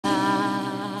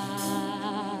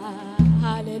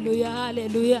hallelujah,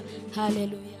 hallelujah,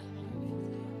 hallelujah.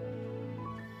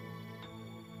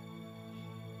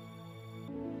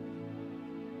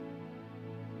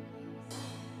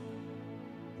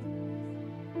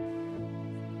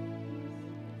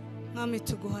 Mwami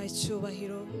tuguhaye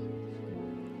icyubahiro,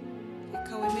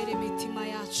 reka wemere imitima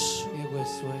yacu,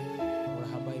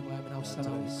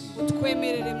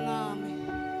 utwemerere mwami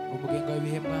umugenga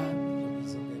w'ibihema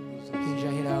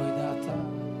hinjahirawe data,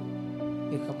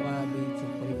 reka mwami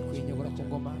tukore bikwinyagura ku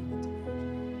ngoma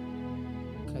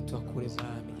kandi tuhakure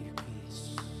mwami ibikwiye.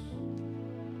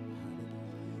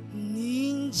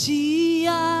 ninjiye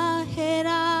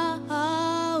ahera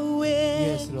hawe.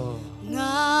 Yes Lord.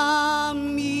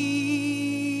 Nami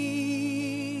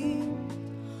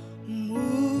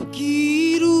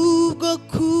mugirugo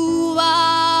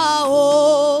kubaho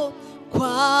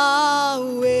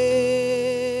kwawe,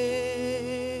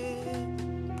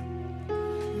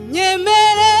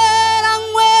 nyemerera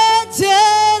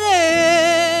nkwegere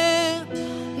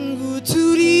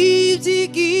nguture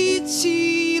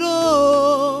iby'igiciro,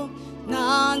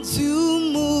 nanze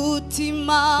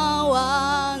umutima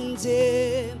wanjye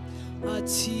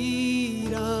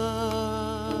atira.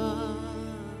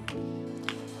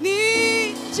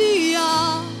 ninjiye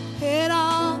ahera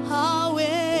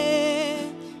hawe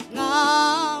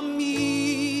mwami,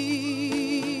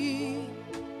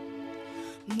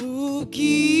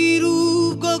 mubwira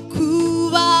ubwo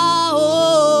kubaho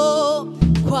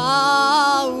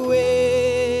kwawe,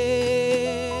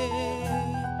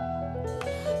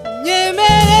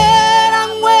 nyemerera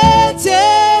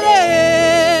nkwegere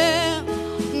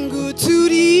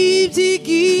nguture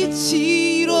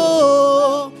iby'igiciro,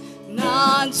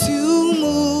 nanze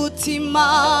umutima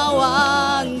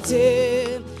wanjye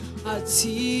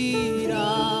atira.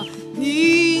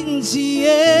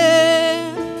 ninjiye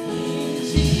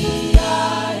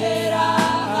ahera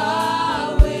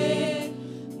hawe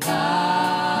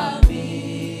mwami,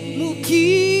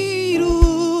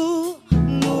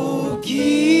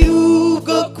 mubwira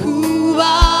ubwo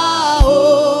kubaho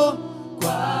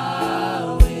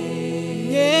kwawe,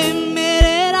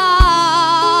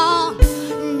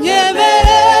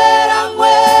 nyemerera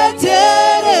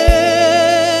nkwegere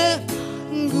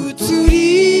nguture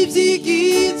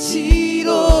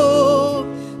iby'igiciro,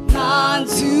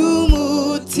 nanze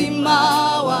umutima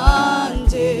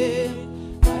wanjye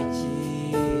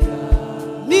akira.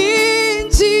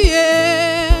 ninjiye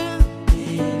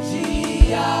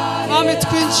mwami,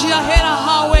 twinjiye ahera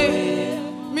hawe,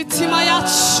 mitima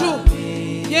yacu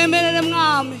yemerere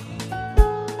mwami,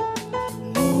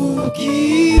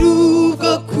 mubwira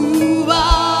ubwo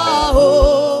kubaho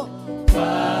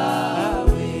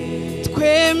kwawe,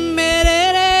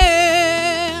 twemerere,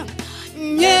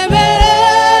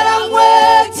 nyemerera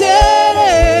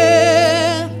nkwegere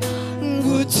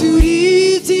nguture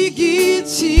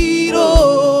iby'igiciro,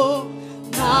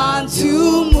 nanze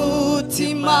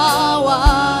umutima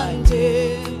wanjye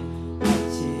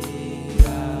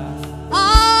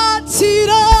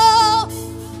atira.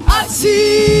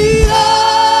 atira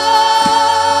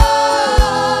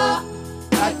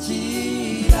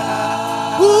atira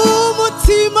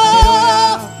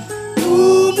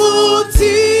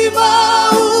umutima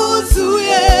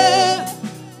wuzuye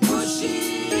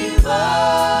gushima.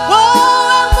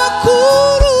 wowe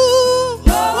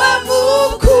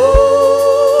mukuru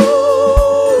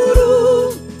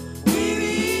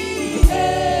w'ibihe,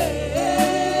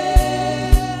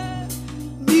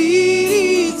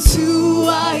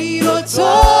 n'icyubahiro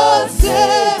cyose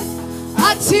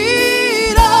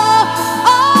atira.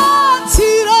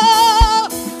 atira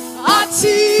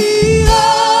atira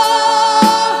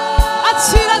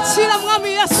atira atira mwami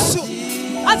Yesu,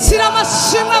 atira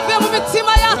amashimwe avuye mu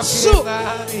mitima yacu,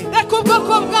 reka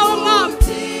ubwoko bwawe mwami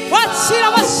wakira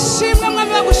amashimwe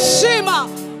mwami yo gushima.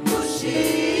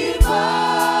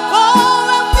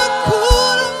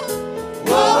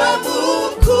 wowe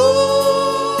mukuru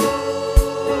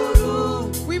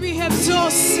w'ibihe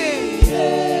byose,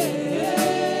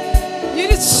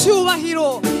 nyir'icyubahiro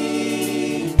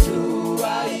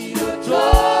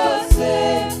cyose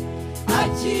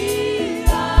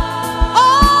akira.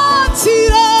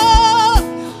 atira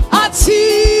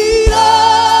atira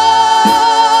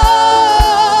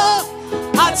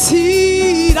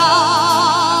atira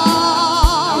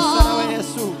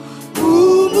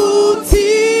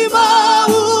umutima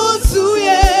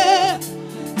wuzuye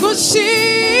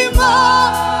gushima.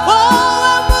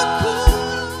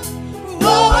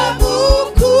 wowe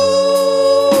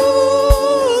mukuru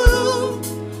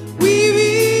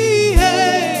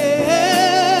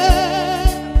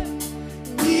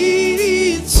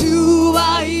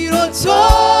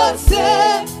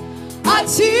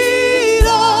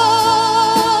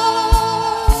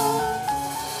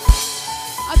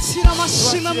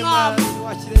ishimwe mwami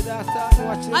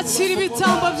akira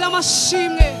ibitambo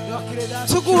by'amashimwe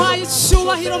tuguhaye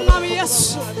icyubahiro mwami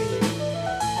Yesu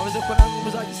avuze ko namwe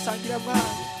muzagisangira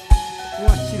mwami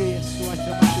wakire Yesu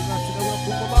wakire amashimwe yacu nawe ku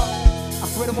ngoma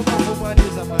akubere mu mpamvu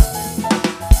mwaneza mwami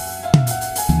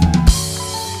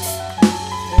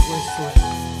ego Yesu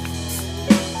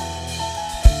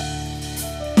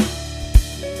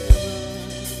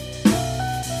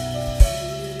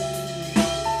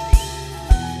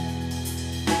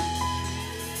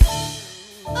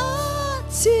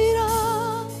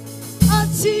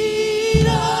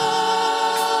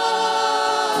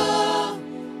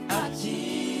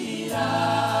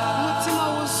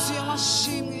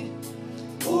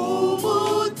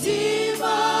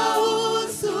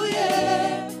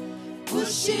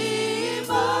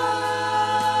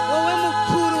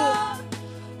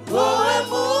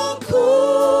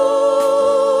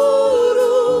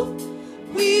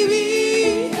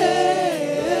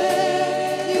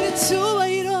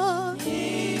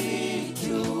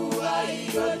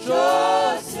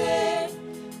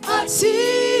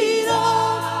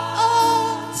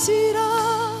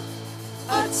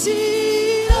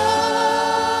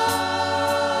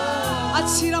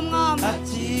akira mwami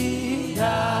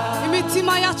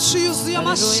imitima yacu yuzuye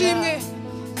amashimwe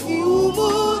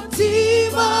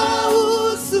umutima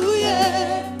wuzuye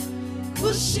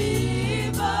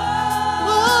gushima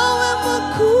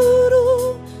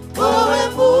wowe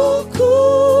mukuru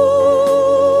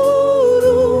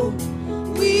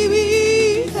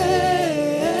w'ibihe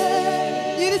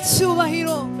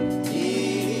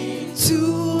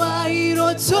nyir'icyubahiro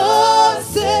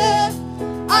cyose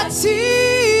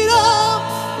atira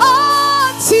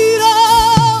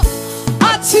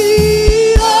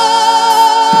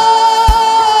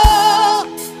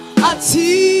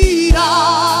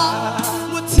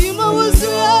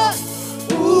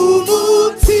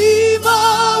umutima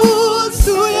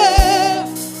wuzuye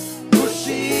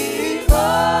gushima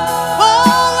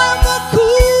wowe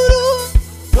mukuru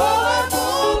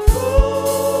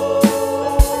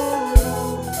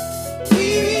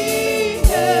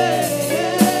w'ibihe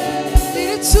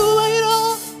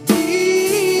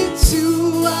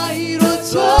nyir'icyubahiro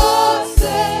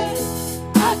cyose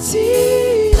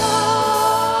atira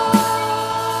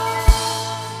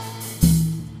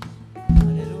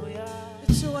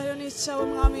icyubahiro ni icyawe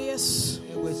mwami Yesu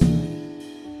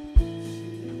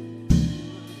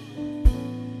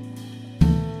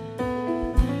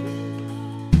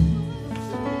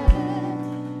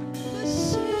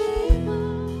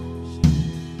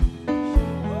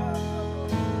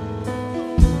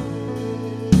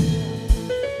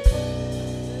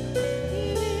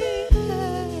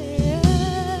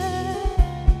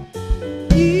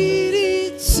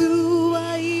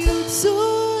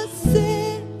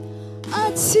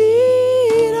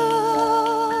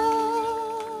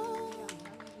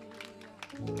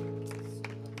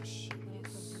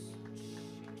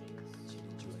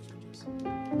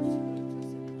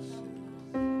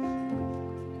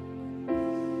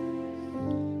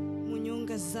mu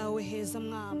nyunga zawe heza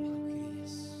mwami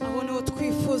aho niho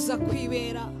twifuza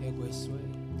kwibera ego Yesu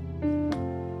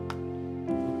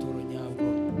uturo nyabwo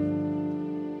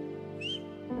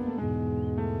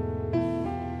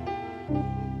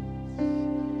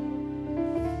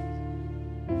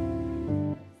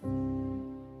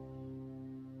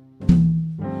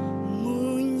mu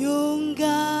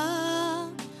nyunga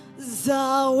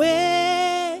zawe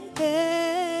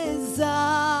heza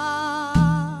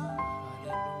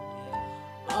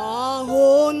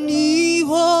aho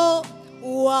niho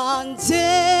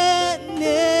wangeneye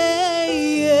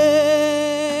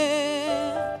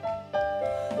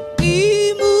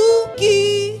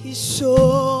imugisho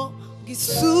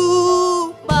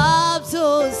gisumba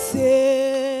byose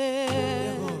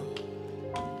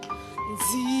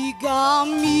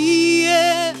nzigamiye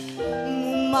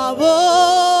mu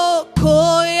maboko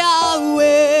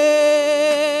yawe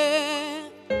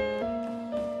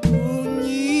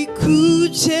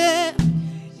unyikuje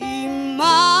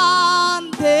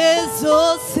impande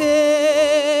zose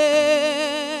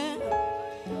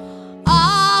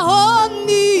aho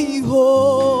niho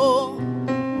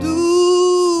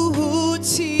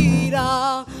duhukira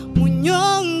mu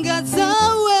nyonga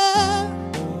zawe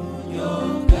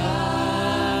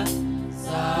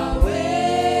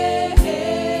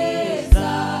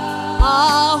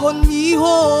aho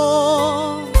niho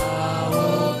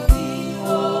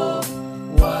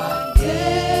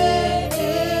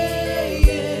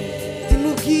wangeneye ndi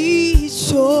mu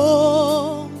bwisho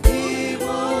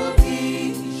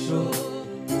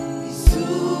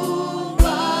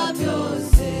isumba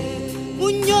byose mu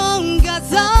nyonga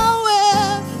zawe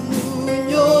mu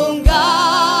nyonga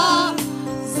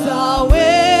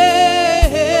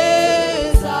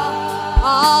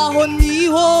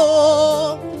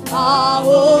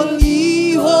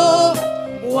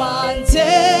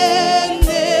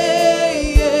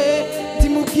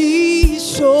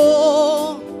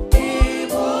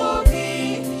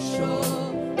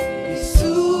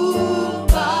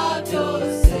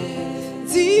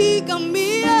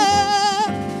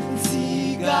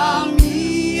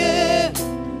nzigamiye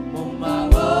mu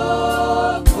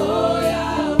maboko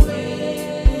yawe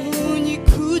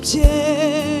unyikuje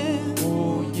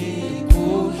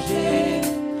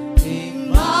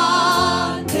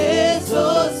impande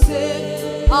zose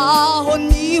aho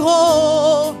niho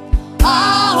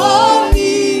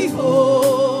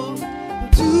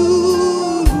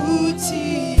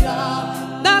duhutira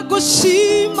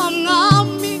ndagushima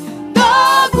mwami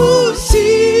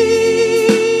ndagushima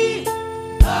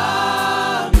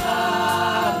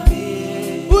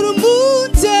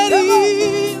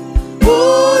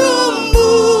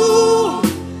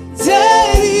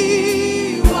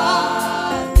urumuzeri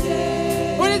wanjye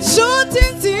uri inshuti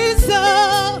nziza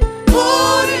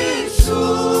uri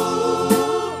inshuti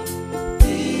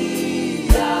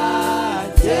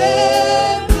yanjye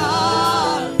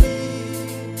mwami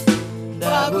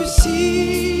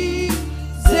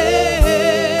ndagushyize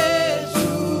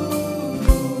hejuru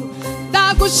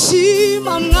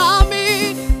ndagushima mwami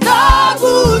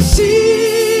ndagushima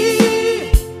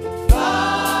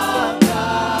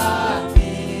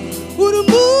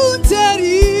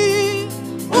urumuzeri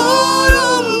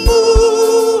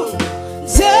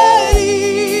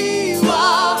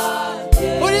wanjye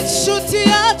uri inshuti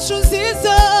yacu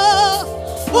nziza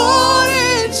uri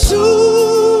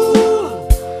inshuti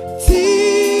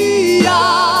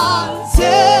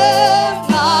yanjye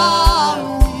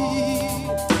mwami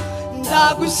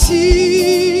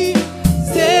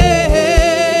ndagushyize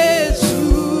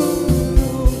hejuru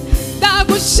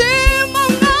ndagushima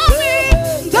mwami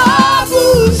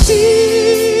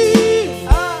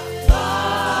ndagushima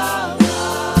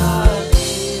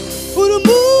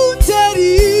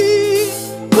urumuzeri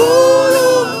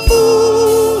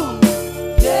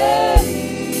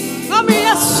mwami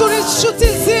yesu uri inshuti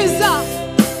nziza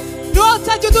niwo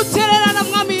utajya udutererana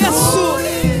mwami yesu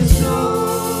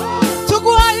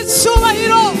tuguhaye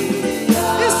icyubahiro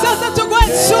isasa tuguhaye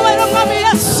icyubahiro mwami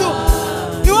yesu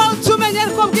niwo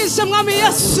utumenyera ko bwije mwami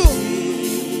yesu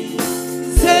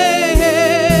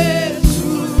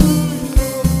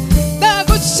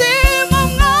ndagushima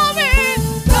mwami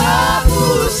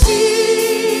ndagushima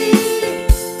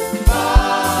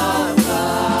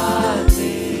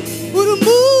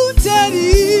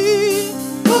urumuzeri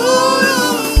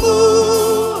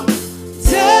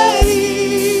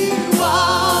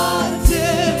wanjye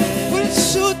uri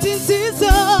inshuti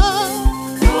nziza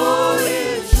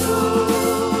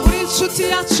uri inshuti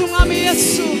yacu mwami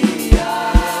yesu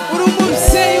uri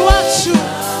umubyeyi wacu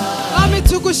mwami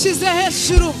tugushyize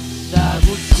hejuru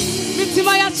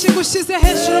imitima yacu igushyize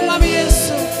hejuru mwami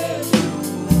yesu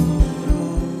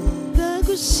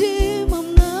ndagushima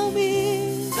mwami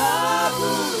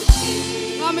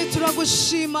mwami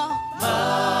turagushima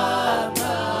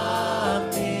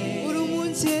uri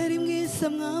umwungeri mwiza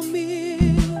mwami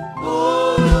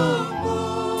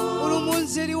uri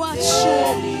umwungeri wacu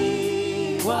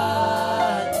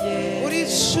uri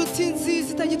inshuti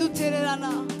nziza itajya idutererana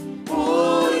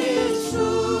uri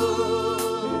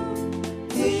inshuti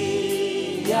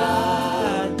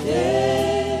yanjye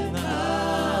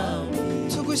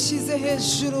mwami tugushyize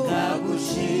hejuru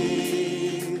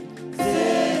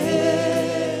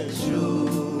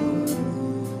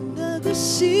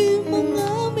ndagushima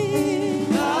mwami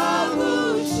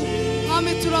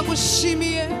mwami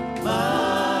turagushimiye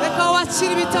reka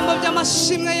wakire ibitambo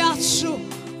by'amashimwe yacu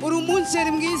uri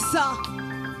umwungeri mwiza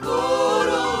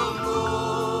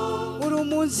uri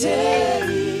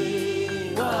umwungeri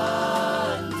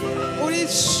uri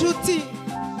inshuti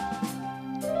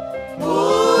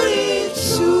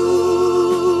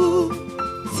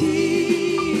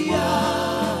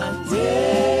yanjye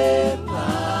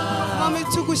mwami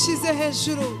tugushyize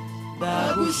hejuru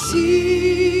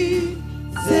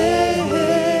ndagushyize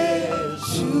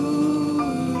hejuru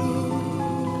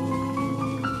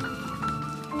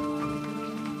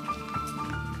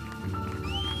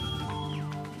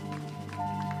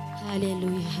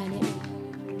Haleluya, haleluya.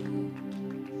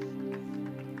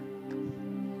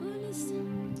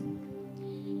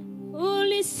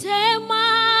 Ulisema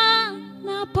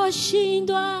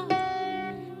naposhindwa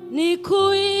nikuite,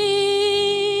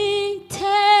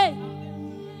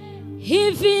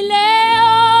 hivi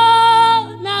leo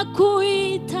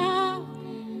nakuita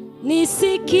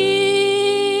nisikie,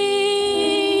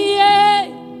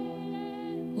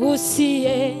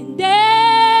 usiende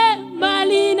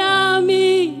mbali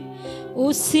nami,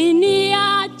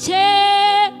 usiniache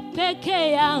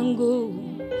peke yangu,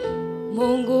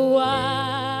 Mungu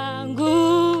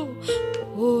wangu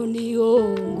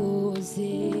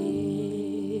uniongoze.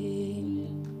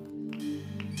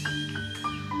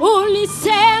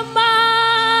 Ulisema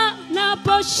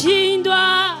napo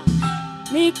naposhindwa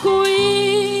nikuite.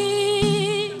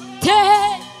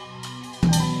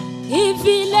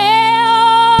 Hivi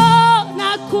leo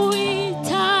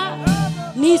nakuita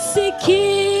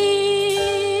nisikie.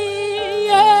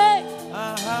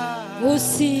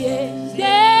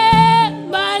 Usiende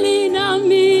mbali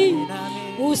nami,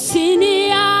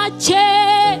 usiniache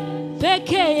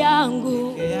peke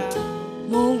yangu.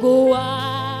 Mungu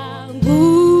wangu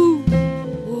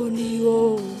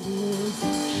uniongoze.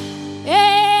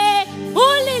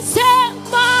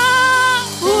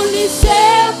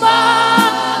 Ulisema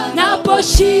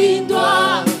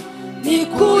naposhindwa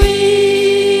nikuite.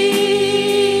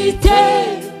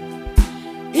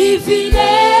 Hivi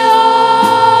leo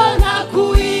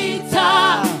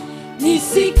nakuita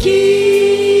nisikie.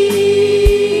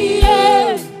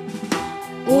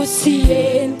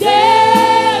 Usiende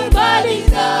mbali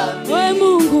nami, we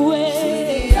Mungu we,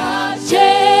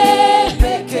 usiniache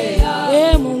peke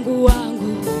yangu. Mungu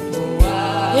wangu,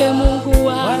 Mungu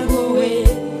wangu we,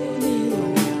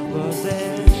 niongoze.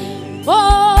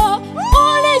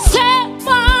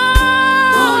 Ulisema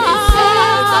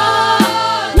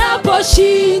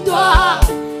naposhindwa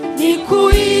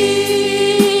nikuite.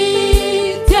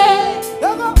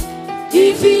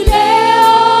 Hivi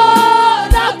leo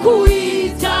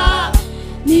nakuita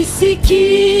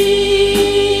nisikie.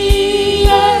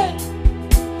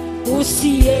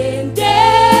 Usiende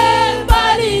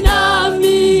mbali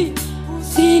nami,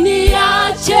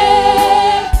 usiniache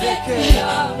peke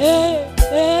yangu.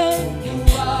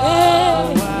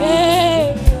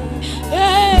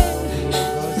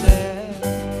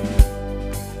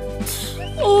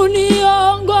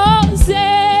 Uniongoze,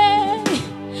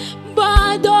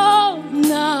 bado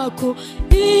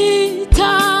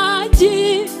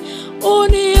nakuhitaji.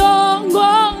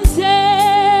 Uniongoze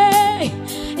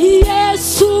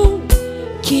Yesu,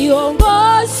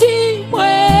 kiongozi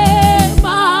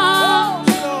mwema.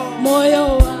 Moyo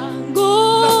wangu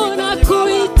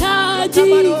nakuhitaji,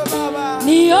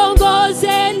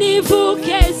 niongoze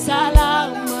nivuke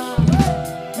salama.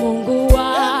 Mungu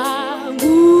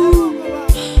wangu,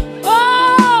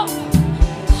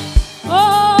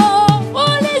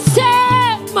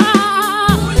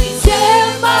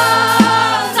 ulisema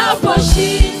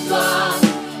naposhindwa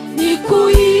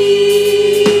nikuite.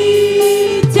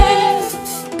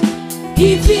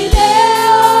 Hivi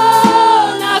leo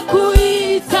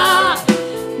nakuita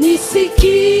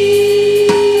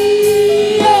nisikie.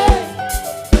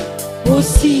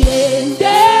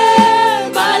 Usiende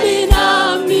mbali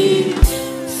nami,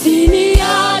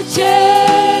 usiniache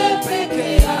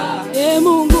peke yangu.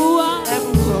 Mungu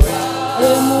wangu,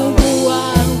 Mungu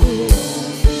wangu.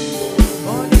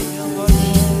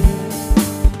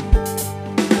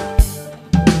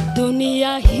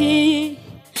 Dunia hii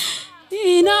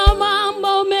ina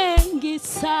mambo mengi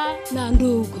sana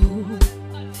ndugu.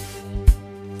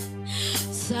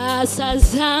 Sasa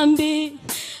dhambi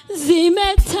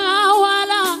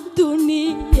zimetawala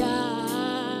dunia.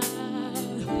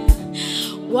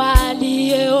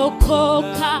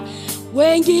 Waliokoka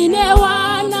wengine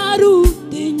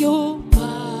wanarudi nyuma.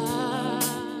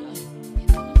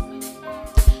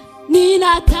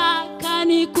 Ninataka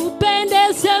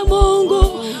nikupendeze Mungu,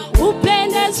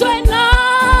 upendezwe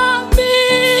nami.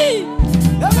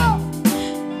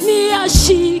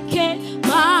 Niashike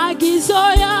maagizo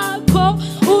yako,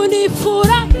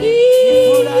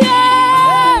 unifurahie.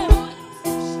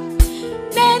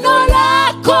 Neno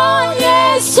lako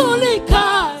Yesu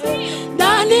likae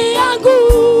ndani yangu.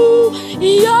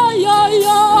 Yo yo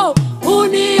yo,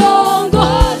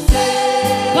 uniongoze,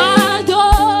 bado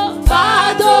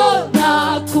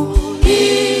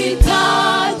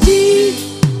nakuhitaji.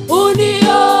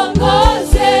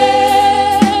 Uniongoze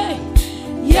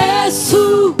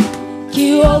Yesu,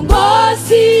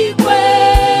 kiongozi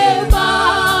mwema.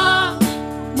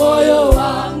 Moyo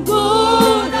wangu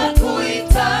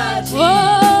nakuhitaji,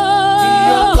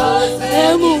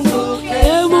 niongoze nivuke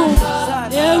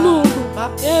salama.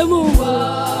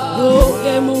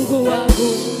 Mungu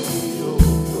wangu,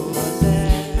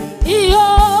 iyo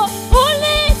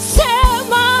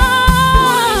ulisema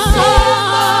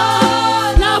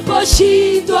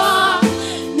naposhindwa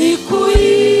nikuite.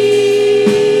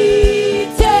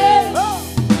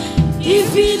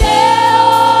 Hivi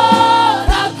leo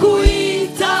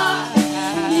nakuita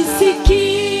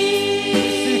nisikie.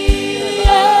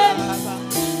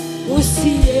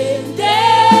 Usiende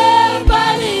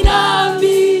mbali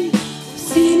nami,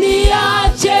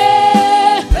 usiniache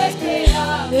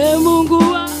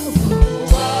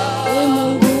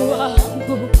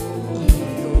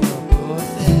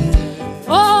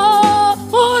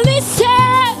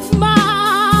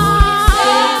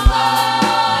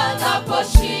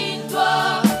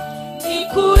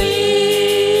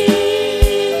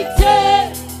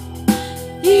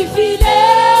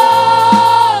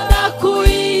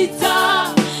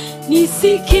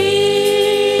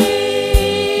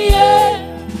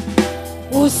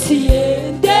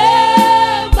usiende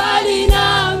mbali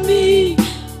nami,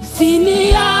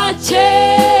 usiniache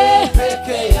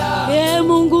peke yangu. e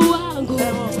Mungu wangu,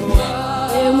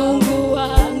 e Mungu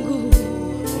wangu.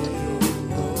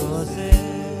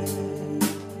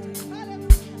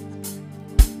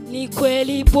 Ni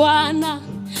kweli Bwana,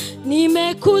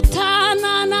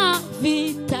 nimekutana na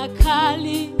vita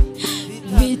kali,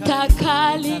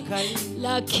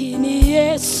 lakini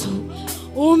Yesu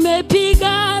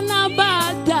umepigana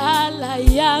badala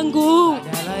yangu.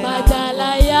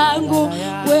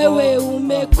 Wewe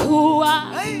umekuwa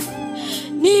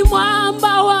ni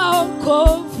mwamba wa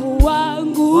wokovu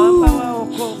wangu.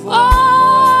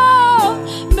 Oh,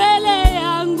 mbele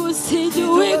yangu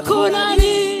sijui kuna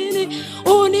nini,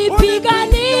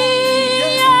 unipiganie.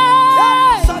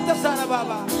 Asante sana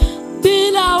Baba.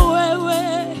 Bila wewe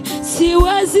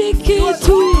siwezi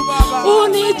kitu,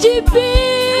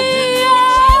 unijibie.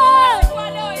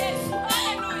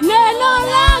 Neno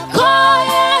lako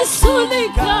Yesu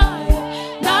likae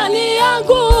ndani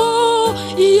yangu,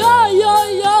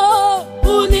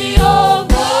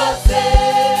 uniongoze.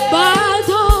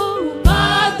 Bado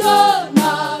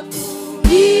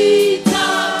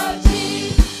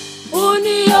nakuhitaji,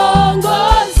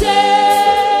 uniongoze.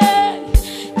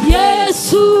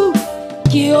 Yesu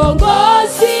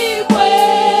kiongozi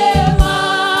mwema,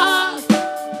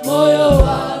 moyo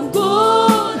wangu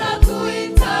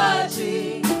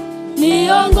nakuhitaji,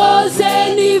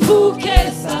 niongoze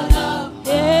nivuke salama.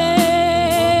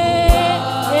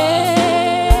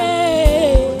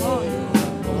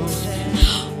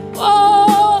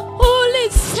 Oh,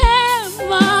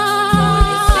 ulisema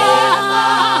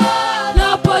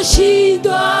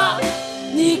naposhindwa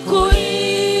nikuite,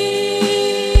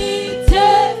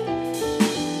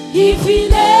 hivi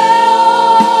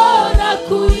leo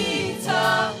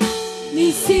nakuita,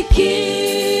 nisikie.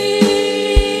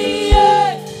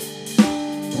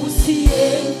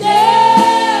 Usiende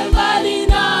mbali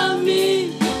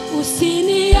nami,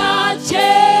 usiniache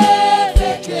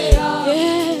peke yangu.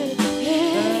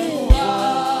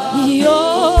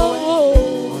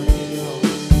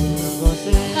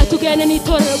 Atugene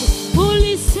nitorero.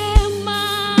 Ulisema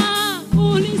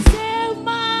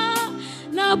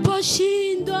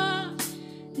naposhindwa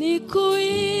nikuite,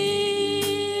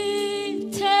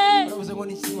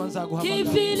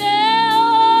 hivi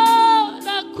leo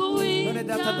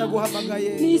nakuita,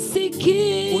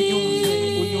 nisikie.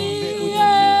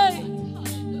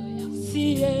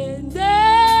 Siende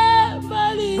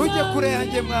mbali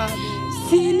nami,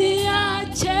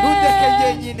 siniache.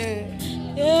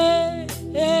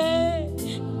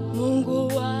 Mungu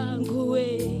wangu we.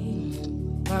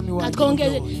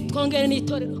 Tukongere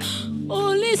nitorero.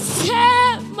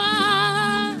 Ulisema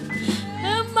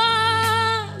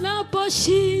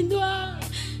naposhindwa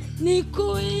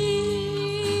nikuite,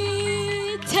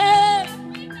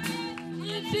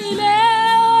 hivi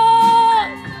leo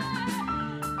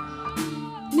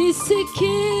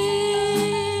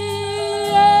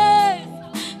nisikie.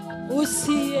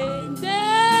 Usiende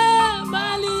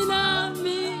mbali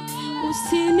nami,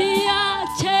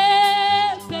 usiniache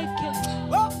peke.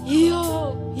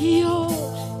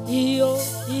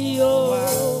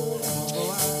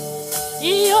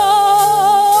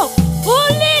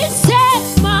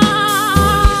 Ulisema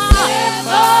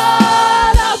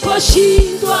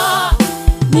naposhindwa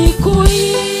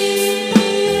nikuite,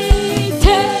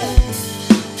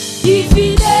 hivi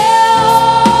leo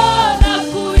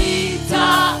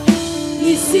nakuita,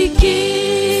 nisikie.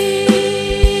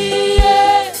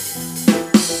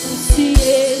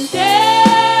 Usiende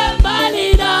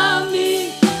mbali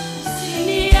nami,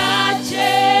 usiniache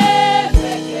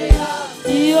peke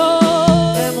yangu.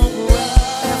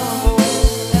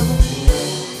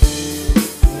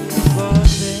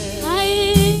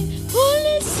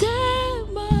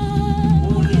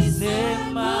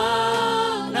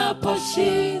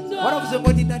 Waravuze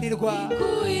ngo ninanirwa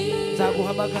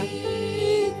nzaguhamagara,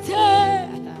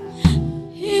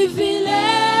 hivi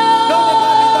leo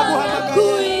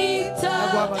nakuita,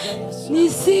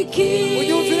 nisikie.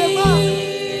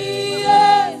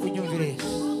 unyumvire.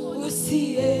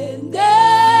 Usiende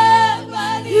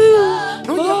mbali nami,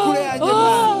 Ntujye kure yanjye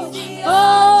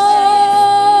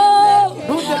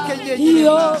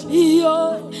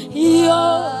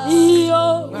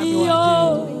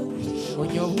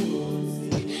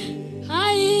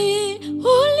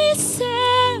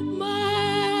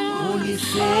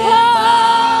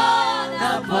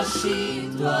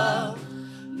naposhindwa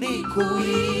nikuite,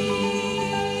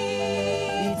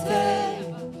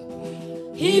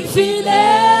 hivi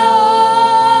leo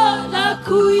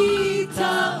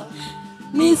nakuita,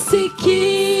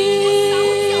 nisikie.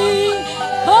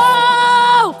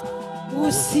 Oh,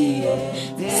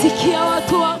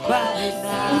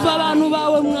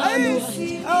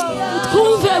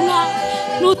 mwa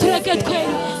nutureke twe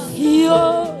iyo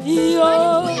iyo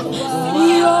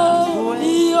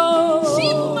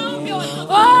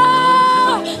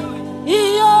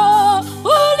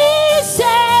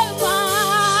ulisema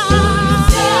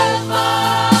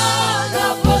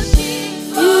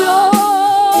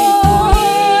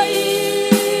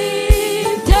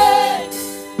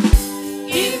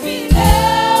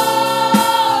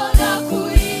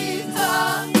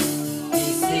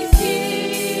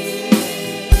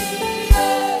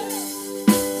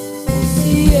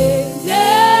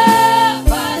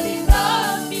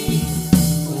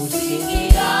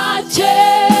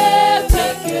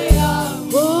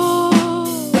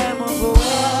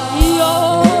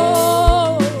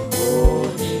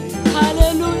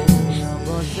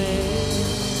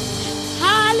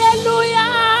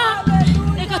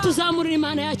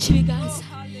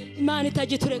Imana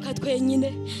itagitureka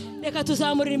twenyine, reka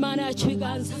tuzamurira Imana yacu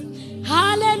ibiganza.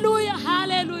 Haleluya,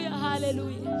 haleluya,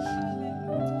 haleluya.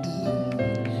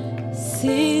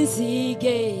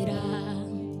 Sinzigera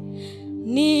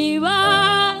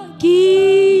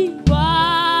nibagirwa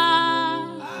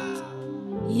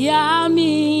ya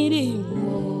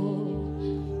mirimo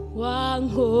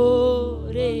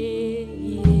wankoreye,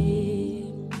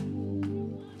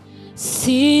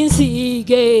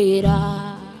 sinzigera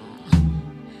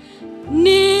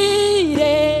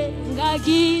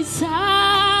nirengagiza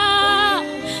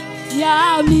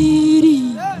ya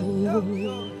mirimo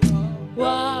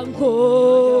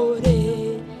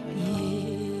wankoreye,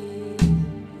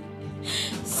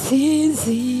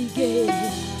 sinzigera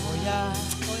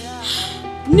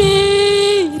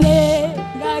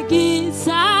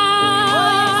nirengagiza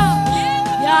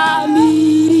ya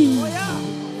mirimo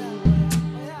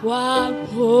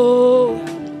wankoreye,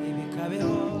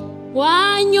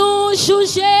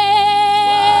 wanyujuje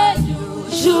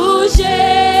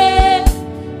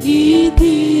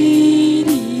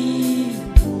idiri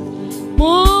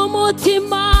mu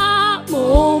mutima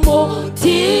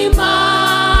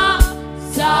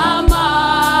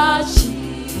z'amashi,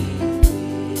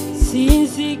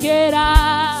 sinzigera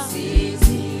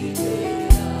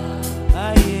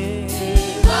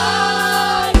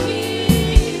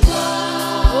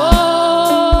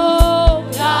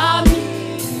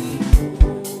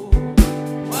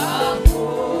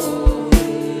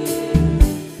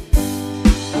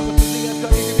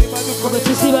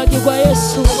tuzibagirwa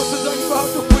Yesu.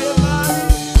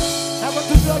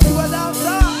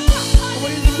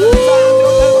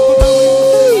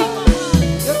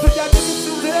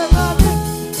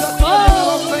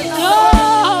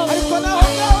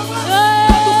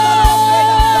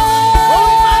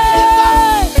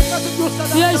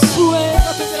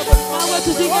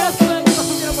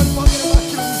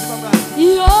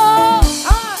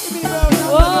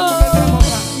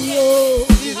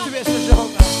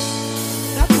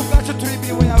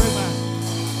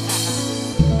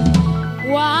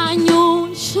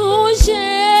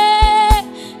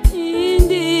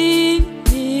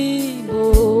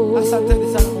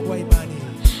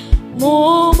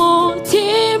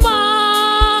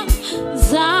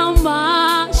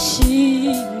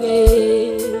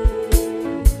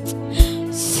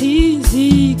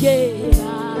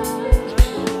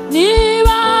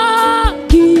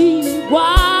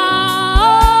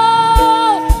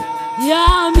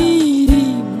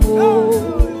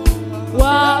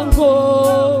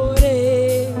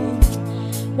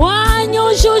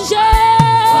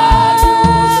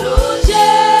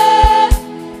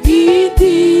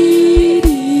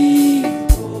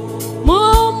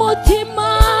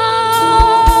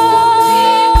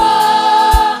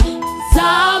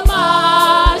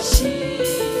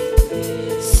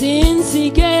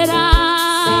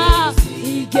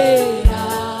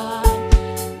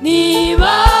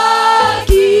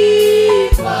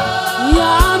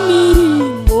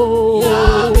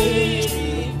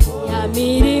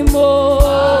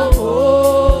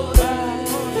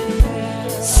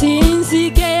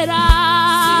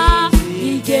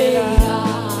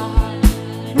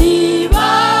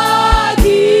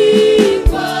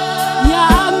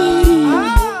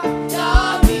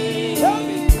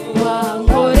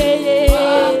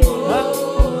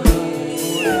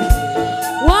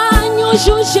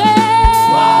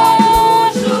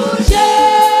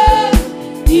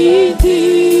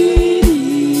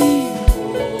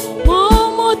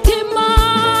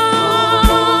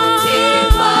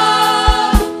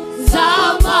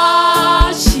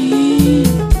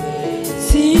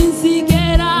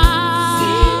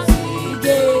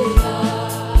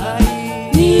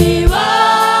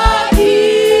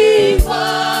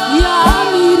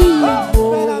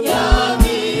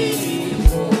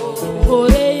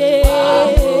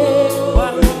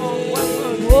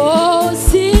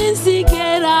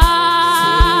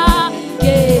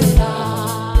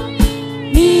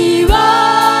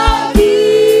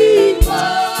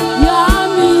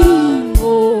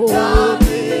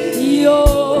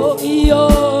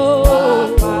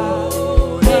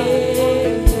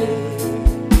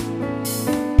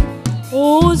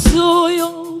 uzuye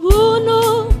ubuntu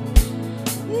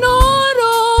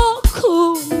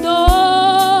n'urukundo,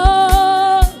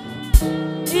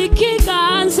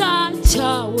 ikiganza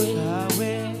cyawe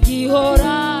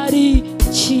gihora ari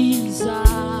cyiza.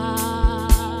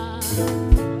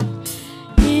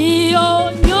 Iyo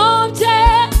nyobye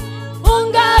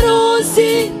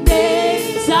ungaruzi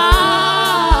neza,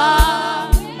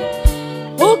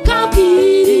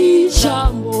 ukambwira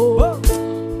ijambo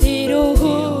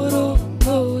riruhura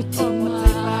umutima,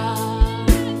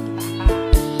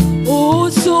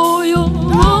 uzuye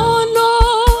ubuntu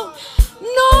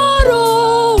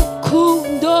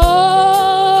n'urukundo,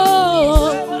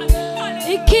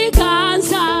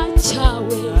 ikiganza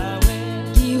cyawe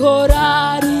gihora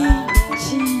ari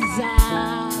cyiza.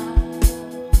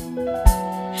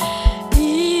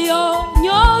 Iyo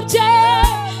nyobye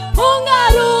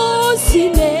ungaruzi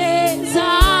neza,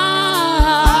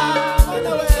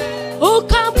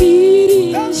 ukambwira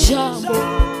ijambo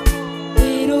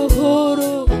riruhura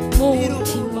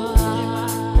umutima,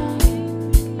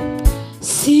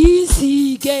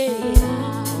 sinzigera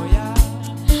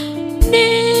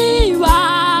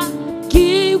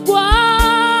nibagirwa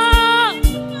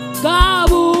bwa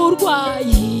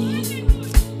burwayi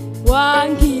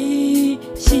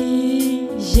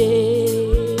wangishije,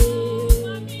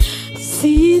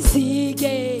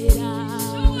 sinzigera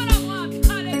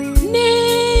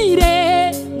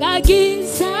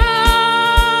nirengagiza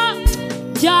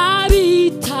bya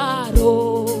bitaro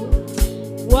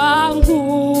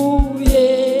wankuyemo,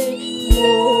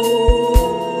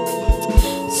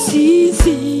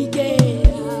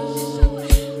 sinzigera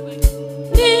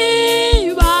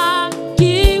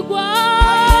nibagirwa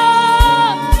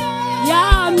ya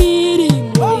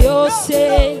mirimo yose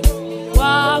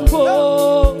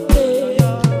wankoreye,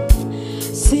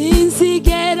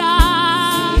 sinzigera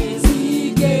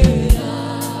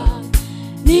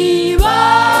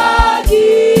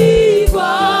nibagirwa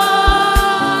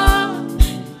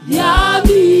ya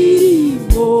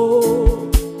mirimo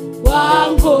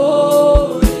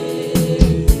wankoreye,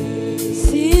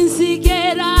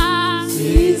 sinzigera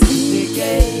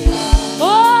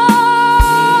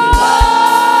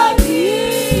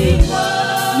nibagirwa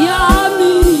ya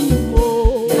mirimo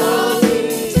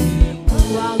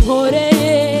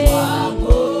wankoreye,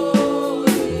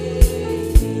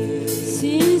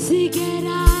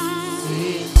 sinzigera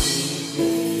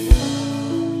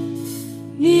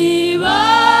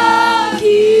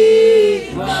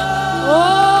nibagirwa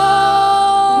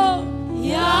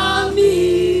ya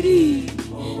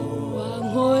mirimo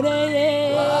wankoreye.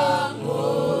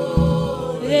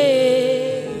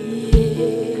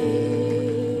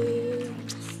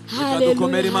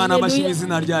 dukomere Imana amashyi mu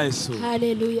izina rya Yesu.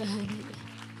 Haleluya,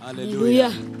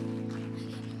 Haleluya.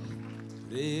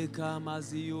 Reka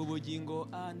amazi y'ubugingo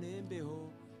anembeho.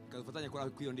 Kadufatanye kuri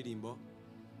iyo ndirimbo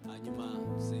hanyuma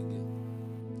dusenge.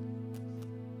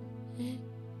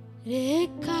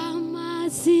 Reka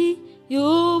amazi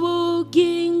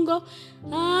y'ubugingo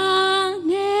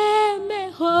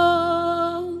anembeho,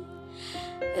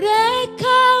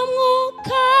 reka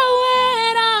mwuka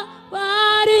wera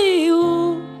wari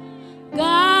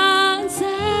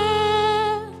uganze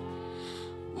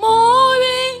mu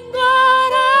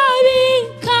bingora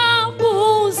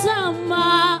bikambuza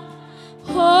amahoro,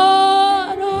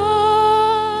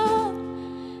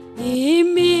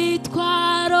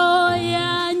 imitwaro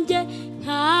yanjye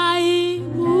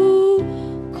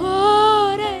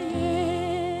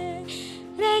ntayimukoreye,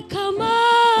 reka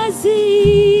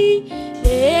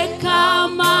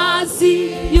amazi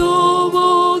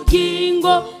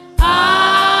y'ubugingo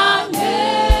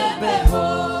anembeho,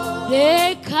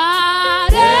 reka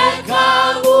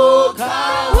mwuka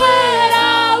wera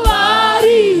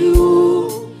wari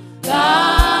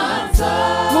uganza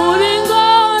mu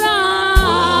bingora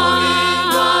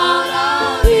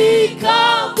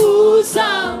bikambuza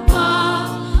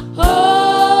amahoro,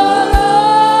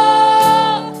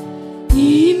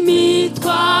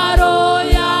 imitwaro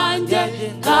yanjye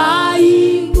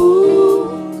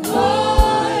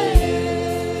ntayimukoreye,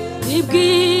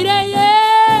 ibwire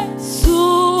Yesu,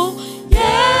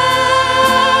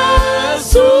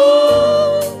 Yesu,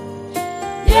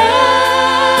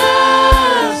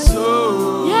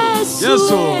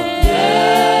 Yesu,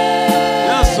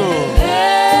 Yesu,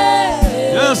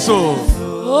 Yesu.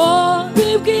 oh,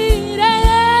 bibwire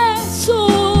Yesu,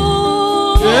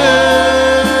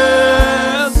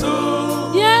 Yesu.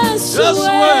 Yesu,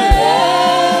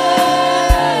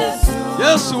 Yesu.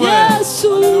 Yesu,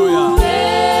 Hallelujah.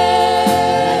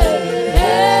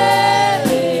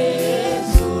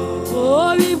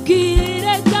 oh,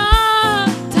 bibwire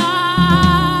Data,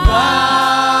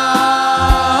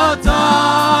 Data.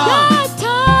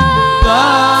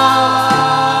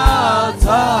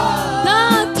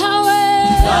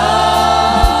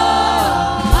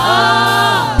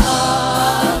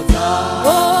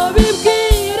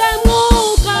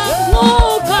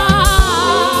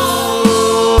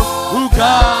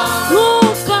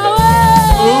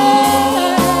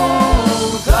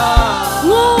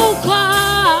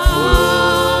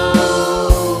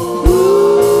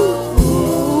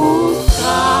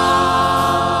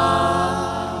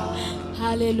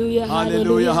 Hallelujah,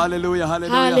 Hallelujah, hallelujah,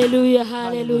 Hallelujah, hallelujah.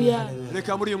 hallelujah.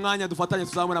 Reka muri uyu mwanya dufatanye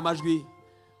tuzamura amajwi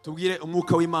tubwire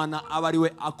umwuka w'Imana aba ari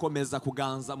we akomeza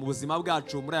kuganza mu buzima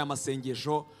bwacu muri aya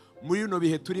masengesho muri bino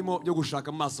bihe turimo byo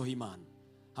gushaka mu maso h'Imana.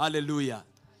 Hallelujah.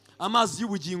 Amazi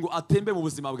y'ubugingo atembe mu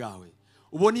buzima bwawe.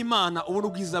 Ubona Imana, ubona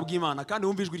ubwiza bw'Imana kandi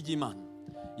wumva ijwi ry'Imana.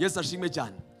 Yesu ashimwe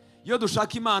cyane. Iyo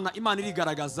dushaka Imana, Imana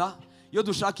irigaragaza. Iyo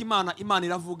dushaka Imana, Imana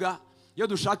iravuga. Iyo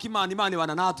dushaka Imana, Imana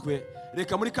ibana natwe.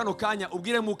 Reka muri kano kanya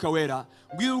ubwire Mwuka Wera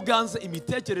ngwino uganze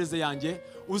imitekerereze yanjye,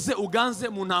 uze uganze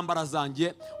mu ntambara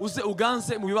zanjye, uze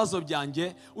uganze mu bibazo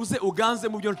byanjye, uze uganze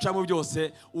mu byo ncamo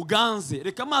byose, uganze.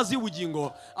 Reka amazi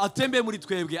y'ubugingo atembe muri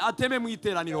twebwe, atembe mu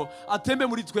iteraniro, atembe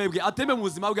muri twebwe, atembe mu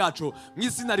buzima bwacu mu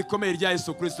izina rikomeye rya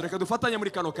Yesu Kristo. Reka dufatanye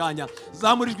muri kano kanya,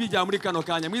 zamura ijwi rya muri kano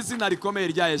kanya mu izina rikomeye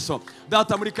rya Yesu.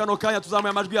 Data, muri kano kanya tuzamuye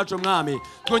amajwi yacu Mwami,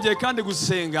 twongeye kandi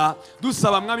gusenga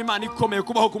dusaba Mwami Imana ikomeye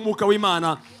kubaho ku Mwuka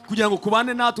w'Imana kugira ngo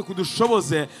kubane natwe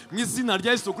kudushoboze mu izina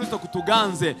rya Yesu Kristo,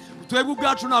 kutuganze. Twebwe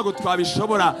ubwacu ntabwo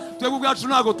twabishobora, twebwe ubwacu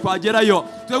ntabwo twagerayo,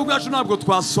 twebwe ubwacu ntabwo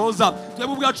twasoza,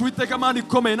 twebwe ubwacu Uwiteka Mana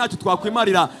ikomeye ntacyo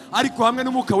twakwimarira, ariko hamwe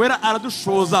n'Umwuka Wera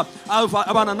aradushoza,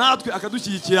 abana natwe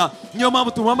akadushyigikira. Niyo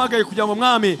mpamvu tumuhamagaye kugira ngo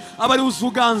Mwami abe ari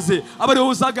uzuganze, abe ari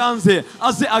uzaganze,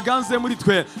 aze aganze muri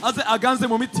twe, aze aganze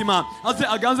mu mitima, aze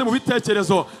aganze mu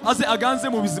bitekerezo, aze aganze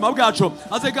mu buzima bwacu,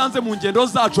 aze aganze mu ngendo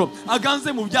zacu,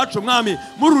 aganze mu byacu Mwami.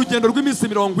 Muri urugendo rw'iminsi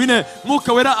 40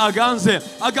 Mwuka Wera aganze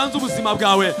ubuzima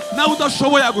bwawe. Nawe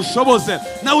udashoboye agushoboze,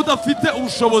 nawe udafite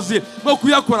ubushobozi bwo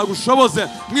kuyakora agushoboze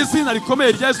mu izina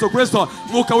rikomeye rya Yesu Kristo.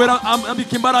 Mwuka Wera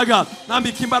ambika imbaraga,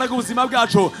 ambika imbaraga ubuzima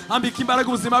bwacu, ambika imbaraga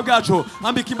ubuzima bwacu,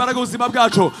 ambika imbaraga ubuzima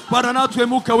bwacu. Bana natwe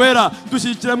Mwuka Wera,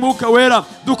 dushyigikire Mwuka Wera,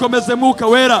 dukomeze Mwuka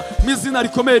Wera mu izina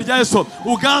rikomeye rya Yesu.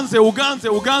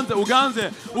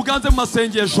 Uganze mu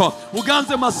masengesho,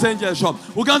 uganze mu masengesho,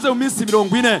 uganze mu minsi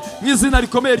 40 mu izina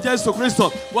rikomeye rya Yesu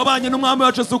Kristo. Wabanye n'Umwami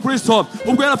wacu Yesu Kristo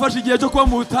ubwo yarafashe igihe cyo kuba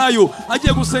mu butayu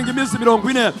agiye gusenga iminsi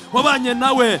 40, wabanye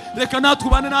nawe. Reka natwe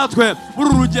ubane natwe muri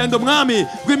uru rugendo Mwami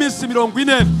rw'iminsi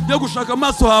 40 yo gushaka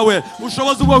amaso hawe,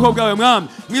 ushoboze ubwoko bwawe Mwami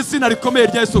mu izina rikomeye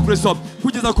rya Yesu Kristo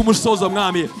kugeza ku musozo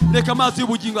Mwami. Reka amazi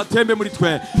y'ubugingo atembe muri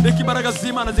twe, reka imbaraga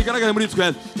z'Imana zigaragare muri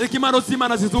twe, reka impano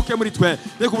z'Imana zizuke muri twe,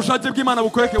 reka ubushake bw'Imana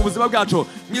bukoreke mu buzima bwacu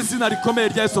mu izina rikomeye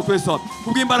rya Yesu Kristo.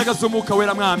 Kubw'imbaraga z'Umwuka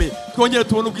Wera Mwami, twongere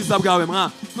tubone ubwiza bwawe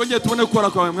Mwami, twongere tubone gukora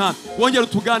kwawe Mwami, wongere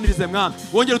utuganirize Mwami,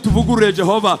 wongere utuvugurure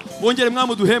Jehova, wongere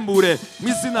Mwami uduhembure mu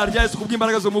izina rya Yesu.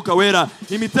 Kubw'imbaraga z'Umwuka Wera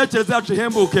imitekerereze yacu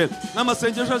ihembuke,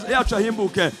 n'amasengesho yacu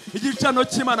ahembuke, igicano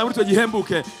cy'Imana muri twe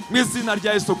gihembuke mu izina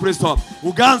rya Yesu Kristo.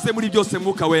 Uganze muri byose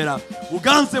Mwuka Wera,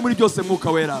 uganze muri byose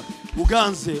Mwuka Wera,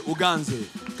 uganze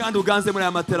kandi uganze muri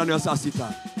aya materaniro ya saa sita,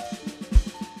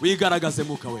 wigaragaze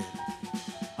Mwuka Wera.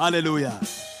 Haleluya.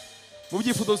 Mu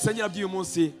byifuzo dusengera by'uyu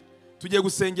munsi tugiye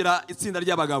gusengera itsinda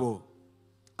ry'abagabo,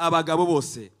 abagabo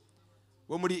bose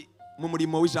bo mu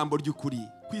murimo w'ijambo ry'ukuri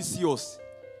ku isi yose.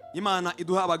 Imana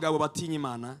iduha abagabo batinya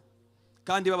Imana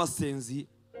kandi b'abasenzi,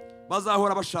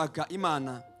 bazahora bashaka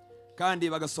Imana kandi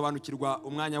bagasobanukirwa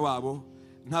umwanya wabo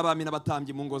nk'abami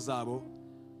n'abatambyi mu ngo zabo,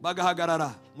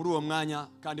 bagahagarara muri uwo mwanya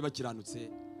kandi bakiranutse.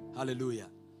 Haleluya.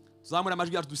 Tuzamura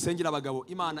amajwi yacu dusengera abagabo,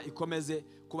 Imana ikomeze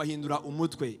kubahindura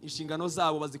umutwe, inshingano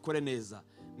zabo bazikore neza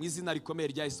mu izina rikomeye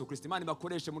rya Yesu Kristo. Imana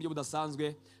ibakoreshe mu buryo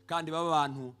budasanzwe kandi baba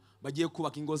abantu bagiye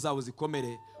kubaka ingo zabo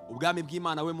zikomere, ubwami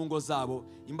bw'Imana we mu ngo zabo,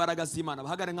 imbaraga z'Imana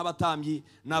bahagare nk'abatambyi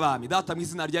n'abami. Data, mu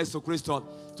izina rya Yesu Kristo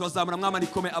tuzamura Mwami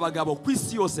ikomeye abagabo ku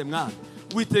isi yose Mwami,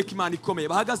 Uwiteka Imana ikomeye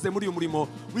bahagaze muri uyu murimo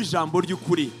w'ijambo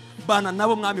ry'ukuri. Bana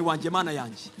nabo Mwami wanjye, Mana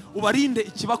yanjye, ubarinde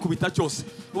ikibakubita cyose,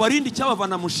 ubarinde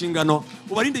icyabavana mu nshingano,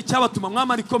 ubarinde icyabatuma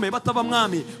Mwami ikomeye bataba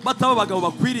Mwami, bataba abagabo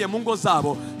bakwiriye mu ngo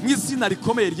zabo mu izina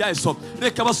rikomeye rya Yesu.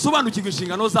 Reka basobanukirwe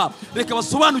inshingano zabo, reka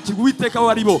basobanukirwe Uwiteka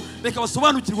bari bo, reka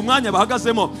basobanukirwe umwanya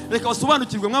bahagazemo, reka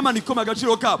basobanukirwe Mwami ikomeye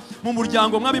agaciro kabo mu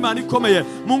muryango Mwami Imana ikomeye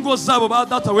mu ngo zabo. Ba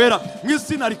Data Wera mu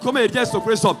izina rikomeye rya Yesu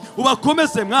Kristo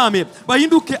ubakomeze Mwami,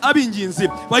 bahinduke abinginzi,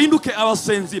 bahinduke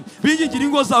abasenzi, bingingire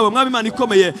ingo zabo Mwami Imana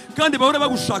ikomeye, kandi bahore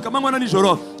bagushaka amanywa na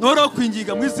nijoro, bahore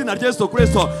bakwinginga mu izina rya Yesu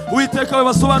Kristo. Uwiteka we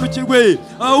basobanukirwe,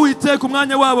 Uwiteka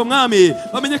umwanya wabo Mwami,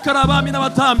 bamenye ko ari abami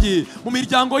n'abatambyi mu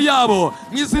miryango yabo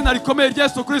mu izina rikomeye rya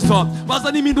Yesu Kristo.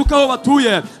 Bazana impinduka aho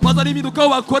batuye, bazana impinduka aho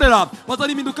bakorera,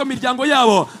 bazana impinduka mu miryango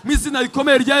yabo mu izina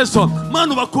rikomeye rya Yesu.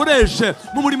 Mana bakoreshe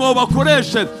mu murimo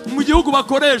bakoreshe mu gihugu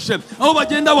bakoreshe aho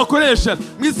bagenda bakoreshe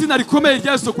mu izina rikomeye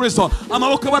rya Yesu Kristo.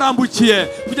 Amaboko barambukiye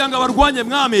kugira ngo abarwanye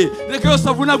mwami, reka yose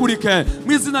avunagurike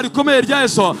mu izina rikomeye rya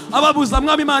Yesu. Ababuza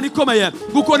mwami Imana ikomeye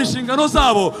gukora inshingano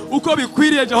zabo uko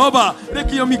bikwiriye Jehova,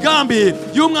 reka iyo migambi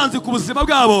y'umwanzi ku buzima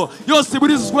bwabo yose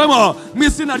burizwemo mu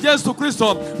izina rya Yesu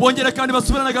Kristo. Bongere kandi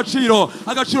basubirane agaciro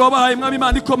wabahaye mwami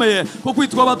Imana ikomeye ko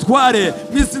kwitwa abatware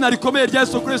mu izina rikomeye rya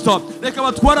Yesu Kristo. Reka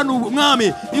batwarane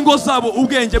mwami ingo zabo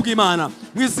ubwenge bw'Imana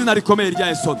mu izina rikomeye rya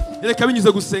Yesu. Reka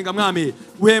binyuze gusenga mwami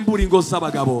uhembure ingo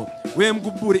z'abagabo,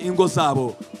 uhembure ingo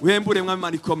zabo, uhembure mwami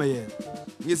Imana ikomeye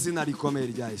mu izina rikomeye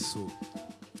rya Yesu.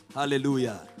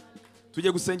 Haleluya.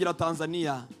 Tujye gusengera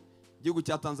Tanzania, igihugu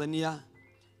cya Tanzania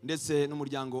ndetse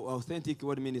n'umuryango wa Authentic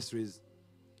World Ministries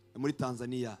muri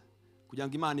Tanzania, kugira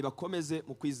ngo Imana ibakomeze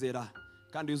mu kwizera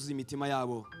kandi yuzuze imitima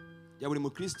yabo ya buri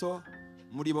mukristo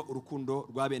muri bo urukundo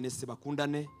rwa bene se,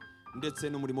 bakundane ndetse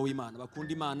n'umurimo w'Imana,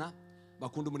 bakunda Imana,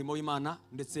 bakunda umurimo w'Imana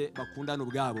ndetse bakundana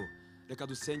ubwabo. Reka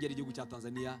dusengere igihugu cya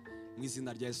Tanzania mu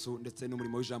izina rya Yesu ndetse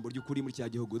n'umurimo w'ijambo ry'ukuri muri cya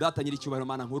gihugu. Data nyiri cyubahiro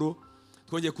Mana nkuru,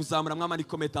 twongeye kuzamura mwamana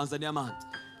ikomeye Tanzania Mana.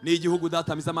 Ni igihugu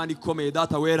data miza Mana ikomeye,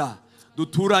 data wera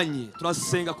duturanye,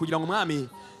 turasenga kugira ngo mwami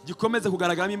gikomeze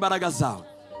kugaragaramo imbaraga zawe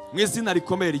mu izina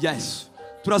rikomeye rya Yesu.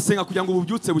 Turasenga kugira ngo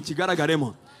ububyutse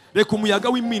bukigaragaremo, reka umuyaga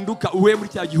w'impinduka uwe muri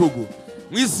cya gihugu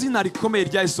mu izina rikomeye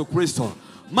rya Yesu Kristo.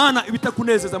 Mana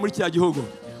ibitakunezeza muri cya gihugu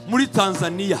muri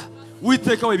Tanzania,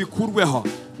 Uwiteka we bikurweho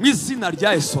mu izina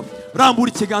rya Yesu.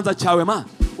 Rambura ikiganza cyawe Mana,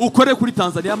 ukore kuri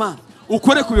Tanzania Mana,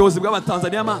 ukore ku buyobozi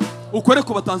bw'abatanzania Mana, ukore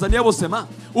ku batanzania bose Mana,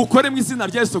 ukore mu izina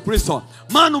rya Yesu Kristo.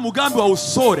 Mana umugambi wawe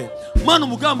usore, Mana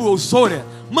umugambi wawe usore,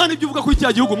 Mana ibyo uvuga kuri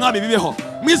cya gihugu mwami bibeho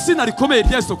mu izina rikomeye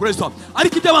rya Yesu Kristo.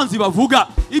 Ariko ibyo abanzi bavuga,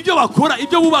 ibyo bakora,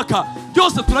 ibyo bubaka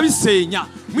byose turabisenya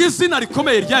mu izina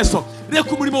rikomeye rya Yesu.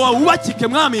 Reka umurimo wawe ubakike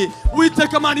mwami,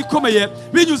 Uwiteka Mana ikomeye,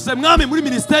 binyuze mwami muri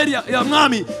ministeri ya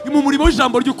mwami mu murimo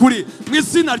w'ijambo ry'ukuri mu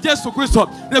izina rya Yesu Kristo.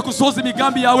 Reka usoze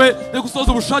imigambi yawe, reka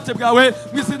usoze ubushake bwawe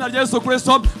mu izina rya Yesu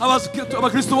Kristo.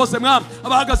 Abakristo bose mwami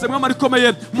abahagaze mwami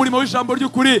ikomeye umurimo w'ijambo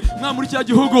ry'ukuri mwami muri cya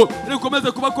gihugu, reka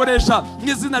ukomeze kubakoresha mu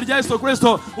izina rya Yesu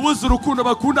Kristo. Ubuze urukundo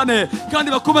bakundane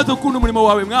kandi bakomeze gukunda umurimo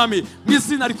wawe mwami mu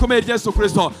izina rikomeye rya Yesu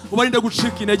Kristo. Ubarinde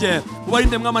gucika intege,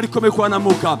 ubarinde mwami ikomeye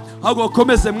kwanamuka, ahubwo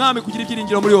bakomeze mwami kugira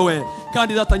ibyiringiro muri wowe.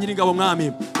 Kandi data nyiringabo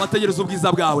mwami bategereza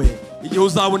ubwiza bwawe igihe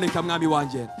uzaboneka mwami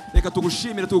wanje. Reka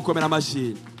tugushimire tugukomera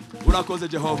amashyi. Urakoze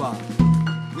Jehova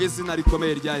mu izina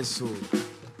rikomeye rya Yesu.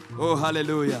 Oh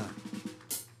haleluya,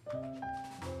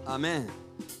 amen.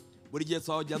 Buri gihe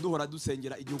twajya duhora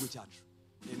dusengera igihugu cyacu,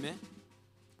 amen,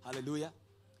 haleluya.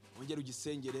 Wongere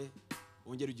ugisengere,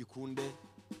 wongere ugikunde,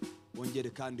 wongere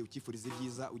kandi ukifurize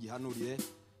ibyiza, ugihanurire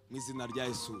mu izina rya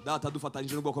Yesu. Data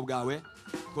dufatanyije n'ubwoko bwawe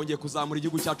twongeye kuzamura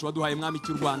igihugu cyacu waduhaye mwami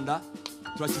cy'u Rwanda,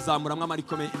 turakizamura mwami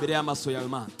ikomeye imbere y'amaso yawe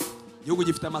Mana. Igihugu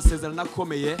gifite amasezerano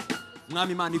akomeye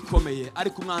mwami Imana ikomeye,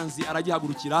 ariko umwanzi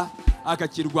aragihagurukira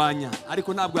akakirwanya,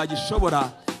 ariko ntabwo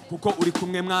yagishobora kuko uri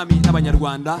kumwe mwami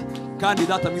n'abanyarwanda, kandi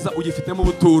data mwiza ugifitemo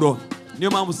ubuturo.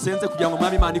 Niyo mpamvu usenze kugira ngo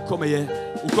mwami Imana ikomeye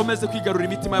ukomeze kwigarura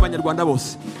imitima y'abanyarwanda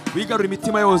bose, wigarura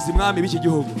imitima yose mwami b'iki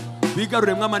gihugu,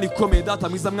 wigarure mwami ikomeye data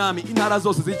mwiza mwami intara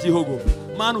zose z'iki gihugu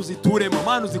Mana uzituremo,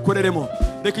 Mana uzikoreremo.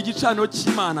 Reka igicaniro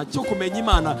cy'Imana cyo kumenya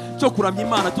Imana, cyo kuramya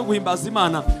Imana, cyo guhimbaza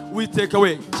Imana Uwiteka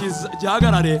we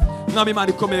gihagarare mwami Imana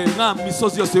ikomeye mwami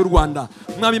misozi yose y'u Rwanda,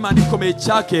 mwami Imana ikomeye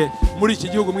cyake muri iki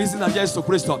gihugu mu izina rya Yesu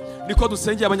Kristo. Niko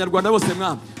dusengeye abanyarwanda bose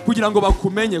mwami kugira ngo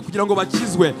bakumenye, kugira ngo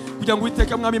bakizwe, kugira ngo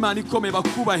Uwiteka mwami Imana ikomeye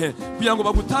bakubahe, kugira ngo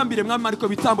bagutambire mwami Imana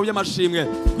ikomeye bitambo by'amashimwe,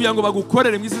 kugira ngo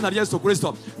bagukorere mu izina rya Yesu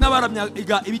Kristo.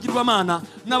 N'abaramyaga ibigirwamana,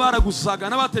 n'abaragusaga,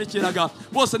 n'abaterekeraga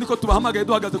bose niko tubahamagaye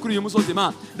duhagaze kuri uyu musozi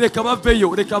Mana. Reka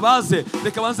baveyo, reka baze,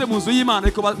 reka banze mu nzu y'Imana,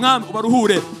 reka mwami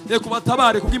ubaruhure, reka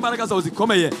ubatabare kubw'imbaraga zawe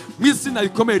zikomeye mu izina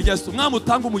rikomeye rya Yesu. Mwami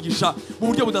utanga umugisha mu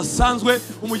buryo budasanzwe,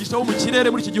 umugisha wo mu kirere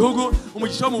muri iki gihugu,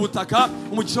 umugisha wo mu butaka,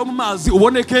 umugisha wo mu mazi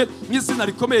uboneke mu izina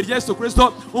rikomeye rya Yesu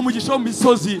Kristo, umugisha wo mu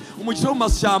misozi, umugisha wo mu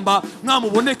mashyamba mwami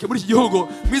uboneke muri iki gihugu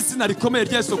mu izina rikomeye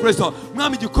rya Yesu Kristo.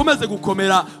 Mwami gikomeze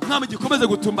gukomera, mwami gikomeze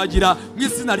gutumbagira mu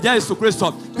izina rya Yesu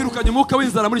Kristo. Twirukanye umwuka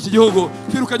w'inzara muri iki gihugu,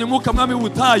 twirukanye umwuka mwami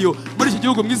w'ubutayu muri iki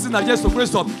gihugu mu izina rya Yesu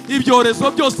Kristo.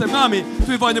 Ibyorezo byose mwami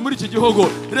tubivanye muri iki gihugu,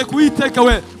 reka Uwiteka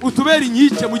we utubere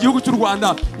inkike mu gihugu cy'u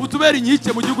Rwanda, utubere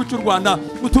inkike mu gihugu cy'u Rwanda,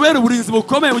 utubere uburinzi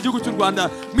bukomeye mu gihugu cy'u Rwanda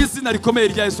mu izina rikomeye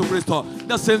rya Yesu Kristo.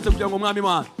 Ndasenze kugira ngo mwami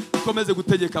Imana ukomeze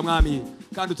gutegeka mwami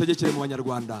kandi utegekere mu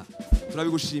banyarwanda.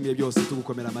 Turabigushimiye byose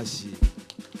tugukomera amashyi.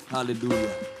 Haleluya,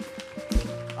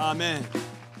 amen.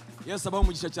 Yesu abaho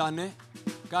umugisha cyane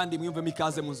kandi mwumve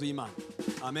mikaze mu nzu y'Imana,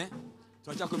 amen.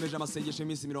 Turacyakomeje amasengesho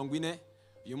y'iminsi 40.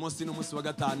 Uyu munsi ni umunsi wa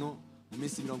gatanu mu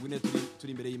minsi 40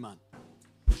 turi imbere y'Imana.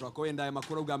 ushobora ko wenda aya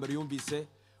makuru bwa mbere yumvise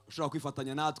ushobora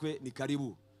kwifatanya natwe, ni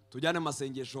karibu tujyane mu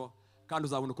masengesho kandi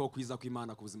uzabona uko kwiza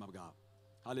kw'Imana ku buzima bwawe.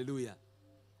 Haleluya.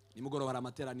 Nimugoroba hari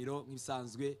amateraniro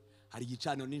nk'ibisanzwe, hari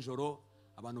igicaniro nijoro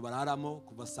abantu bararamo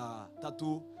kuva saa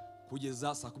 3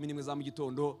 kugeza saa 11 za mu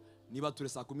gitondo, niba ture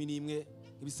saa 11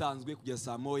 nk'ibisanzwe kugeza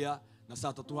saa 1 na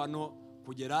saa 3 hano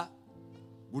kugera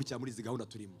gutya muri izi gahunda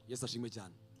turimo. Yesu ashimwe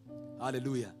cyane.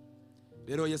 Haleluya.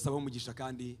 Rero Yesu abaho umugisha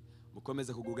kandi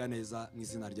mukomeze kugubwa neza mu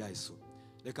izina rya Yesu.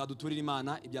 Reka duturire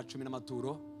Imana ibya 10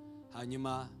 n'amaturo,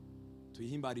 hanyuma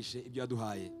tuyihimbarishe ibyo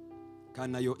yaduhaye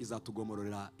kandi nayo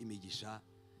izatugomororera imigisha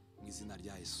mu izina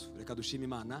rya Yesu. Reka dushime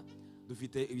Imana.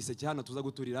 Dufite ibiseke hano tuza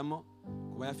guturiramo,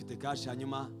 kuba yafite cash,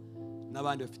 hanyuma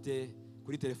n'abandi bafite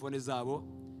kuri telefone zabo.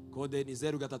 Kode ni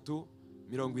 03 70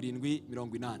 80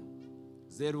 03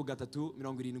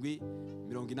 70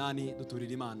 80.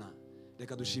 Duturire Imana.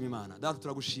 Reka dushime Imana. Data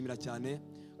turagushimira cyane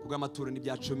kubw'amaturo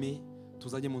n'ibya 10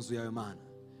 tuzanye mu nzu yawe Mana.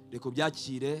 Reka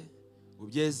ubyakire,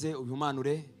 ubyeze,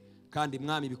 ubihumanure kandi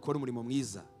Mwami bikora umurimo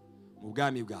mwiza mu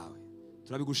bwami bwawe.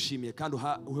 Turabigushimiye kandi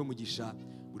uhe umugisha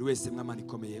buri wese mwamana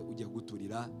ikomeye ugiye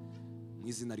guturira mu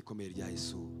izina rikomeye rya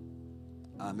Yesu.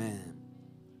 Amen.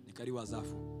 Ni kari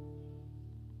wazafu.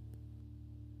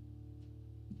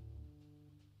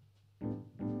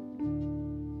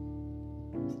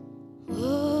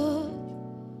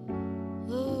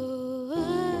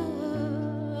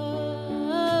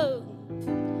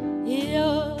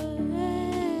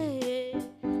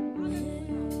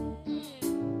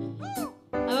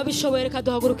 Ababishoboye reka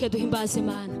duhaguruke duhimbaze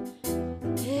Imana.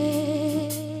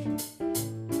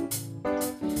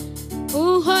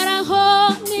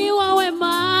 Uhoraho ni wowe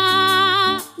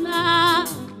Mana,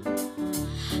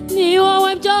 ni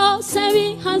wowe byose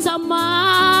bihanze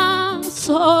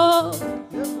amaso.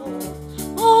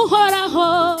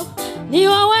 Uhoraho ni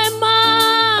wowe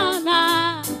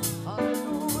Mana,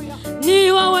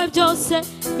 ni wowe byose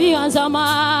bihanze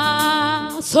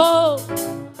amaso.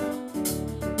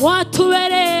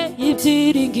 Watubereye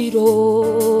ibyiringiro,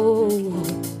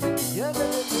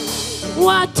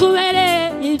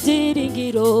 watubereye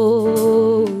ibyiringiro,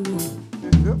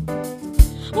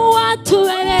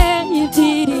 watubereye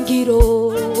ibyiringiro,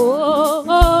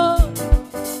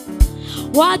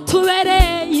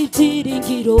 watubereye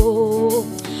ibyiringiro.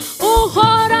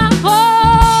 Uhoraho,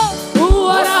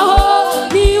 uhoraho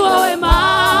ni wowe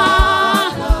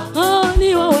Mana,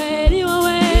 ni wowe, ni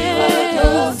wowe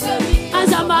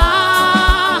azama.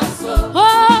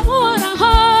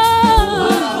 Uhoraho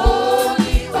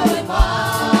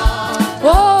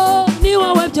ni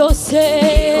wowe byose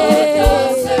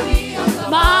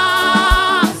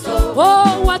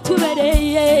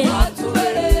watubereye,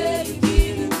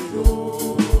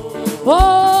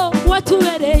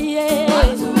 watubereye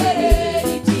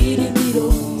ibyiringiro,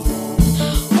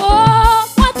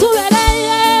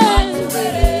 watubereye,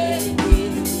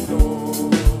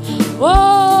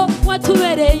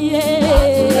 watubereye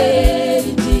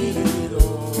ibyiringiro.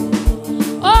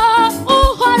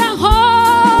 Uhoraho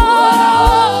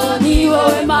ni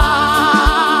wowe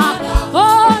Mana,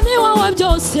 ni wowe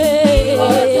byose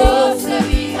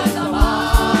bihanze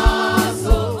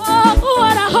amaso.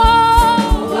 Uhoraho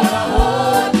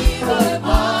ni wowe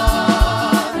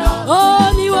Mana,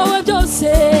 ni wowe byose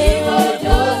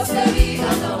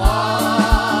bihanze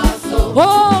amaso.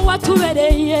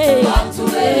 Watubereye,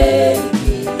 watubereye,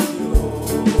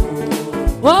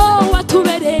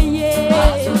 watubereye,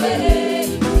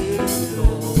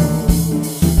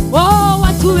 watubereye,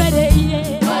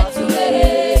 watubereye,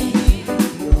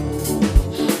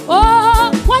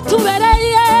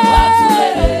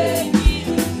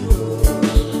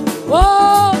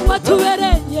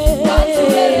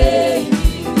 watubereye,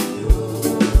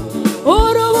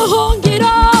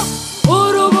 urubuhungiro,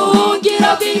 urubuhungiro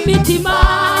bw'imitima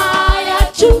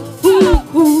yacu.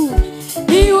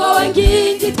 Ni wowe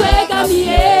ngingi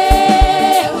twegamiye,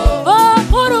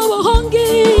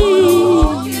 urubuhungiro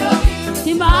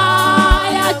bw'imitima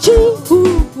yacu.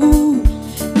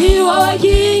 Ni wowe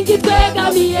ngingi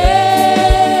twegamiye,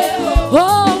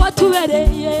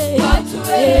 watubereye,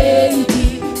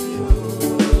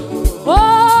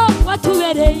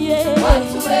 watubereye,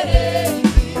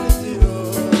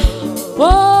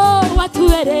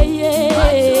 watubereye.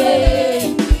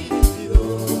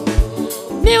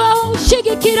 Ni wowe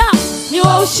ushigikira, ni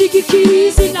wowe ushigikira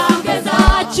izi ntambwe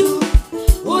zacu,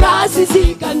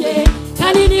 urazizigamye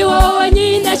kandi ni wowe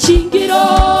nyine shingiro.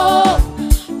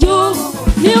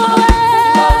 Ni wowe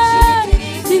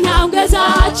izi ntambwe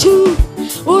zacu,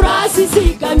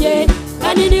 urazizigamye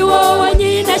kandi ni wowe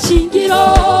nyine shingiro.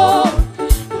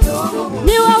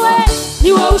 Ni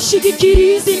wowe ushigikira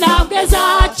izi ntambwe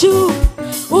zacu,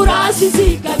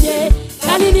 uransizigamye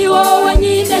kandi ni wowe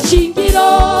nyine shingiro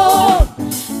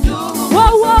wo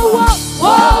wo wo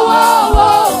wo wo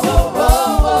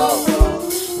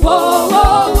wo wo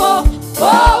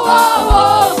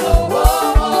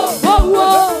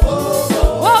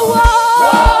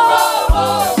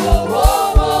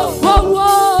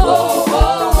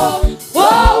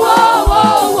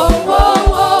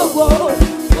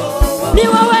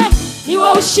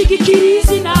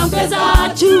ushigikiriza intambwe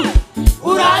zacu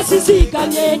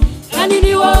uransizigamye kandi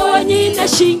ni wowe nyine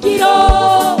shingiro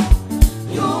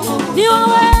ni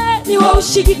wowe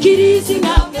ushigikiriza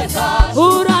intambwe zacu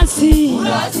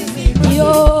uransizigamye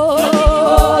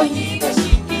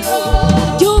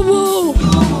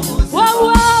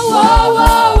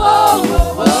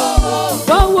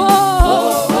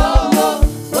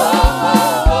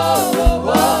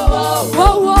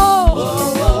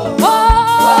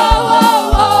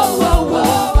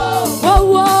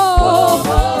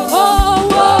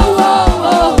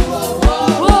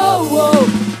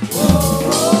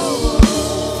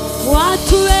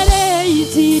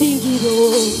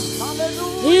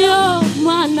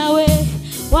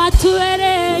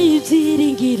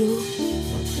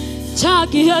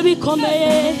Chagiye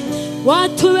bikomeye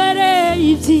watubereye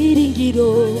ibyiringiro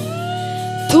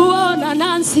tubona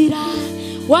nanzira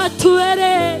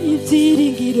watubereye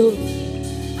ibyiringiro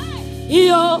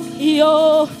iyo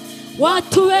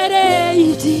watubereye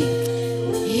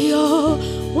iyo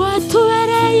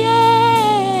watubereye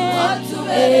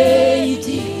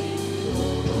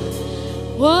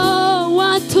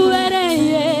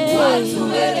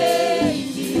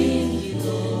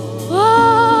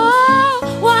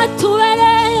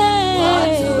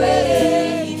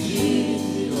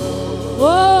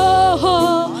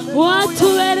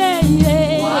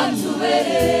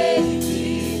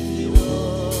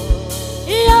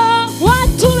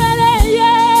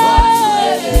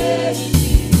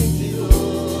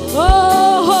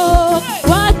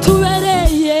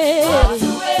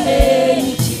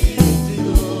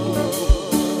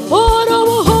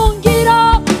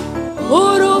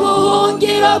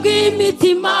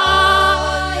imitima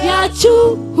yacu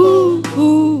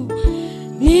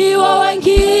ni wowe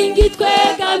nkingi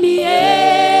twegamiye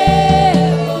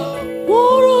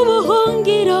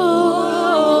urubuhungiro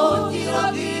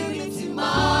bw'imitima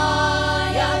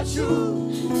yacu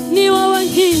ni wowe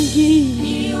nkingi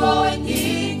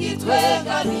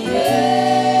twegamiye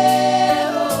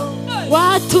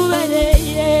watubereye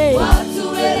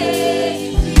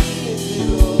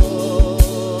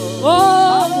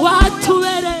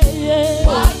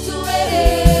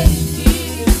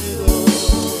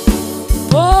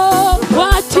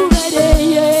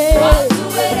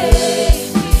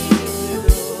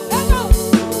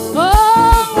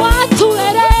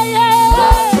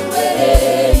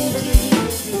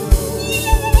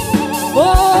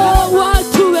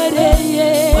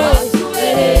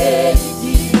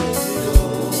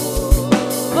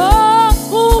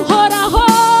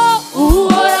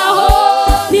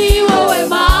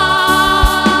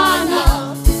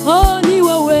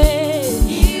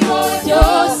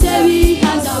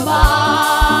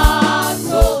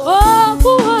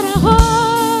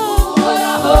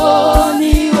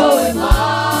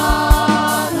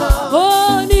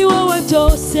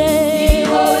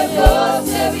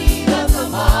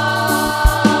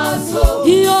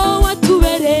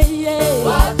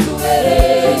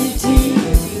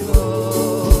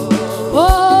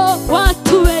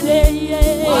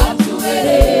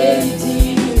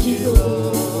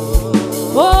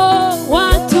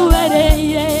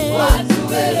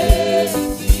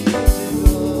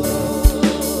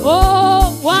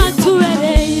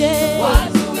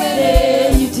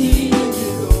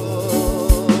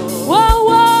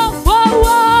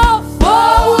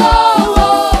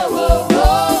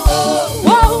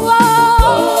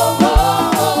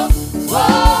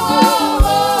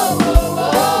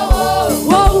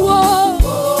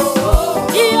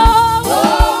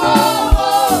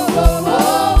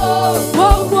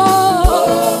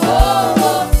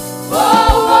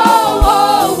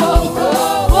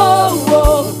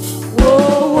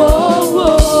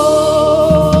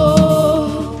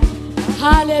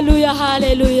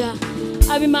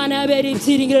abimana yabera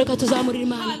ibyiringiro reka tuzamurira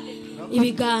Imana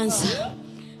ibiganza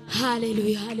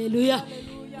haleluya haleluya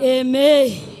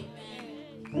amen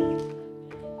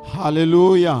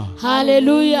haleluya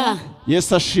haleluya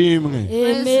Yesu ashimwe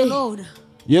amen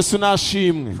Yesu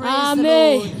nashimwe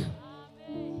amen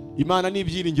Imana ni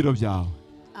ibyiringiro byawe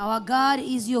Our God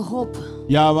is your hope.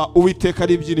 yaba Uwiteka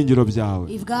ari ibyiringiro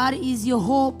byawe If God is your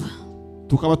hope,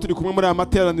 tukaba turi kumwe muri aya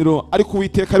materaniro ariko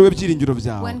Uwiteka ari we byiringiro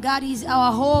byawe. When God is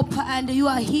our hope and you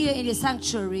are here in the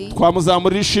sanctuary,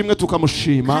 twamuzamurira ishimwe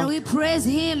tukamushima, can we praise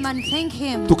him and thank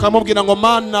him? tukamubwira ngo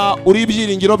Mana uri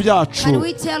ibyiringiro byacu, Can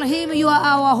we tell him you are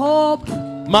our hope,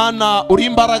 Mana uri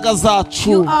imbaraga zacu,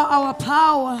 you are our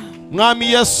power, Mwami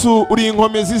Yesu uri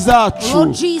inkomezi zacu.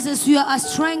 Lord Jesus, you are our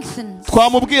strength,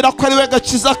 twamubwira ko ari we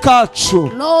gakiza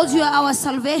kacu, Lord, you are our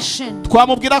salvation,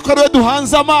 twamubwira ko ari we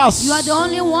duhanze amaso, you are the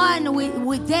only one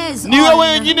with this niwe on.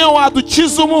 wenyine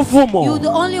wadukiza umuvumo, You're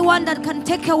the only one that can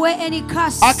take away any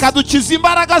curse, akadukiza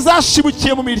imbaraga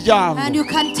zashibukiye mu miryango, and you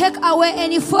can take away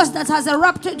any force that has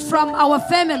erupted from our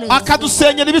families,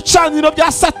 akadusenyera ibicaniro bya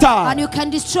and Satani, you can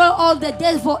destroy all the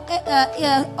devil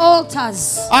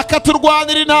altars,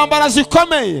 akaturwanira intambara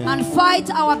zikomeye, and fight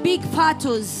our big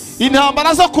battles,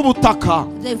 intambara zo ku butaka,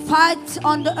 the fight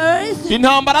on the earth,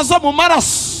 intambara zo mu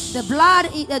maraso, the blood,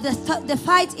 the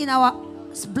fight in our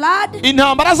blood,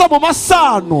 intambara zo mu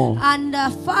masano, and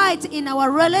fight in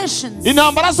our relations,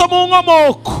 intambara zo mu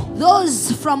nkomoko.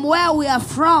 those from where we are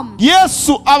from.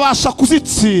 Yesu abasha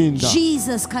kuzitsinda,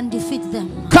 Jesus can defeat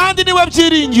them, kandi niwe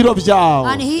byiringiro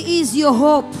byawe, and he is your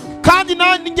hope, kandi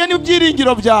nanjye ni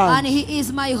byiringiro byawe. and he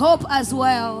is my hope as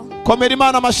well. Komera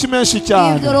Imana amashyi menshi Give the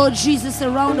cyane. Lord Jesus a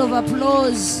round of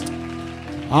applause.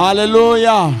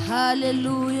 Haleluya.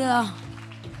 Hallelujah.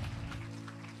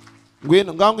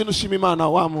 Ngwino ushima Imana,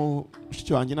 wa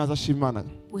mushiki wanjye naza ashima Imana.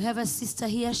 We have a sister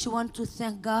here. She wants to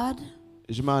thank God.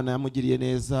 Imana yamugiriye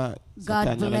neza, God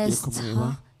Satani yaragiye blessed kumwiba.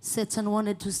 her. Satan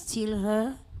wanted to steal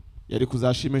her. Yari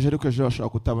kuzashimisha ariko ejo ashobora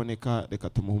kutaboneka, reka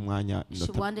tumuhe umwanya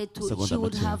She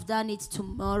would have done it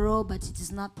tomorrow, but it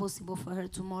is not possible for her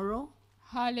tomorrow.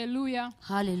 Hallelujah.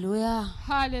 Hallelujah.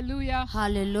 Hallelujah.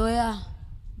 Hallelujah.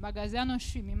 Magaze hano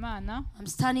nshima Imana. I'm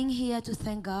standing here to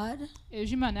thank God.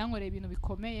 Ejo Imana yankoreye ibintu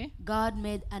bikomeye. God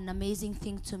made an amazing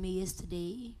thing to me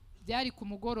yesterday. Byari ku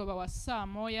mugoroba wa saa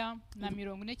moya na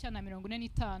 40 cyangwa na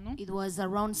 45. It was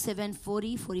around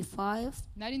 7:40, 45.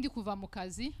 Nari ndi kuva mu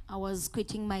kazi. I was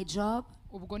quitting my job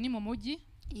Ubwo ni mu mujyi.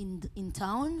 in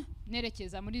town.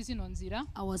 Nerekeza muri zino nzira.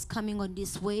 I was coming on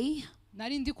this way.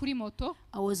 Nari ndi kuri moto.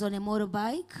 I was on a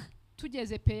motorbike.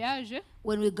 Tugeze peyaje.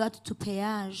 When we got to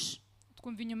peage,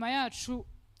 Twumva inyuma yacu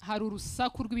hari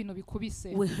urusaku rw'ibintu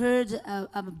bikubise. we heard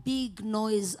a big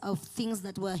noise of things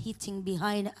that were hitting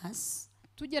behind us.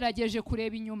 Tugerageje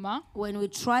kureba inyuma. When we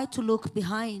tried to look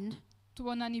behind,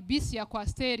 Tubona ni bisi ya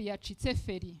kwasiteri yacitse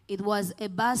feri. it was a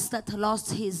bus that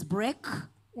lost his brake.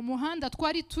 Umuhanda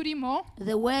twari turimo.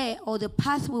 The way or the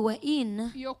path we were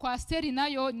in, Iyo kwasiteri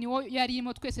nayo niwo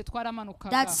yarimo twese twaramanukaga.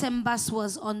 that same bus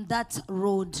was on that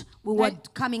road. We were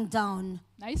coming down.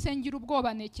 Nahise ngira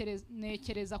ubwoba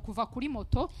nekereza kuva kuri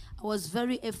moto. I was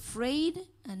very afraid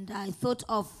and I thought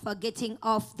of getting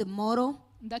off the motor.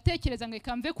 Ndatekereza ngo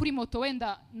reka mve kuri moto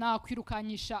wenda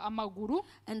nakwirukanyisha amaguru.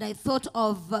 And I thought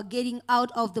of getting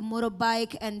out of the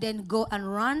motorbike and then go and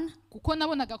run. Kuko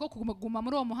nabonaga ko kuguma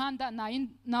muri uwo muhanda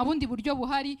nta bundi buryo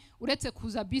buhari uretse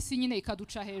kuza bisi nyine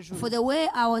ikaduca hejuru. For the way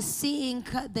I was seeing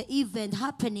the event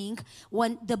happening,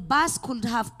 when the bus could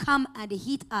have come and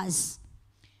hit us.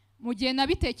 Mu gihe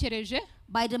nabitekereje,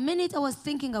 By the minute I was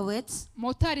thinking of it,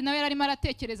 motari nawe yarimo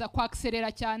aratekereza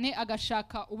kwakserera cyane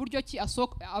agashaka uburyo ki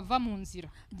ava mu nzira.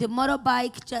 the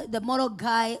motor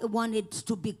guy wanted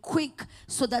to be quick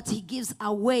so that he gives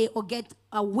away or get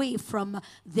away from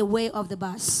the way of the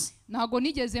bus. Ntago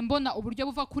nigeze mbona uburyo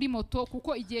buva kuri moto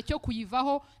kuko igihe cyo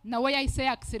kuyivaho nawe yahise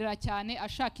yakserera cyane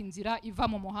ashaka inzira iva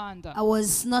mu muhanda. I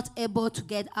was not able to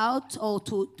get out or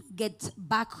to get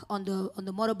back on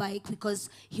the motorbike because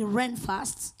he ran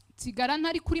fast. Sigara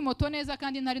ntari kuri moto neza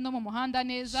kandi ntari no mu muhanda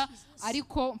neza,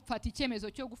 ariko mfata icyemezo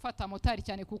cyo gufata motari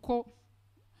cyane kuko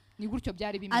ni gutyo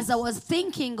byari bimeze. As I was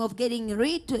thinking of getting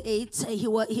rid to it,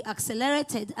 he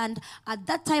accelerated, and at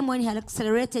that time when he had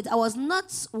accelerated, I was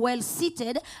not well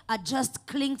seated. I just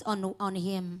clinged on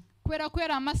him.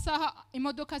 Kwera amasaha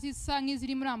imodoka zisa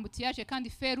nk'iziri muri ambutiyaje kandi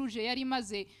feruje yari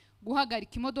imaze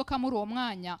guhagarika imodoka muri uwo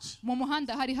mwanya. Mu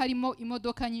muhanda hari harimo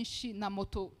imodoka nyinshi na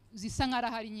moto zisa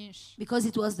nk'arahari nyinshi. Because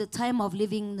it was the time of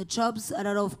leaving the jobs, a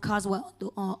lot of cars were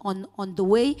on the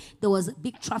way. There was a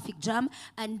big traffic jam,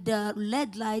 and the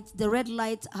red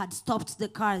light had stopped the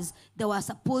cars. They were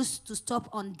supposed to stop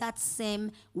on that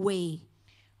same way.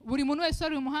 Buri muntu wese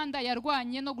wari mu muhanda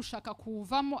yarwanye no gushaka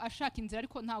kuvamo ashaka inzira,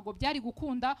 ariko ntago byari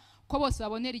gukunda ko bose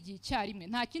babonera igihe cyarimwe.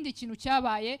 Nta kindi kintu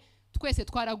cyabaye, twese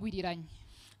twaragwiriranye.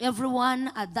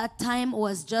 Everyone at that time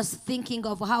was just thinking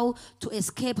of how to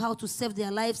escape, how to save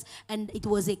their lives, and it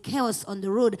was a chaos on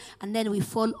the road, and then we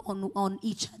fall on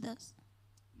each other.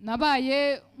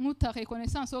 nabaye nk'utaye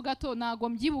connaissance ho gato nago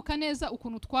mbyibuka neza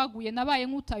ukuntu twaguye nabaye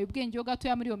nk'utaye ubwenge ho gato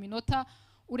ya muri yo minota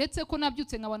uretse ko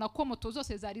nabyutse nkabona ko moto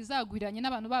zose zari zagwiriranye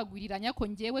n'abantu bagwiriranye ko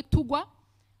ngewe tugwa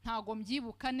ntago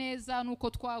mbyibuka neza nuko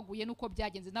twaguye nuko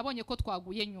byagenze nabonye ko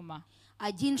twaguye nyuma.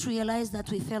 I didn't realize that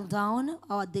we fell down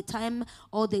or at the time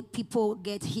all the people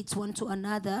get hit one to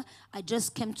another. I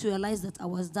just came to realize that I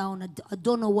was down. I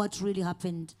don't know what really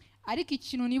happened. Ariko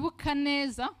ikintu nibuka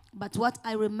neza, but what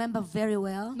I remember very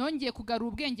well, nongeye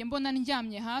kugarura ubwenge mbona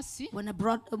ndyamye hasi, when I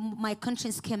brought my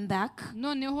conscience came back,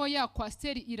 noneho ya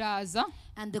kwasteri iraza,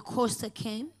 and the coaster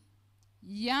came,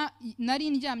 nari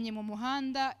ndyamye mu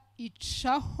muhanda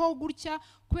icaho gutya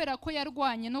kubera ko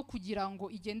yarwanye no kugira ngo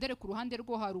igendere ku ruhande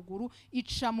rwo haruguru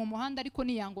ica mu muhanda ariko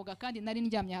niyangoga kandi nari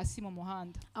ndyamye hasi mu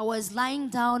muhanda. I was lying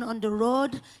down on the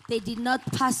road. They did not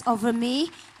pass over me.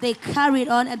 They carried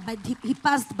on, and he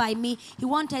passed by me. He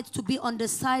wanted to be on the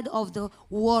side of the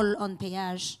wall on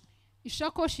peage.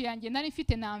 Ishakoshi yanjye nari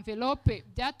mfite na envelope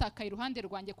byatakaye iruhande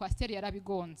rwanjye kwa steri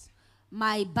yarabigonze.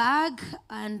 My bag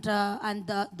and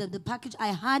the package I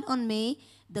had on me,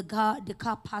 the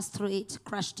car passed through it,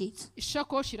 crushed it.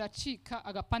 Ishakoshi iracika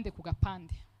agapande ku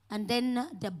gapande. And then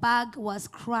the bag was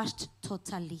crushed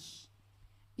totally.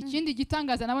 Ikindi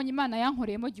gitangaza nabonye Imana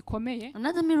yankoreyemo gikomeye.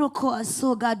 Another miracle I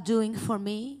saw God doing for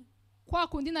me. Kwa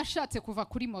kundi nashatse kuva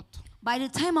kuri moto. By the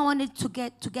time I wanted to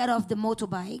get off the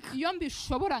motorbike, iyo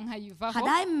mbishobora nkayivaho, had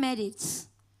I made it,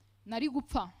 nari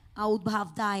gupfa. I would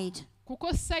have died.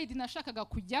 Kuko side nashakaga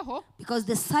kujyaho, because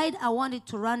the side I wanted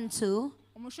to run to,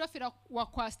 umushoferi wa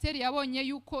kwasteri yabonye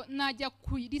yuko najya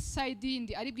kuri side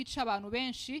yindi ari bwica abantu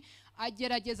benshi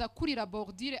agerageza kurira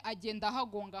bordure agenda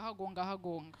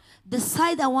hagonga. The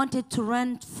side I wanted to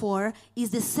run for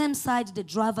is the same side the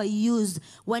driver used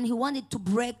when he wanted to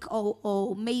brake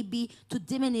or maybe to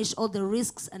diminish all the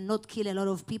risks and not kill a lot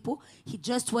of people. He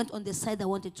just went on the side I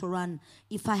wanted to run.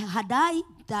 If I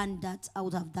done that, I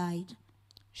would have died.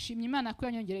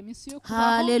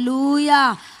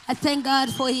 Hallelujah. I thank God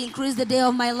for He increased the day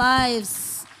of my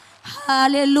lives.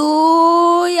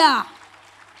 Hallelujah.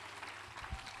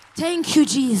 Thank you,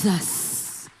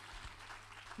 Jesus.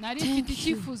 Thank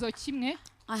you.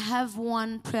 I have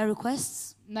one prayer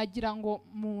request.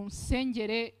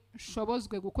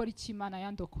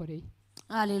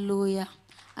 Hallelujah.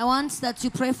 I want that you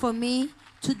pray for me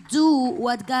to do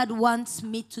what God wants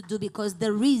me to do, because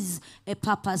there is a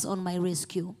purpose on my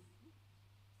rescue.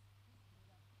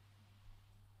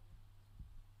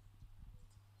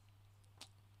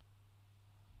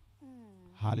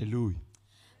 Hallelujah.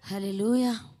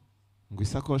 Hallelujah. Ngo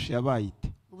isakoshi yabaye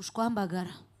ite?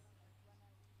 Ubushwambagara.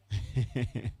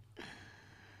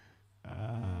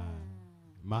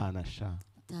 Mana sha.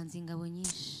 Tanze ingabo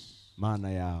nyinshi. Mana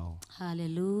yawo.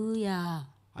 Hallelujah.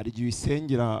 Hari igihe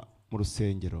isengera mu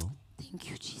rusengero. Thank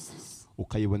you, Jesus.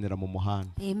 Ukayibonera mu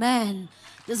muhanda. Amen.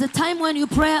 There's a time when you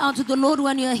pray unto the Lord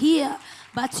when you're here,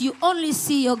 but you only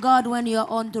see your God when you're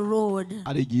on the road.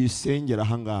 Hari igihe isengera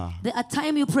hangaha. There are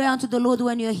time you pray unto the Lord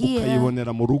when you're here,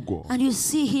 ukayibonera mu rugo. And you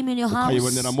see Him in your house.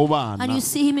 Ukayibonera mu bana. And you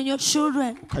see Him in your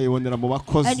children. Ukayibonera mu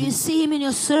bakozi. And you see Him in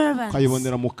your servants.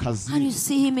 Ukayibonera mu kazi. And you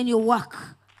see Him in your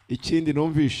work. Ikindi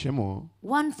numvishemo.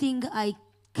 One thing I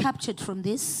captured from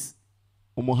this.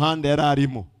 Umuhanda yari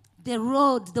arimo. The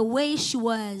road, the way she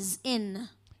was in.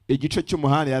 Igice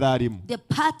cy'umuhanda yari arimo. The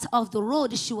part of the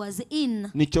road she was in.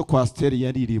 Nicyo kwasteri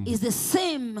yari irimo. Is the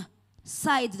same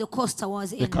side the coaster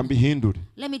was in. Reka mbihindure.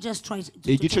 Let me just try to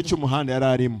igice cy'umuhanda yari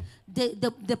arimo.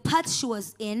 The part she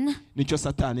was in. Nicyo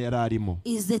Satani yari arimo.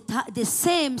 Is the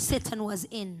same Satan was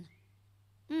in.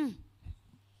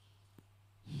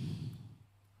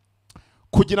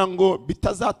 Kugira ngo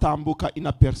bitazatambuka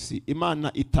inapersi,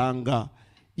 Imana itanga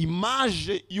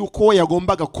image yuko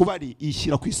yagombaga kuba ari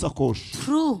ishyira ku isakoshi.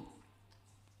 True.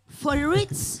 For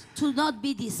it to not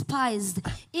be despised,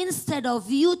 instead of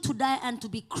you to die and to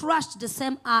be crushed the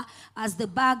same as the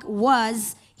bag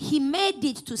was, He made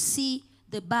it to see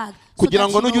the bag. Kugira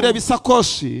ngo nujya ureba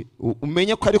isakoshi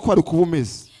umenye ko ariko ari kuba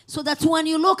umeze. So that when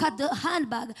you look at the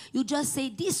handbag, you just say,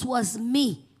 this was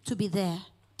me to be there.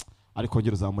 Ariko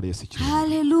ngiro zamure Yesu cyane.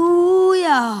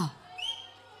 Hallelujah.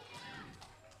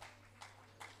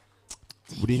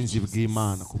 Uburinzi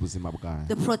bw'Imana ku buzima bwawe.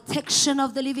 The protection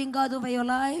of the living God over your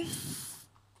life.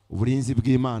 Uburinzi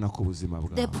bw'Imana ku buzima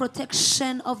bwawe. The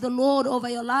protection of the Lord over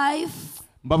your life.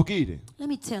 Mbabwire. Let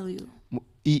me tell you.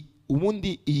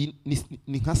 ubundi iyi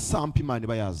ni nka sample Imana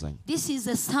iba yazanye. This is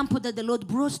a sample that the Lord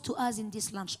brought to us in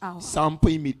this lunch hour.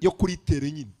 Sample yo kuri tere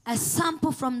nyine. A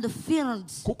sample from the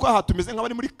fields. Kuko aha tumeze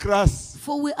nk'abari muri class.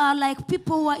 For we are like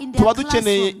people who are in their Tuba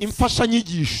dukeneye classrooms.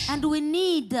 imfashanyigisho. And we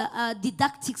need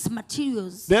didactics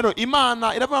materials. Rero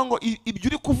Imana iravuga ngo ibyo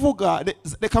uri kuvuga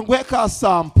reka nguhe ka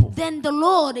sample. Then the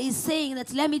Lord is saying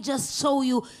that let me just show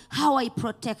you how I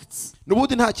protect.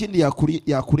 Nubundi nta kindi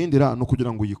yakurindira no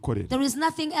kugira ngo uyikorere. There is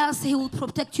nothing else he will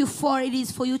protect you for. It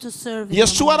is for you to serve him.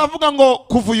 Yeshua aravuga ngo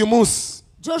kuva uyu munsi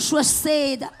Joshua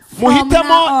said, from now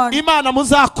muhitemo on, Imana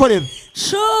muzakorera.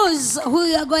 choose who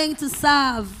you are going to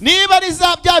serve. Niba ari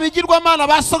za bya bigirwamana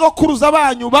basogokuruza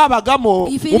banyu babagamo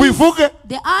If it is ubivuge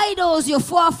the idols your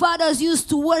forefathers used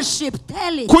to worship,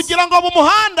 tell it. kugira ngo mu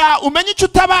muhanda umenye icyo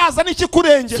utabaza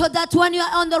n'ikikurengera. So that when you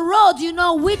are on the road, you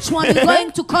know which one is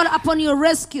going to call upon your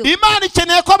rescue. Imana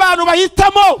ikeneye ko abantu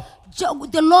bahitamo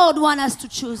The Lord wants us to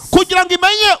choose. kugira ngo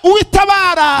imenye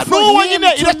uwitabara For n'uwo him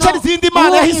nyine to iracyari know izindi Imana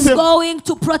who is yahisemo. going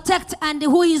to protect and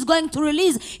who is going to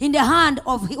release in the hand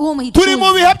of whom he Turi mu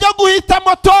chooses. bihe byo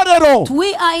guhitamo torero.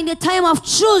 We are in the time of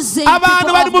choosing. Abantu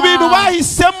people bari of mu bintu God.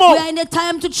 bahisemo. We are in the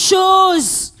time to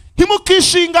choose.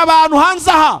 Ntimukishinga abantu hanze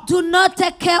aha. Do not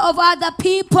take care of other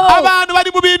people. Abantu bari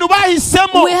mu bintu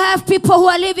bahisemo We have people who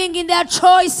are living in their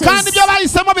choices. kandi ibyo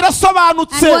bahisemo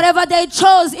birasobanutse. And whatever they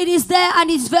chose, it is there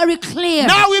and it's very clear.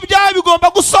 Nawe ibyawe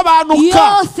bigomba gusobanuka.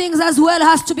 Your things as well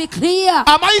has to be clear.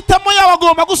 Amahitamo yawe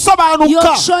agomba Your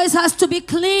gusobanuka. choice has to be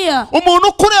clear. Umuntu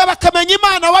ukureba akamenya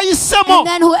Imana wahisemo. And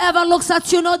then whoever looks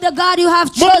at you know the God you have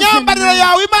Mu chosen. myambarire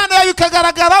yawe Imana yawe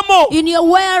ikagaragaramo. In your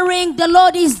wearing, the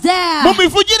Lord is there. Mu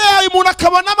mivugire yawe umuntu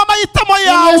akabonamo amahitamo In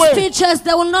your yawe. speeches,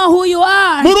 they will know who you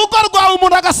are. Mu rugo rwawe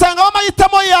umuntu agasangamo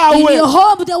amahitamo In your yawe.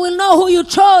 home, they will know who you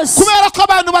chose. Kubera ko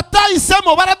abantu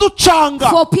batahisemo baraducanga.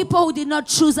 For people who did not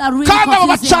choose are really Kandi abo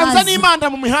confusing bacanza us.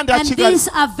 n'Imana mu mihanda ya And Kigali. these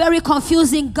are very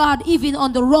confusing God, even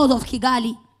on the road of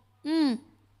Kigali.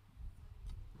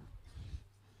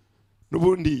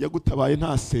 Nubundi yagutabaye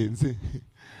ntasenze.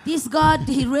 This God,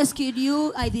 He rescued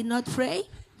you. I did not pray.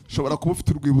 Ushobora kuba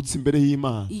ufite urwibutso imbere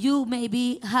y'Imana. You may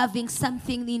be having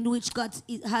something in which God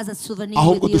has a souvenir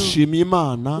Ahubwo with you. dushimiye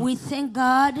Imana We thank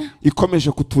God ikomeje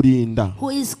kuturinda. who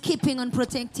is keeping on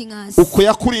protecting us. Uko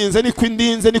yakurinze niko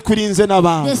indinze niko irinze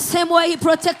n'abantu. The same way He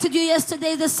protected you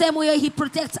yesterday, the same way He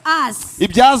protects us.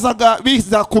 Ibyazaga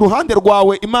biza ku ruhande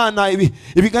rwawe Imana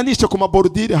ibiganishe ku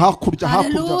maborudire hakurya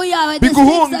Hallelujah. hakurya. The things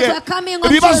Biguhunge. that were coming on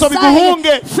Ibibazo your biguhunge.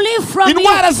 side, flee from me.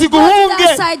 Indwara Go to ziguhunge.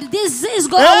 that side. Disease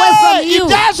go away from you.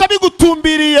 Ibyaje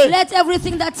bigutumbiriye. Let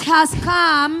everything that has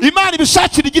come, Imana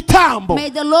ibishakira igitambo.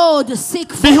 may the Lord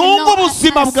seek for Bihunge no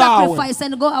ubuzima bwawe. sacrifice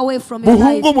and go away from your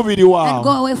Buhunge life umubiri and go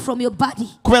wawe. away from your body.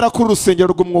 Kubera ko urusengero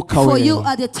rw'umwuka For you wera.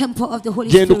 are the temple of the Holy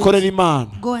Genda ukorera Spirit.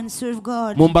 Imana Go and serve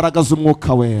God mu mbaraga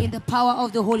z'umwuka wera. in the power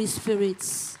of the Holy Spirit.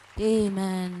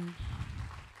 Amen.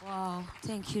 Wow.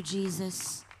 Thank you,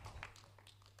 Jesus.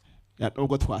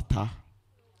 Nubwo twataha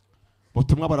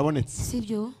ubutumwa barabonetse.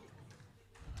 Sibyo?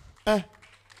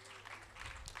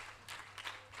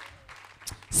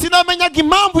 Sinamenyaga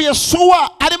impamvu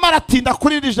Yeshuwa arimo aratinda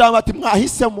kuri iri jambo ati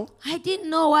mwahisemo. I didn't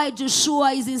know why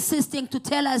Joshua is insisting to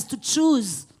tell us to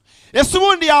choose. Ese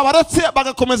ubundi yabaretse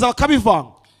bagakomeza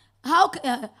bakabivanga.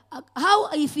 How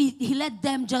if he let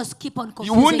them just keep on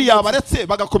confusing Ubundi it? yabaretse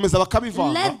bagakomeza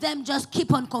bakabivanga. Let them just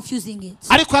keep on confusing it.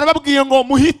 Ariko arababwiye ngo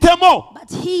muhitemo.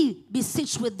 But he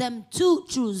beseeched with them to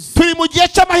choose. Turi mu gihe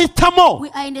cy'amahitamo. We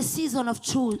are in the season of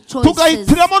choices.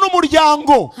 Tugahitiramo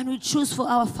n'umuryango. And we choose for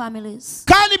our families.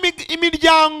 Kandi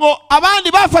imiryango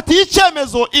abandi bafatiye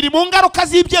icyemezo iri mu ngaruka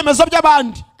z'ibyemezo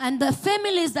by'abandi. And the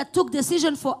families that took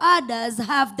decision for others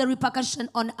have the repercussion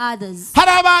on others.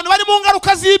 Hari abantu bari mu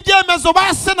ngaruka z'ibyemezo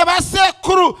base na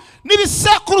basekuru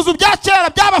n'ibisekuruzo bya kera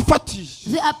byabafatiye.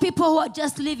 There are people who are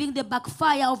just living the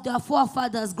backfire of their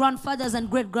forefathers, grandfathers and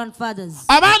great-grandfathers.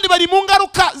 Abandi bari mu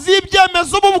ngaruka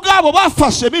z'ibyemezo bo ubwabo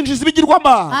bafashe binjiza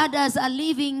ibigirwamana. Others are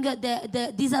living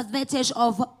the disadvantage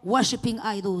of worshipping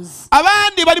idols.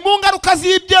 Abandi bari mu ngaruka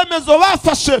z'ibyemezo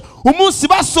bafashe umunsi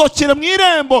basohokera mu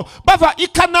irembo bava i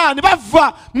Kanani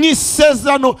bava mu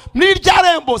isezerano muri rya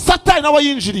rembo Satani nawe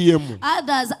yinjiriyemo.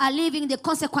 Others are living the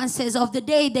consequences of the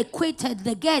day they quitted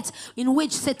the gate in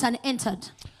which Satan entered.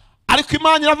 Ariko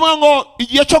Imana iravuga ngo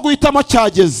igihe cyo guhitamo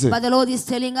cyageze. But the Lord is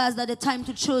telling us that the time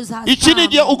to choose has Iki ni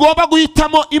igihe come. ugomba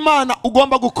guhitamo Imana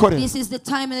ugomba gukorera. This is the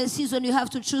time and the season you have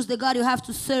to choose the God you have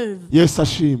to serve. Yesu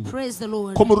ashimwe. Praise the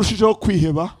Lord. Ko murushijeho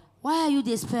kwiheba. Why are you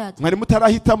desperate? Mwari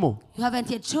mutarahitamo. You haven't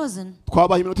yet chosen.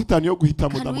 Twabaye iminota 5 yo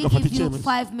guhitamo Can we mugafata give you icyemezo.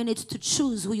 5 minutes to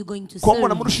choose who you're going to Ko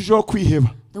mbona serve? murushijeho kwiheba.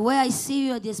 The way I see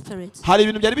you are desperate. Hari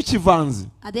ibintu byari bikivanze.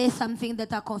 Are there something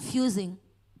that are confusing?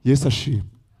 Yesu ashimwe.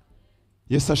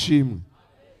 Yesu ashimwe.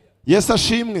 Yesu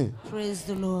ashimwe. Praise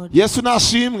the Lord. Yesu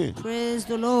nashimwe. Praise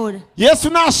the Lord. Yesu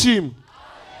nashimwe.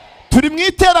 Turi mu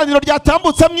iteraniro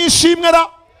ryatambutse mwishimwe ra.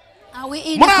 Are we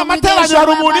in muri a amateraniro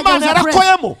hari umuntu Imana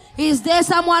yarakoyemo. Is there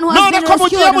someone who has been none ko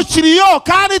mugiye rescued? mukiriyo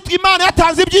kandi Imana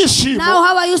yatanze ibyishimo. Now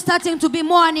how are you starting to be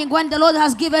mourning when the Lord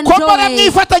has given ko joy?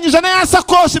 mwifatanyije na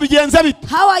yasakoshi bigenze bite?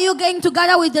 How are you going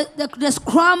together with the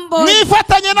scrambled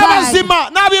mwifatanye n'abazima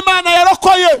n'ab'Imana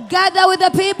yarokoye? Gather with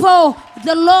the people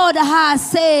the Lord has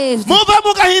saved. muve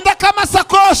mu gahinda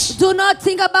k'amasakoshi. Do not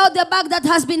think about the bag that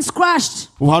has been scratched.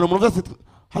 hari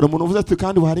umuntu uvuze ati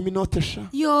kandi harimo inote sha.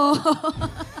 Yo.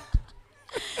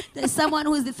 There's someone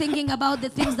who is thinking about the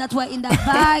things that were in the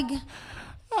bag.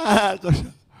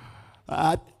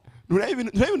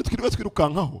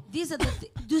 These are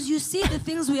do you see the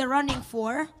things we are running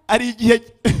for?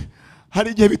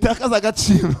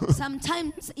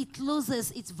 Sometimes it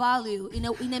loses its value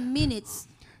in a minute.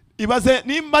 Imagine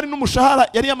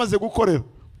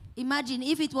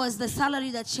if it was the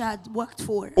salary that she had worked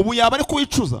for.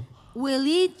 Will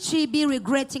she be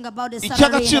regretting about the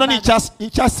salary?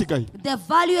 The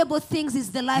valuable things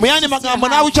is the life.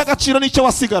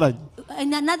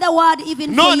 In another word,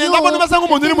 even for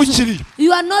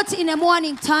you are not in a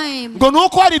mourning time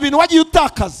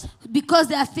because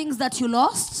there are things that you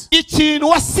lost.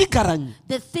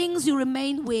 The things you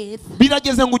remain with,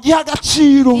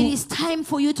 it is time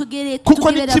for you to get it, to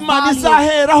give it a value.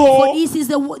 For this is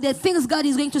the things God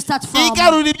is going to start from,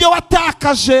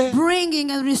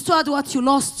 bringing and restore what you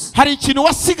lost. There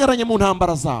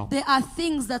are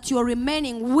things that you are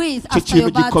remaining with after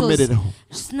your battles.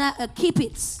 Keep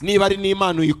it. If it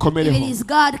is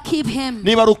God, keep him.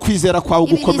 If it is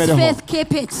faith,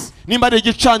 keep it. If it is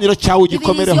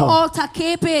your altar,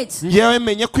 keep it.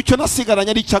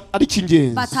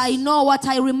 But I know what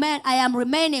I am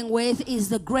remaining with is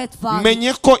the great value. Now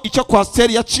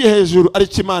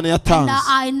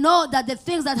I know that the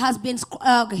things that has been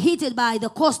heated by the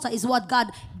coaster is what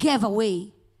God gave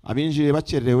away. For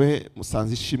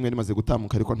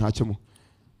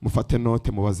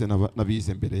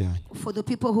the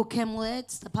people who came late,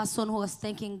 the person who was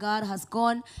thanking God has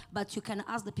gone, but you can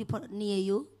ask the people near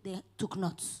you, they took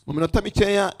notes. We're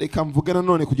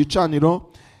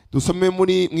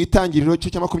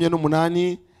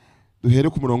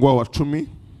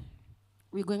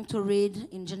going to read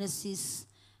in Genesis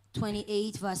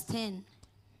 28 verse 10.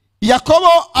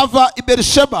 Yakobo ava I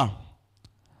Berisheba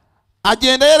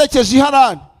agenda yerekeje I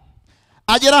Harani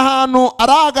agera ahantu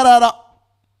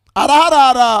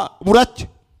araharara buracya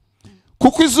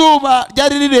kuko izuba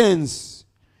ryari rirenze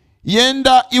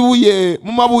yenda ibuye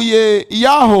mu mabuye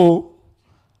yaho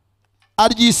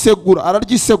araryisegura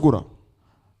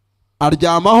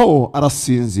aryamaho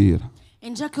arasinzira.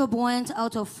 And Jacob went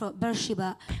out of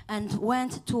Beersheba and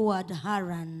went toward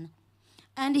Haran.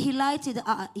 And he lighted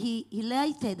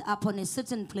upon a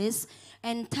certain place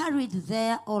and tarried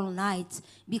there all night,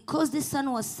 because the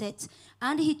sun was set.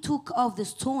 And he took off the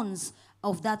stones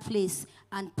of that place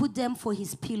and put them for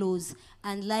his pillows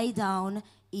and lay down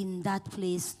in that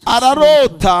place.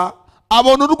 Ararota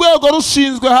abona urwego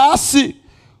rushinzwe hasi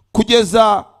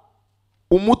kugeza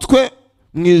umutwe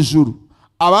mu ijuru,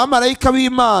 abamarayika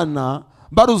b'Imana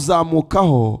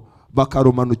baruzamukaho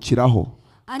bakarumanukiraho.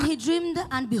 And he dreamed,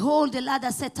 and behold, the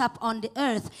ladder set up on the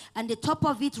earth, and the top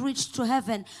of it reached to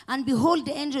heaven, and behold,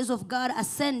 the angels of God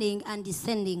ascending and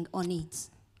descending on it.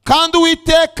 Kandi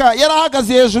Uwiteka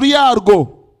yarahagaze hejuru yarwo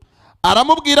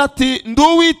aramubwira ati ndi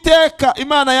Uwiteka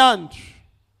Imana yanje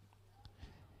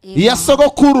ya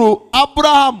sogokuru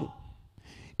Aburahamu,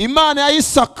 Imana ya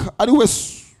Isaka ari we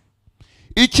so.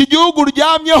 Iki gihugu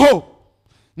ryamyeho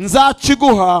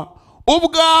nzakiguha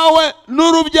ubwawe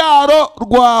n'urubyaro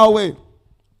rwawe.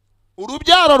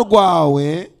 Urubyaro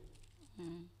rwawe.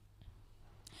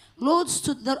 Lord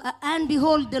stood and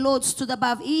behold, the Lord stood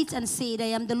above it and said,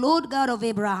 I am the Lord God of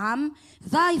Abraham,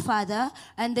 thy father,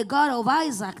 and the God of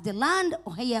Isaac. The land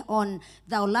hereon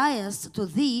thou liest, to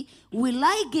thee will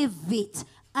I give it,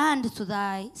 and to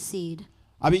thy seed.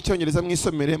 Abicyongereza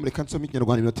mwisomere mureka nsome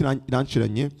Ikinyarwanda iminota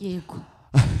iranshiranye. Yego.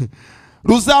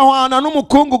 Ruzahwana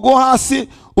n'umukungugu hasi,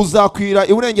 uzakwira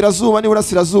iburengerazuba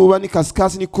n'iburasirazuba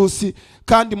n'ikasikazi n'ikusi,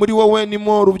 kandi muri wowe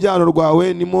nimo urubyaro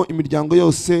rwawe, nimo imiryango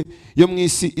yose yo mu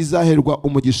isi izaherwa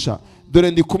umugisha.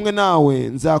 Dore ndi kumwe nawe,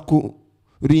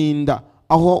 nzakurinda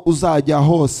aho uzajya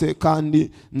hose,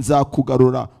 kandi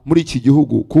nzakugarura muri iki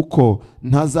gihugu, kuko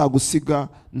ntazagusiga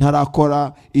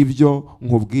ntarakora ibyo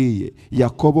nkubwiye.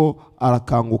 Yakobo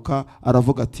arakanguka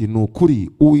aravuga ati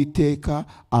nukuri Uwiteka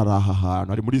araha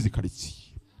hantu, ari muri zikaritsiye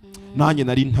nanjye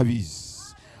nari ntabizi.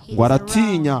 ngo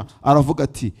aratinya aravuga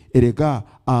ati erega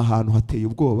aha hantu hateye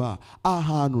ubwoba, aha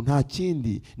hantu nta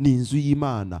kindi ni inzu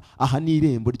y'Imana, aha ni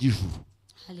irembo ry'ijuru.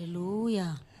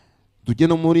 Hallelujah. Tujye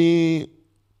no muri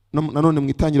nanone mu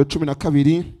itangiriro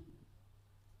 12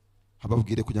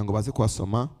 hababwire kugira ngo baze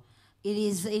kuhasoma. It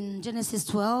is in Genesis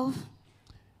 12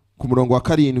 ku murongo wa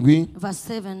 7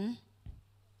 verse 7.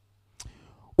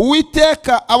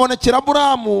 Uwiteka abonekera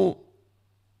Aburamu,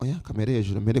 oya kamere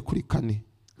hejuru mbere kuri 4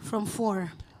 from 4.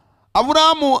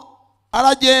 Aburamu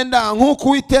aragenda nk'uko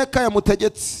Uwiteka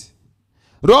yamutegetse.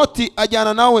 Loti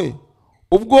ajyana nawe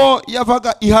ubwo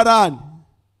yavaga i Harani.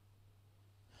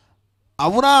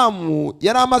 Aburamu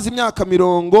yari amaze imyaka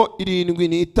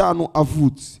 75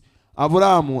 avutse.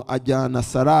 Aburamu ajyana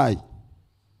Sarayi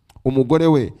umugore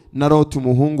we na Loti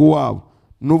umuhungu wabo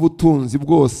n'ubutunzi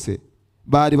bwose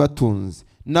bari batunze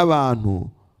n'abantu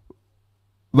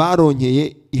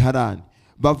baronkeye i Harani,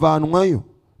 bavanwayo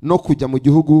no kujya mu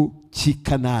gihugu cy'i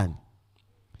Kanani.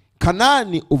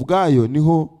 Kanani ubwayo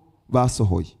niho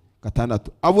basohoye. 6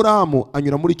 Aburamu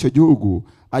anyura muri icyo gihugu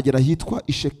agera hitwa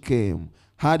Ishekemu,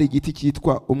 hari igiti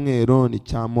cyitwa umweroni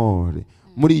cya More.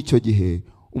 Muri icyo gihe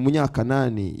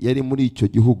umunyakanani yari muri icyo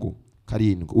gihugu.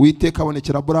 7 Uwiteka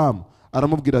abonekera Aburamu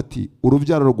aramubwira ati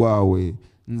urubyaro rwawe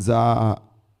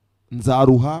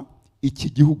nzaruha iki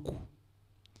gihugu.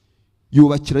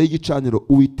 Yubakiraho igicaniro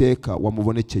Uwiteka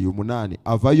wamubonekeye. 8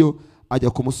 avayo ajya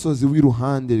ku musozi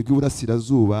w'iruhande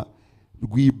rw'iburasirazuba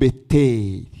rw'i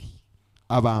Beteli,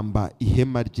 abamba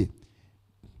ihema rye.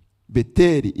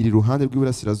 Beteli iri ruhande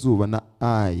rw'iburasirazuba na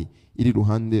Ai iri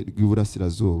ruhande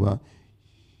rw'iburasirazuba.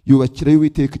 Yubakiraho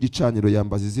Uwiteka igicaniro,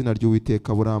 yambaza izina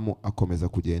ry'Uwiteka. Aburamu akomeza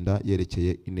kugenda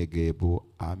yerekeye i Negebu.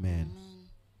 Amen.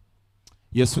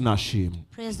 Yesu nashimwe.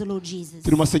 Praise the Lord Jesus.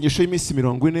 Turi mu masengesho y'iminsi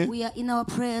 40. We are in our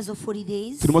prayers of 40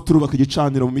 days. Turimo turubaka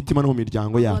igicaniro mu mitima no mu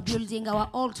miryango We are yacu. building our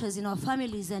altars in our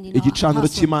families and in our Igicaniro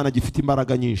household. cy'Imana gifite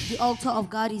imbaraga nyinshi, The altar of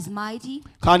God is mighty,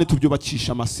 kandi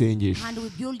tubyubakisha amasengesho. and we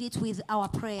build it with our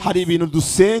prayers. Hari ibintu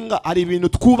dusenga, hari ibintu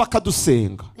twubaka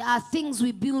dusenga, There are things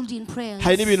we build in prayers,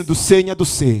 hari n'ibintu dusenya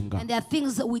dusenga, and there are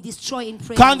things that we destroy in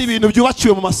prayers. kandi ibintu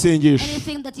byubakiwe mu masengesho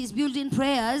Anything that is built in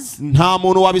prayers, nta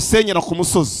muntu wabisenyera ku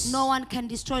musozi, no one can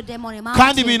destroy them on a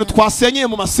kandi ibintu mountain. twasenyeye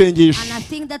mu masengesho And I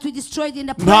think that we destroyed in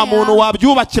the nta muntu prayer,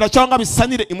 wabyubakira cyangwa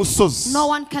bisanire imusozi. no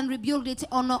one can rebuild it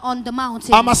on the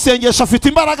mountain. Amasengesho afite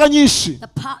imbaraga nyinshi,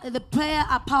 The prayer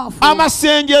are powerful.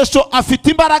 amasengesho afite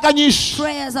imbaraga nyinshi.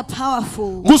 Prayers are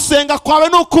powerful. Gusenga kwawe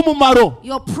ni ukumumaro,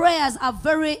 Your prayers are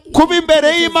very kuba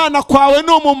imbere y'Imana kwawe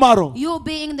ni umumaro, You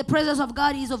being in the presence of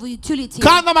God is of utility.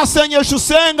 kandi amasengesho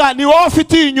usenga ni wowe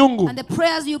ufitiye inyungu. And the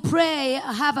prayers you pray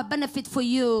have a benefit for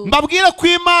you. Mbabwire ko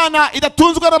Imana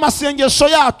idatunzwe n'amasengesho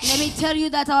yacu. Let me tell you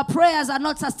that our prayers are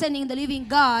not sustaining the living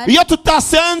God. Iyo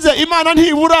tutasenze Imana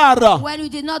ntiburara, When we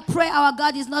did not pray, our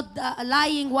God is not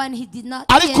lying when He did not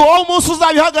ariko eat. wowe umunsi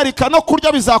uzabihagarika no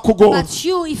kurya bizakugora. But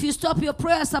you, if you stop your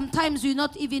prayer, sometimes you'll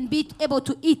not even be able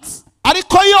to eat.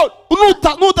 Ariko yo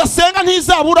nudasenga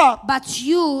ntizabura.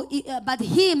 But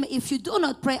him, if you do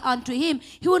not pray unto him,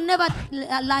 he will never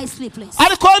lie sleepless.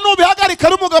 Ariko nubihagarika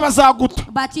n'umugabo azaguta.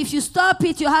 But if you stop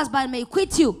it, your husband may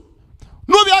quit you.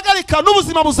 Nubihagarika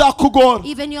n'ubuzima buzakugora.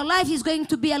 Even your life is going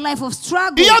to be a life of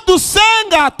struggle. Iyo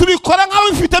dusenga tubikora nk'aho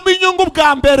bifitemo inyungu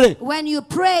bwa mbere. When you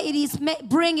pray, it is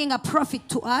bringing a profit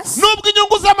to us. Nubwo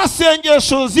inyungu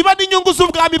z'amasengesho ziba n'inyungu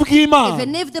z'ubwami bw'Imana,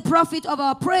 Even if the profit of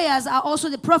our prayers are also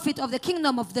the profit of the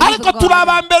kingdom of the living ariko turi God.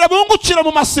 abambere bungukira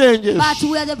mu masengesho. But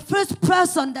we are the first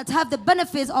person that have the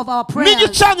benefits of our prayers.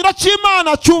 N'igicaniro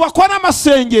cy'Imana cyubakwa The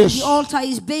n'amasengesho. altar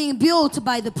is being built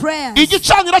by the prayers.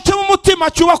 Igicaniro cyo mu mutima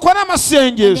cyubakwa n'amasengesho.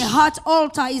 The heart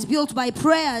altar is built by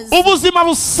prayers. Ubuzima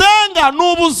busenga ni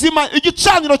ubuzima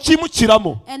igicaniro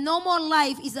cyimukiramo. A normal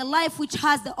life is a life which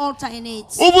has the altar in it.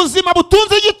 Ubuzima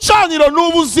butunze igicaniro ni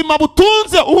ubuzima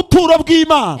butunze ubuturo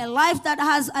bw'Imana. A life that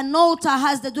has an altar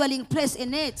has the dwelling place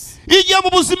in it. Igihe mu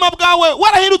buzima bwawe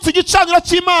warahirutse igicaniro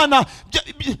cy'Imana,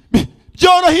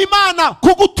 byoroha Imana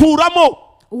kuguturamo.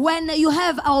 When you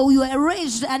have or you are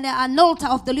raised an altar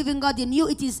of the living God in you,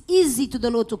 it is easy to the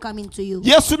Lord to come into you.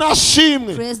 Yesu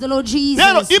nashimwe. Praise the Lord Jesus.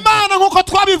 Rero Imana nk'uko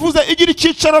twabivuze igira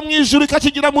icyicaro mu ijuru,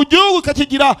 ikakigira mu gihugu,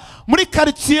 ikakigira muri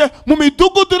quartier, mu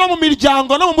midugudu no mu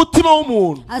miryango no mu mutima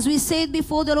w'umuntu. As we said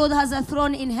before, the Lord has a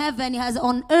throne in heaven, He has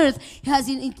on earth, He has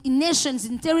in nations,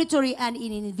 in territory, and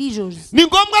in individuals. Ni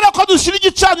ngombwa rero ko dushyira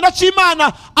igicaniro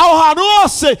cy'Imana aho hantu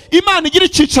hose Imana igira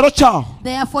icyicaro cyaho.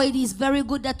 Therefore, it is very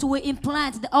good that we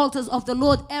implant the altars of the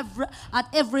Lord at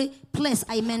every place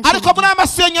I mentioned. ariko muri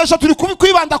amasengesho turi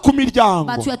kwibanda ku miryango.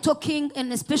 But we are talking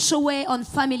in a special way on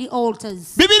family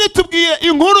altars. Bibiri tubwiye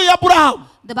inkuru ya Aburahamu.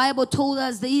 The Bible told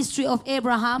us the history of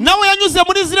Abraham. nawe yanyuze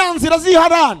muri ziriya nzira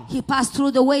z'iharani. He passed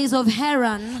through the ways of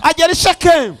Haran. agera i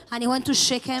Shekemu. And he went to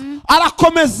Shechem.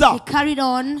 arakomeza. He carried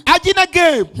on. ajya i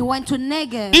Negebu. He went to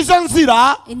Negev. izo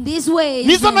nzira In these ways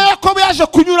nizo na Yakobo yaje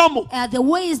kunyuramo. are the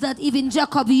ways that even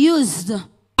Jacob used.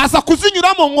 aza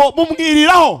kuzinyuramo ngo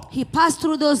mumwiriraho. He passed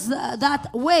through that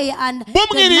way and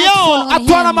mumwiriyeho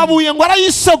atwara amabuye ngo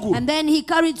arayisegu. and then he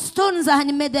carried stones and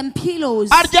he made them pillows.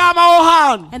 aryamaho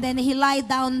hantu. And then he lied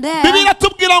down there. Bibiri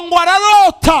tubwira ngo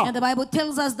ararota. And the Bible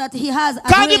tells us that he has a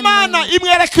kandi dream. Imana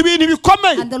imwereka ibintu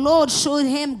bikomeye. And the Lord showed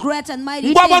him great and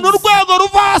mighty ngo abona things. urwego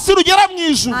ruva hasi rugera mu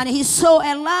ijuru. And he saw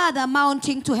a ladder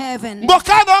mounting to heaven. ngo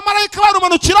kandi abamarayika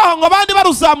barumanukiraho ngo abandi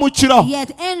baruzamukiraho.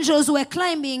 Yet angels were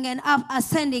climbing and up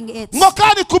ascending it. ngo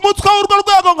kandi ku mutwe w'urwo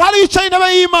rwego ngo hari yicaye intebe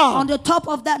y'Imana. On the top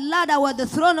of that ladder was the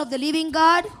throne of the living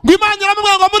God. ngo Imana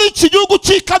iramubwira ngo muri iki gihugu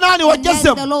cy'i Kanani And then the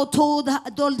wagezemo. Lord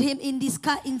told him in this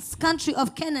country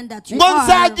of Canaan that you ngo are,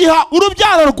 nzagiha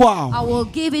urubyaro rwawe. I will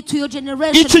give it to your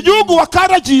generation. iki gihugu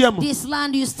wakaragiyemo. This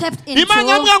land you stepped Imana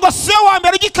into. iramubwira ngo si we wa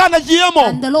mbere ugikandagiyemo.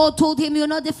 And the Lord told him, you're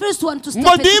not the first one to step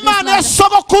ngo into ndi this Imana ya land.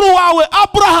 sogokuru wawe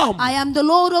Aburahamu. I am the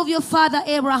Lord of your father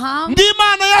Abraham. ndi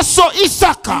Imana ya so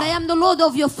Isaka. And I am the Lord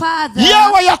of your father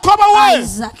yewe Yakobo we.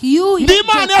 Isaac. You, ndi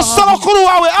Imana ya Jacob. sogokuru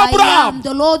wawe I am Aburahamu.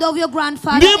 the Lord of your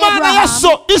grandfather ndi Imana ya Abraham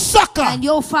so Isaka. and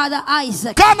your father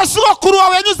Isaac. kandi sogokuru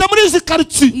wawe yanyuze muri izi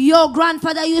karitsiye. Your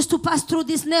grandfather used to pass through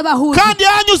this neighborhood. kandi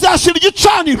yanyuze yashyira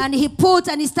igicaniro. And he put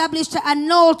and established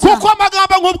an altar. kuko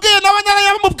amagambo nkubwiye nawe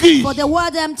narayamubwiye. For the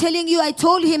word I'm telling you, I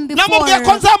told him before. namubwiye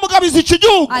ko nzamugabiza iki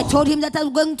gihugu. I told him that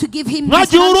I'm going to give him this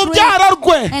nkagiha country urubyaro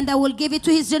rwe. and I will give it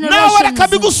to his nawe generations. reka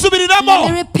mbigusubiriramo.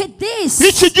 Let me repeat this.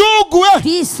 iki gihugu we.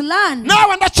 This land,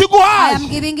 nawe I ndakiguhaye. am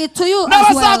giving it to you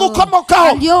as n'abazagukomokaho.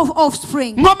 well, and your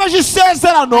offspring. nkomeje I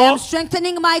isezerano am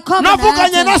strengthening my covenant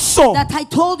navuganye na so that I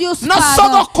told your na father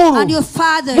sogokuru. and your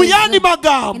fathers. mu yandi In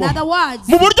magambo other words,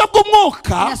 mu buryo in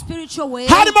bw'umwuka a spiritual way,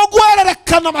 harimo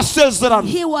guhererekana amasezerano.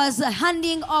 he was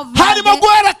handing over harimo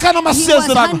guhererekana he was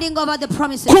amasezerano handing over the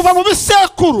promises kuva mu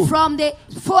bisekuru from the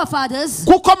forefathers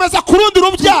gukomeza ku rundi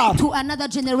rubyaro. to another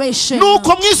generation.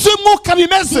 nuko mu isi y'umwuka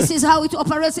bimeze. This is how it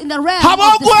operates in the realm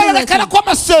habaho of the spirit. guhererekana There is a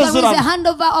kw'amasezerano.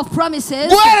 handover of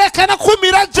promises guhererekana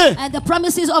kw'imirage. and the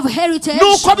promises of heritage.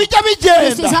 nuko bijya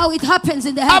This is bigenda. how it happens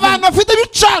in the abantu heaven. bafite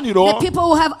ibicaniro The people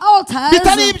who have altars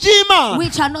bitari iby'Imana.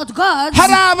 which are not God's,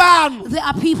 hari abantu there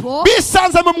are people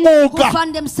bisanze mu who mwuga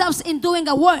find themselves in doing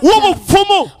a work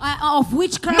w'ubupfumu of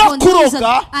witchcraft no on these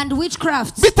kuroga. and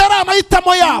witchcraft, bitari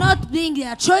amahitamo yabo, not being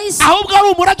their choice, ahubwo ari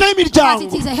umurage but it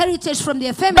w'imiryango. is a heritage from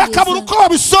their families. bakabura uko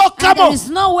And babisohokamo. there is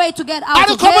no way to get out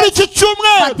of ariko muri it. iki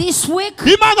cyumweru But this week,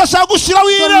 Imana ashaka gushyiraho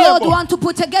the Lord irembo want to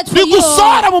put a gate for you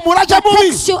rigusohora mu murage that mubi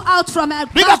takes you out from a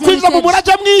bad rigakwinjiza mu heritage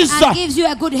murage mwiza. and gives you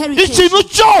a good heritage. ikintu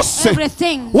cyose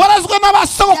Everything warazwe that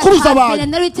n'abasogokuruza has been banyu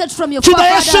inherited from your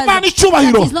kidahesha Imana forefathers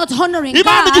icyubahiro. that is not honoring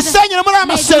Imana God, igisenyera muri aya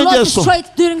may the Lord masengesho. destroy it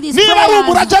during these niba ari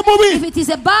umurage prayers. mubi, If it is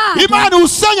a bad, Imana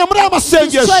iwusenya muri aya destroy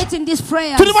masengesho. it in these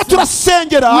prayers. turimo We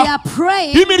turasengera are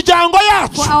praying imiryango for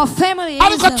yacu, our families,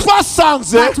 ariko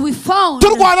twasanze but we found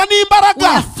turwana we n'imbaraga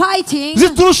are fighting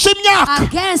ziturusha imyaka,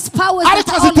 against powers ariko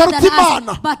that are older zitaruta than us,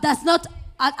 Imana. but that's not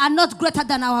are not greater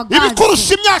than our gods.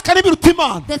 ibikurusha imyaka n'ibiruta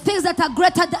Imana. The things that are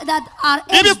greater that are age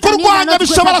than you are ibikurwanya not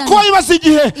bishobora greater kuba than. bimaze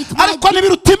igihe It might ariko be-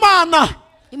 ntibiruta Imana.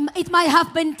 It might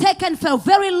have been taken for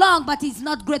very long, but it's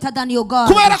not greater than your God.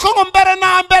 kubera ko ngo mbere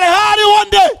na mbere hariho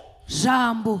nde,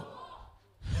 Jambo.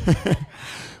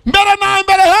 mbere na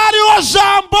mbere hariho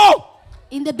jambo,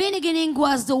 In the beginning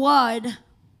was the Word.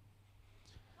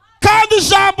 kandi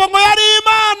jambo ngo yari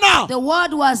Imana, The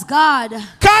Word was God,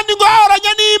 kandi ngo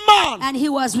yahoranye n'Imana. and He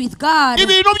was with God.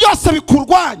 ibintu byose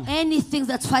bikurwanya, Anything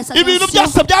that fights ibintu against you,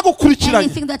 byose byagukurikiranye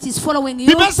anything that is following you,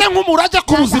 bimeze nk'umurage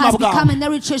ku that buzima has become bwawe, an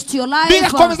heritage to your life,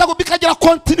 bigakomeza bikagira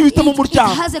kontinuite mu it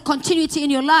muryango. has a continuity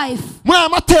in your life. muri aya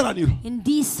materaniro In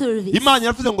this service, Imana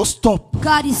yaravuze ngo stop.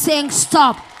 God is saying,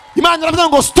 stop. Imana yaravuze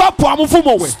ngo stop wa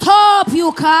muvumo we, Stop, you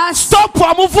curse. stop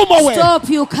wa muvumo we, Stop,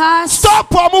 you curse.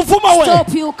 stop wa muvumo we, Stop,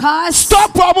 you curse.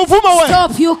 stop wa muvumo we.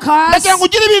 Stop, you curse. ndagira ngo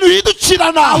ugire ibintu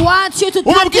uhindukirana, I want you to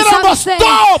come to umubwira ngo something.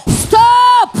 stop,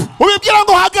 Stop. umubwira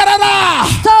ngo hagarara.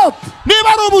 Stop. niba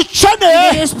ari ubukene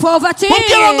If it is poverty.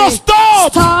 Ubwira ngo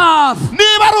stop. Stop.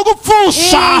 Niba ari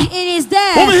ugupfusha It is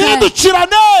death.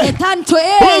 ubihindukirane. Turn to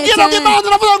Ubwira ngo Imana it.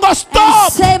 iravuga ngo And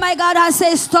stop. say, my God has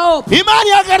said stop. Imana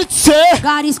ihagaritse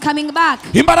God is coming back.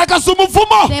 imbaraga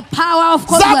z'umuvumo The power of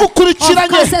zagukurikiranye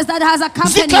curses that has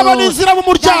accompanied zikabona you, inzira mu that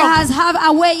muryango, has have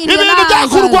a way in your ibintu life,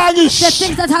 byakurwanyije the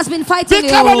things that has been fighting you,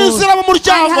 bikabona inzira mu and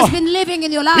muryango. has been living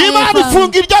in your life. Imana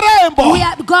ifunga iryo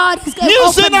rembo God is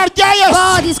n'izina rya Yesu.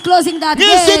 God is closing that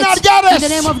N'izina gate rya in the Yesu.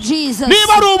 name of Jesus.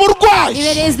 Niba ari uburwayi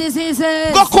If it is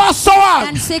diseases bwo kwa so wanyu,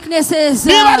 and sicknesses,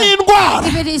 niba ari indwara,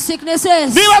 if it is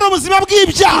sicknesses, niba ari ubuzima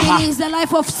bw'ibyaha, if it is the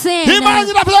life of sin, Imana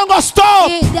iravuga ngo stop.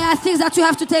 there are things that you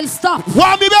have to tell stop.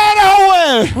 Wa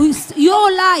mibereho we,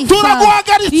 Your life,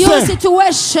 turaguhagaritse. your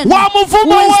situation, Wa muvumo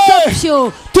will we, stop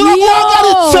you.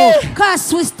 turaguhagaritse. Your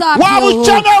curse will stop Wa you.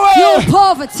 bukene we, Your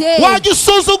poverty, wa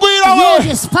gisuzuguriro your we,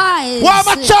 despise, wa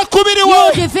macakubiri your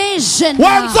we, division,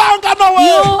 wa nzangano we,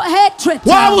 your hatred,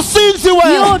 wa businzi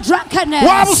we, your drunkenness,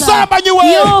 wa busambanyi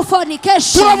we. your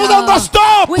fornication. Turavuga ngo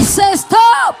stop. We say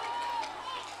stop.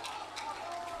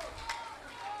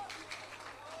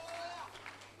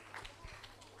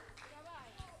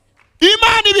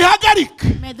 Imana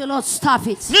ibihagarike. May the Lord stop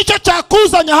it. Nicyo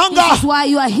cyakuzanye aha This is ngaha. why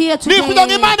you are here Ni kugira ngo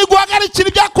today. Imana iguhagarikire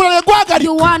ibyakunaniye You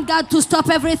guhagarika. want God to stop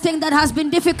everything that has been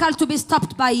difficult to be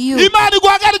stopped by you. Imana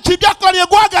iguhagarikire ibyakunaniye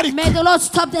guhagarika. May the Lord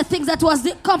stop the things that was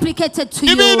complicated to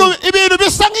Ibintu you.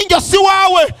 bisa nk'ingeso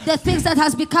iwawe The things that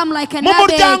has become like an mu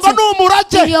muryango habit. ni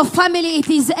umurage. In your family, it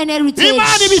is an heritage.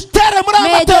 Imana ibitere muri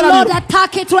aya May the Lord materaniro.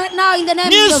 attack it right now in the name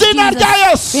Mu of izina rya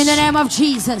Jesus. Yesu. In the name of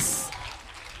Jesus.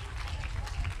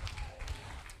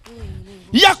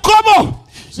 Yakobo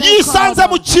yisanze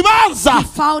mu kibanza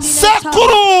found in a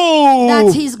sekuru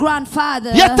That his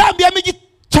grandfather yatambiyemo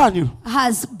igicaniro.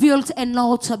 has built an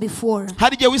altar before.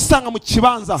 Hari igihe wisanga mu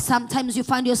kibanza Sometimes you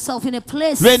find yourself in a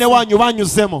place bene wanyu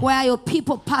banyuzemo. where your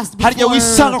people passed Hari igihe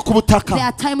wisanga before. ku butaka. There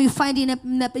are times you find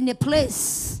in a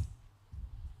place.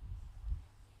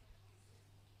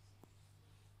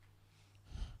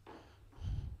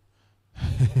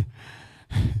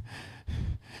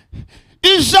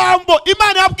 Ijambo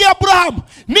Imana yabwiye Aburahamu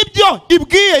nibyo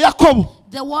ibwiye Yakobo.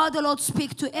 The word the Lord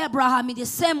speak to Abraham is the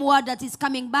same word that is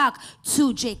coming back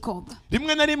to Jacob.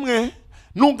 Rimwe na rimwe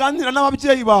nunganira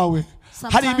n'ababyeyi bawe,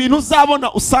 hari Sometimes- ibintu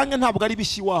uzabona usange ntabwo ari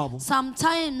bishyi wabo.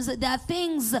 Sometimes there are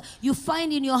things you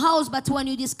find in your house, but when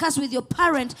you discuss with your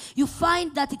parent, you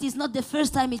find that it is not the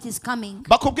first time it is coming.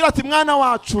 Bakubwira ati mwana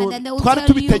wacu And then they will twari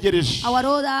tell you, tubitegereje. our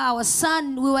daughter, our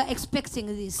son, we were expecting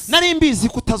this. Nari mbizi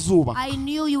ko utazuba. I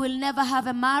knew you will never have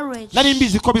a marriage. Nari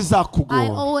mbizi ko I bizakugora.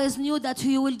 always knew that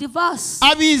you will divorce.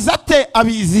 Abizi ate?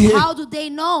 Abizi he? How do they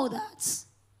know that?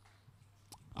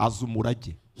 Azi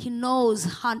umurage. She knows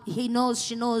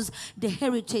the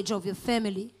heritage of your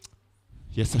family.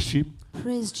 Yesu ashimwe.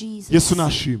 Praise Jesus. Yesu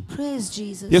nashimwe. Praise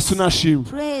Jesus. Yesu nashimwe.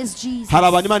 Praise Jesus. Hari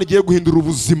abantu Imana igiye guhindura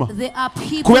ubuzima There are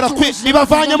people kubera to ko whose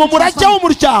ibavanye mu murage lives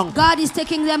w'umuryango, God is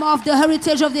taking them off the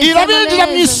heritage of their irabinjira mu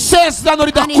families, isezerano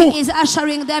and ridakuka. He is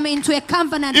ushering them into a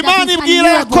covenant Imana that is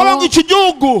ibwira Yakobo ngo unrenewable. iki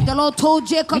gihugu The Lord told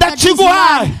Jacob that this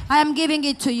ndakiguhaye land, I am giving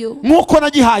it to you nk'uko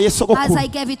nagihaye as sogokuru. I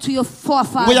gave it to your Ngo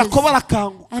forefathers. Yakobo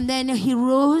arakanguka And then he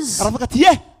rose aravuga ati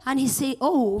ye and he said,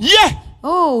 oh,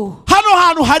 hano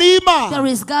hantu hari Imana there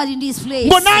is God in this place.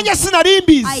 ngo nanjye sinari I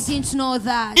mbizi. didn't know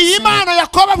that. Iyi Mana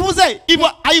Yakobo avuze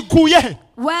ayikuye he?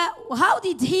 How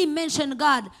did he mention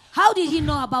God? How did he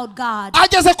know about God?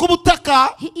 Ageze ku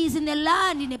butaka He is in a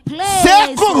land, in a place.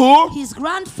 Sekuru His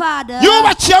grandfather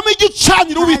yubakiyemo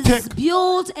igicaniro has Uwiteka,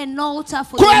 built an altar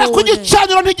for the kubera ko Lord.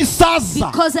 igicaniro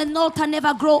ntigisaza. Because an altar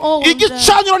never grow old.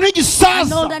 Igicaniro An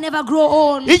ntigisaza. altar never grow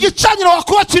old. Igicaniro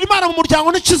wakubakira Imana mu muryango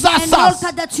An ntikizasaza.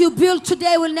 altar that you build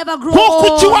today will never grow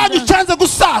Nk'uko old. ikiwanyu cyanze As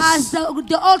gusaza,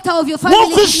 the altar of your family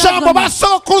nk'uko is not ijambo gonna,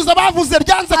 basogokuruza bavuze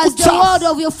ryanze as the word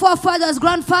gusaza. of your forefathers,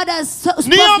 grandfathers spoke Niyo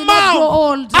did not grow mpamvu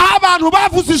old. aho abantu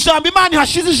bavuze ijambo Imana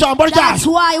ihashize ijambo That's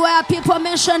ryayo. why where people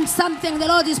mention something, the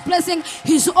Lord is placing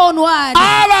His own word.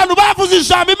 Aho abantu bavuze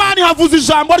ijambo Imana ihavuze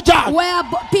ijambo ryayo. Where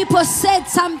people said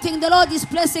something, the Lord is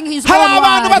placing His Hari own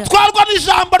abantu word. batwarwa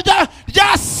n'ijambo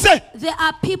rya se. There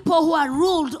are people who are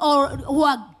ruled or who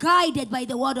are guided by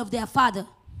the word of their father.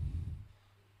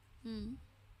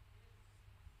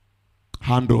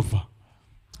 Hand over.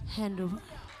 Hand over.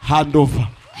 Hand over.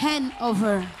 Hand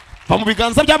over. Va mu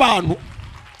biganza by'abantu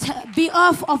Be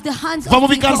off of the hands va mu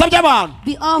of biganza people. by'abantu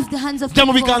Be off the hands of jya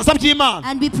mu people. biganza by'Imana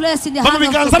And be placed in the va mu hands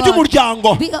of biganza God.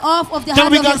 by'umuryango Be off of the jya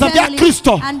mu hands of biganza the bya family.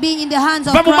 Kristo And be in the hands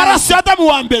of va mu maraso Christ. ya Adamu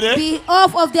wa mbere Be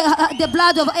off of the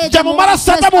blood of jya Adam. mu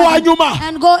maraso ya Adamu wa nyuma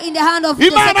And go in the hand of the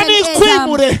Imana second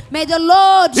nikwimure. Adam. May the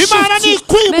Lord Imana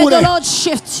shift you. May nikwimure. the Lord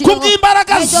shift you.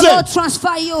 Kubw'imbaraga May the ze. Lord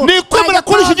transfer you. Nikwimure By the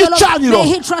kuri power iki of the Lord. gicaniro. May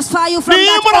He transfer you from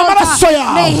Nimure that amaraso altar.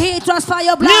 yawe. May He transfer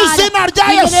your blood. N'izina rya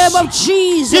In the name Yesu. of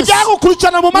Jesus.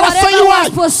 ibyagukurikirana mu maraso Whatever was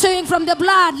y'iwanyu pursuing from the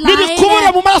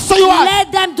nibikubure mu bloodline, maraso y'iwanyu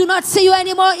let them do not see you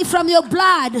anymore from your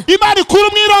blood. Imana ikura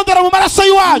umwirondoro mu maraso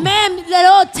y'iwanyu Men, they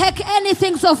don't take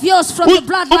anything of yours from the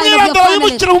bloodline of your umwirondoro family.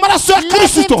 wimukira mu maraso ya Let him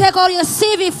Kristo take all your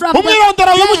CV from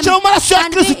umwirondoro wimukira mu maraso ya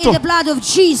and be in Kristo the blood of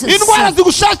Jesus. indwara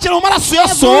zigushakira mu maraso ya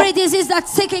so Every disease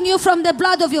that's taking you from the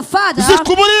blood of your father,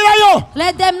 zikuburirayo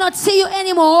let them not see you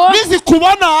anymore.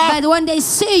 nizikubona But when they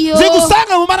see you,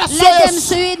 zigusanga mu maraso ya let them Yesu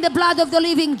see you in the blood of the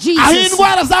living aho Jesus.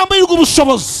 indwara zamburirwa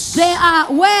ubushobozi They are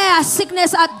where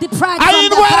sickness are deprived aho from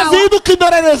the indwara power. zihinduka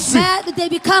indorerezi Where they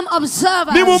become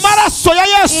observers. ni mu maraso ya It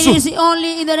Yesu is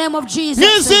only in the name of Jesus.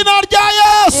 n'izina rya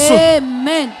Yesu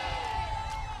Amen.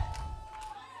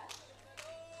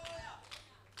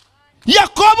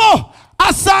 Yakobo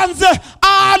asanze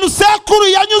ahantu sekuru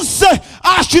yanyuze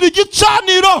ashira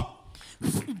igicaniro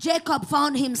Jacob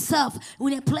found himself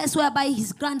in a place whereby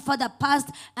his grandfather passed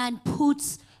and put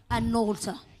an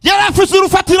altar. yari afite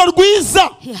urufatiro rwiza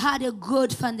He had a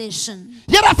good foundation.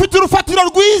 yari afite urufatiro He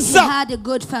rwiza had a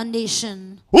good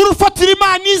foundation. urufatiro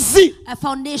Imana izi A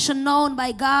foundation known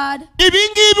by God. ibi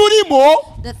ngibi urimo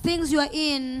The things you are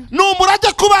in, ni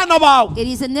umurage ku bana bawe it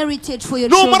is an heritage for your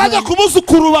ni umurage children. ku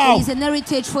buzukuru It bawe is an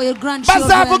heritage for your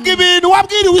bazavuga grandchildren. ibintu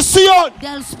wabwiriwe i Siyoni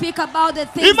They'll speak about the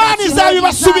things Imana that you heard in Zion.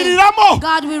 izabibasubiriramo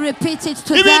God will repeat it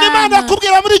to ibintu Imana them.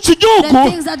 yakubwira muri iki The gihugu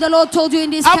things that the Lord told you in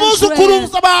this country,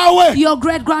 abuzukuruza bawe your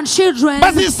great-grandchildren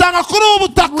bazisanga kuri ubu will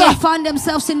butaka find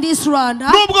themselves in this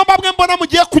Rwanda. nubwo bamwe mbona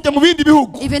mugiye kujya mu bindi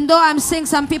bihugu Even though I'm seeing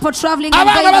some people traveling and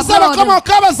abana going abroad,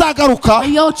 bazabakomoka bazagaruka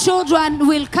your children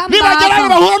will come nibagera back.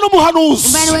 bahura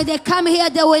n'umuhanuzi When they come here,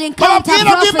 they will encounter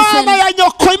bababwira ngo Imana prophecy. ya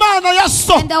nyoko Imana ya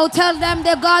so And they will tell them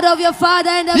the God of your father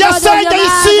and the God of yasengeye your i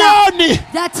mother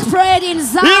Siyoni that prayed in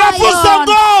iravuze Zion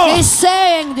ngo is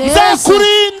saying this.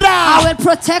 nzakurinda I will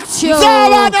protect you.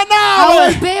 nzabana I nawe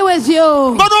will be with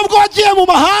you. ngo nubwo wagiye mu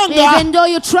mahanga Even though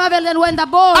you traveled and went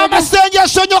abroad,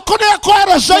 amasengesho nyoko niyo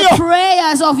yakoherejeyo the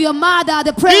prayers of your mother,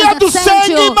 the prayers iyo that sent dusenga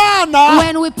you, Imana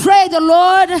when we pray the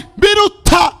Lord,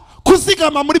 biruta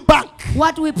kuzigama muri banki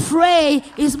what we pray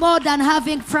is more than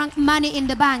having frank money in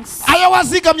the banks. ayo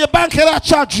wazigamye banki yari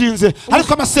yacaginze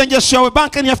ariko amasengesho yawe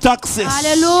banki niyo afite access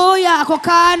Hallelujah. Ako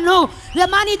kantu. The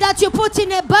money that you put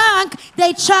in a bank,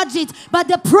 they charge it. But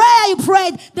the prayer you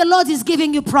prayed, the Lord is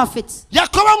giving you profit.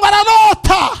 Yakobo ngo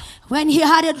ararota When he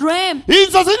had a dream,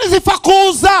 inzozi ntizipfa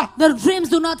kuza the dreams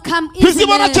do not come easily.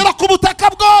 ntizibonekera ku butaka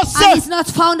bwose And it's not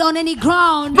found on any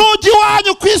ground. nujya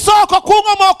iwanyu ku isoko ku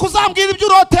nkomoko uzambwira ibyo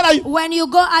uroterayo When you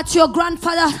go at your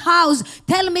grandfather's house,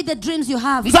 tell me the dreams you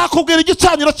have. nzakubwira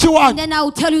igicaniro And cy'iwanyu then I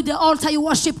will tell you the altar you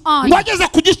worship on. ngo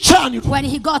ageze ku gicaniro When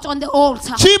he got on the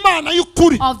altar cy'Imana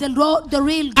y'ukuri of the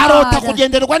real arota God,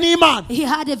 kugenderwa n'Imana he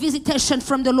had a visitation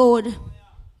from the Lord.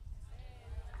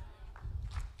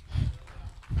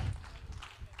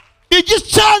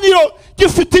 igicaniro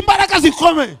gifite imbaraga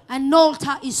zikomeye An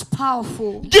altar is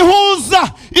powerful.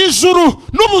 gihuza ijuru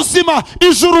n'ubuzima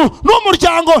ijuru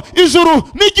n'umuryango ijuru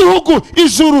n'igihugu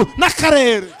ijuru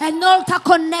n'akarere An altar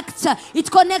connects. It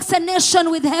connects a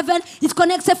nation with heaven. It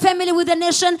connects a family with a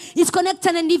nation. It connects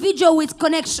an individual with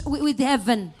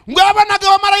heaven. ngo yabonaga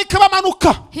abamarayika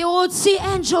bamanuka He would see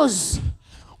angels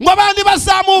ngo abandi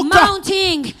bazamuka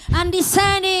mounting and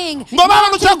descending. ngo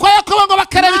bamanukira kwa Yakobo ngo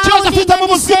bakareba ikibazo Mounting afite mu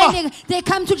and buzima descending. They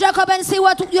come to Jacob and see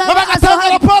what you have Ngo as bagatanga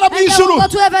a raporo and mu they will ijuru. go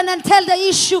to heaven and tell the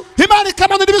issue. Imana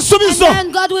ikamanura And ibisubizo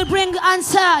then God will bring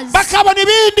answers. bakabona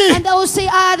ibindi And they will see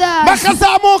others.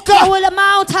 bakazamuka They will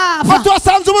mount up. ngo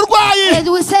tuhasanze uburwayi And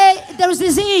we say there is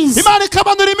disease. Imana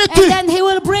ikamanura imiti And then he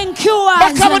will bring cures.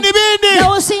 bakabona ibindi They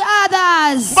will see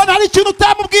others. ngo hari ikintu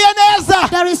utamubwiye neza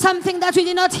There is something that we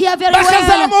did not hear very well.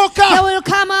 bakazamuka They will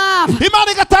come up.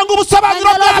 Imana igatanga And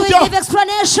ubusobanuro the Lord bwabyo will give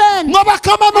explanation. ngo And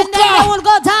bakamanuka then they will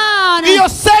go down. iyo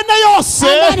sene yose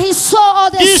And then he saw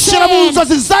all the yishyira mu sin.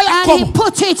 nzozi za And he Yakobo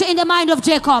put it in the mind of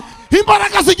Jacob.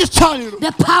 imbaraga z'igicaniro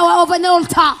The power of an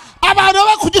altar. abantu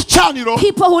baba ku gicaniro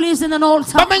People who live in an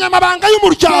altar, bamenya amabanga they know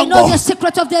y'umuryango, the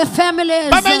secret of their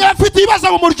families. bamenya abafite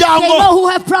ibibazo mu They muryango, know who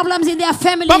have problems in their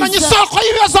bamenya families. isoko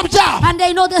y'ibibazo byabo, And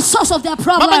they know the source of their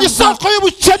bamenya problems. isoko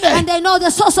y'ubukene, And they know the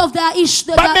source of their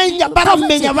issue.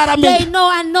 baramenya. They know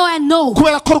and know and know.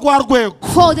 kubera ko rwa rwego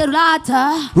For the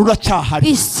ladder ruracyahari.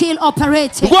 is still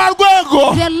operating. Rwa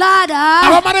rwego The ladder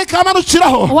abamarayika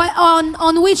bamanukiraho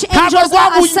on which ntabwo angels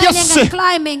are rwaguye ascending ingese, and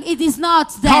climbing, it is not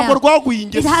ntabwo there. rwaguye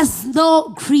It ingese, has no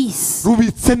grease.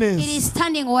 rubitse It neza, is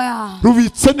standing well.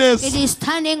 rubitse It neza, is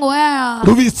standing well.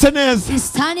 rubitse neza, It is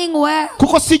standing well.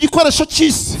 kuko si igikoresho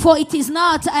cy'isi, For it is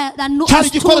not a cyari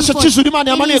igikoresho cy'ijuru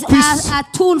Imana yamanuye ku isi. a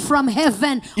tool from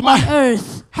heaven on Imana-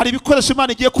 earth. hari ibikoresho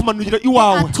Imana igiye kumanurira Are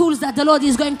iwawe. tools that the Lord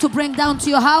is going to bring down to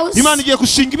your house. Imana igiye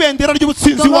gushinga ibendera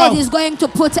ry'ubutsinzi The Lord iwawe. is going to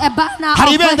put a banner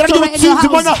Hari of ibendera victory in your ry'ubutsinzi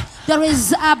mbona. house. There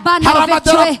is a banner Hari of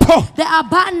victory. amadarapo. There are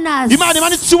banners Imana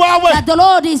imanitse iwawe, that the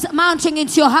Lord is mounting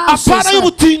into your house. apana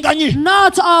y'ubutinganyi,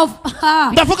 Not of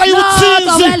ndavuga not of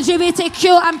y'ubutsinzi,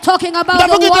 LGBTQ. I'm talking about the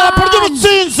ndavuga idarapo ones.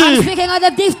 ry'ubutsinzi, I'm speaking of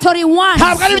the victory ones.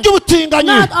 ntabwo ari iry'ubutinganyi,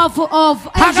 Not of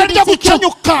ntabwo ari iryo LGBTQ.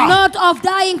 gukenyuka, Not of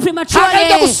dying ntabwo ari iryo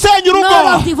prematurely. gusenya urugo,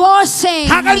 Not of divorcing.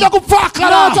 ntabwo ari iryo gupfakara,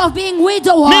 Not of being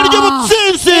widower. ni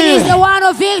iry'ubutsinzi. It is the one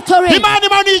of victory. Imana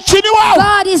imanuye ikintu iwawe,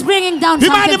 God is bringing down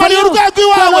Imana something for imanuye you. urwego The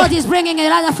iwawe, Lord is bringing a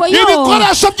ladder for you.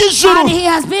 ibikoresho by'ijuru.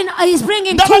 And He's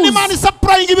bringing Ndabona Imana tools.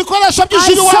 isapurayinga ibikoresho I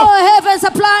by'ijuru iwawe, saw heaven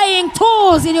supplying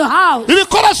tools in your house.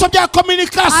 ibikoresho bya I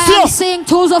kominikasiyo. am seeing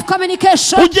tools of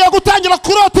communication. ugiye gutangira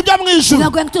kurota ibyo mu You ijuru, are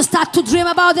going to start to dream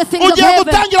about the things of ugiye heaven.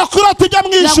 gutangira kurota ibyo mu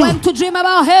You are ijuru. going to dream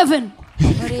about heaven.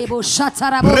 Rebo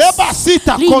shatarabos. Reba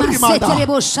sita Lima korimanda.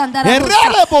 seterebo shandarabos.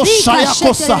 Ererebo Lika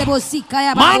shayakosa. sheterebo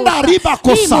sikayabos. Manda riba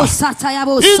kosa. Limo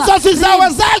satayabos. Inzozi zawe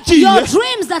zagiye. Your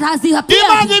dreams that has disappeared.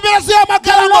 Imana ibirezi The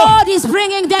y'amagambo, Lord is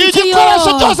bringing them to you.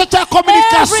 igikoresho cyose cya Every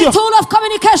kominikasiyo, tool of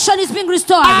communication is being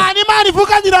restored. ahantu Imana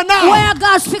ivuganira nawe, Where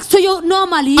God speaks to you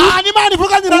normally, ahantu Imana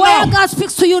ivuganira where nawe, God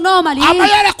speaks to you normally,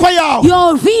 amayerekwa yawe,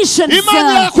 your visions,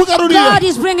 Imana irakugaruriye. God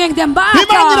is bringing them back.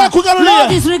 Imana irakugaruriye.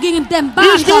 Lord is bringing them back.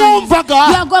 ijwi wumvaga,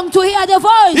 You are going to hear the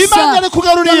voice. Imana The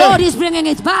irakugaruriye. Lord is bringing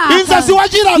it back. Inzozi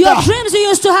wagiraga, Your dreams you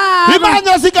used to have, Imana the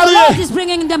irazigaruye, Lord is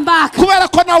bringing them back. kubera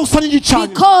ko nawe usana igicaniro.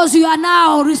 Because you are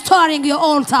now restoring your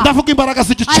altar. Ndavuga imbaraga I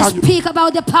z'igicaniro, speak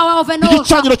about the power of an altar.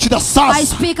 igicaniro I kidasaza,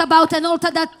 speak about an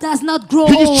altar that does not grow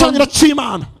igicaniro old.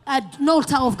 cy'Imana. An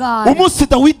altar of God. Umunsi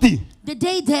Dawidi The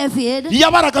day David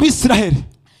yabaraga Abisiraheli,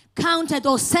 counted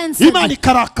or sensed, Imana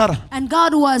ikarakara, and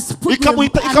God was put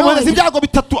ikamuhereza annoyed. ibyago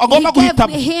bitatu agomba He gave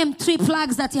guhitamo. him 3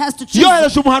 plagues that he has to choose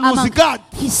Yohereje umuhanuzi among. Gadi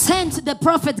He sent the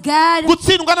prophet God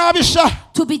gutsindwa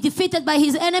n'ababisha, to be defeated by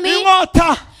his enemy,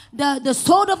 inkota the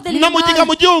sword of the living n'umugiga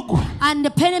mu God, gihugu. and the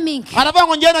penny. Aravuga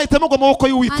ngo njyewe nahitamo ngo amaboko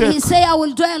And he y'Uwiteka, say, I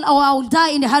will dwell or I will die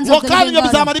in the hands ngo of the kandi living ibyo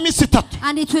God. bizamara iminsi itatu.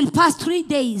 And it will pass 3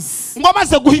 days. Ngo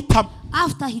amaze guhitamo,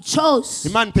 After he chose,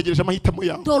 Imana itegereje amahitamo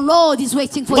yawe. the Lord is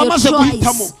waiting for Ngo your amaze choice.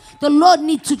 guhitamo. The Lord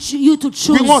needs you to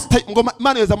choose. Inkota, ngo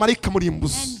Imana yohereza marayika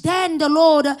murimbuzi, And then the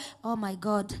Lord, oh my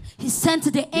God, He sent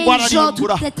the Ngo angel to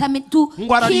ararimbura. determine to Ngo kill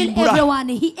ararimbura. everyone.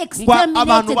 He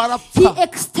abantu barapfa.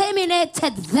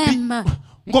 exterminated them.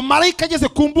 ngo marayika ageze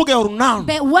ku mbuga ya Orunani,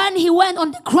 But when he went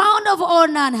on the ground of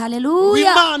Ornan,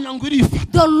 hallelujah, Imana ngo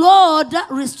irifata, the Lord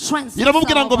restrains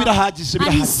iramubwira ngo himself. birahagije,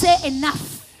 And he birahagije. said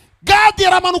enough. Gadi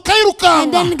aramanuka And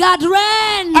yirukanka, then God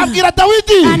ran. abwira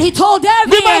Dawidi, And he told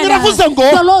David, Imana iravuze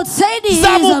ngo, the Lord said this,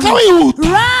 zamuka wihuta,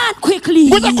 run quickly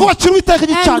ngo ujye kubakira Uwiteka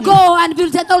and igicaniro. go and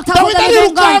build an altar for the Dawidi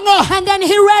living God. arirukanka, And then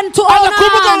he ran to ajya ku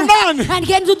mbuga ya Ornan Orunani, and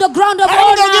came to the ground of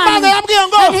aravuga ngo Imana Ornan. yambwiye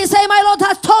ngo And he said, my Lord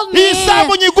has told me iyi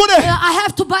sambu nyigure. I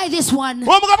have to buy this one.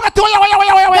 Uwo mugabo ati oya oya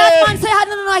oya oya That man oya, said,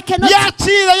 no, I cannot.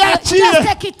 yakire Just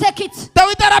yakire. take it.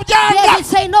 Dawidi arabyanga, David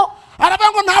said, no.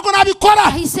 aravuga ngo ntabwo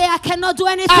nabikora, He said, I cannot do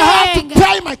I have to anything.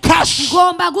 pay my cash.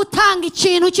 Ngomba gutanga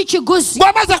ikintu cy'ikiguzi. ngo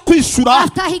amaze kwishyura,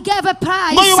 After he gave a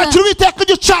price, ngo yubakira Uwiteka and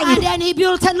igicaniro, then he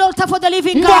built an altar for the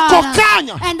living ngo ako God.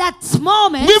 kanya And that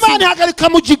moment, ngo Imana ihagarika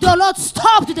mugiga, the Lord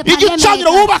stopped the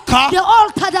igicaniro pandemic. wubaka The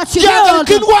altar that you gihagarika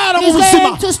build indwara mu is buzima,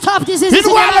 going to stop diseases in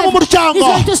your indwara mu life. It's muryango,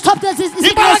 going to stop the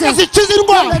diseases. imbaraga zikiza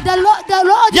indwara. The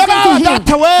Lord is Yabaye going to heal.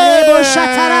 data we, Rebo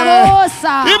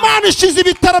shatarabosa. Imana ishize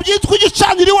ibitaro byitwa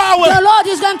igicaniro iwawe, The Lord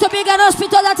is going to build an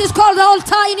hospital that is called the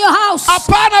altar in your house.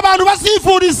 apana abantu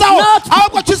bazivurizaho, Not-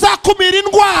 ahubwo kizakumira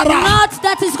indwara. Not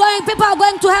that is going, people are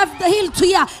going to have the healed to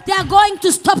here. They are going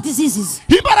to stop diseases.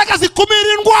 Imbaraga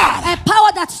zikumira indwara, A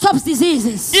power that stops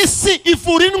diseases. isi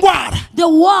ivura indwara, The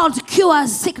world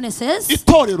cures sicknesses,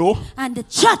 itorero and the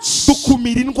church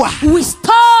dukumira indwara. we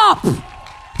stop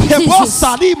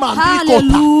Hebosa lima ndikota.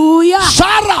 Hallelujah.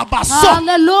 Sharabaso.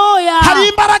 Hallelujah. Hari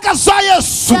imbaraga za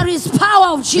Yesu. There is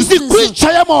power of Jesus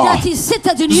Zikwicayemo. that is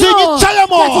seated in you,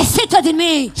 Zinyicayemo. that is seated in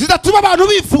me, Zidatuma abantu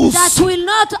bifuza. that will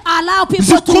not allow people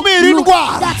to Zikumira look,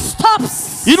 indwara. that stops.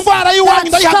 Indwara y'uwanyu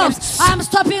That ndayihagaritse. stops. I'm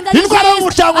stopping the Indwara disease.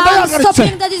 y'umuryango I'm ndayihagaritse.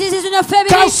 stopping the diseases in your family.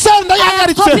 Kanseri I am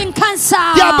ndayihagaritse. stopping cancer.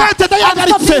 Diabete I'm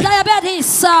ndayihagaritse. stopping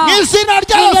diabetes. Mu izina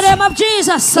rya In the Yesu. name of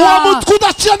Jesus. Uwo mutwe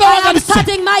udakira I am ndawahagaritse.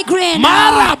 starting migraine.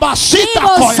 Marabashita Ibo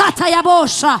koya.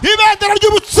 satayabosha. Ibendera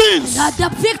ry'ubutsinzi. The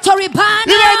victory banner.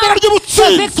 Ibendera The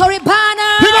ry'ubutsinzi. victory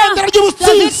banner. Ibendera The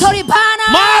ry'ubutsinzi. victory banner.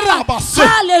 Marabase.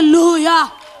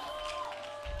 Hallelujah.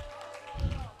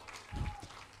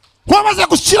 Wamaze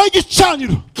gushyiraho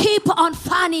igicaniro. Keep on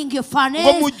fanning your furnace.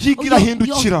 Ngo mugiga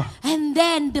irahindukira. And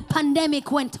then the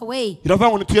pandemic went away. Iravuga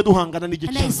ngo ntituye duhangana And they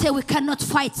n'igicaniro. say we cannot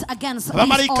fight against this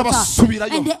Abamarayika altar.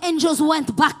 basubirayo. And the angels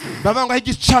went back. Baravuga ngo aho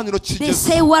igicaniro They kigeze.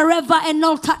 say wherever an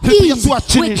altar Ntitujya is, we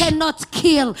tuhakinisha. cannot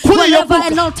kill. Kuri iyo Wherever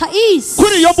mbuga. an altar is,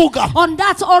 Kuri iyo mbuga. on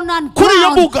that Onan Kuri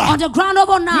iyo ground, mbuga. on the ground of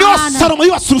Niho Onan, Salomo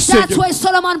yubatse that's urusengero. where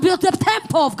Solomon built the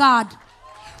temple of God.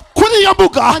 Kuri iyo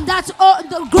mbuga. On that the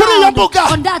Kuri iyo ground,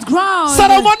 mbuga. on that ground.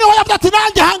 Salomo niho yavuze ati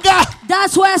nanjye ahangaha.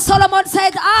 That's where Solomon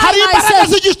said, Hari I imbaraga myself,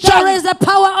 z'igicaniro. there is the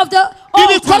power of the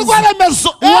Ibikorwa altars.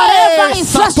 remezo. Whatever Sato.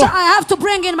 infrastructure I have to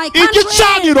bring in my country,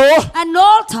 Igicaniro an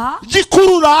altar,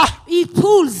 gikurura it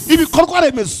pulls ibikorwa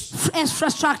remezo.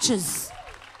 infrastructures.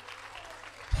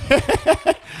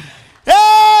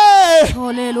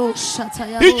 Hallelujah.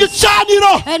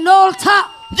 Igicaniro An altar,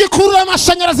 gikurura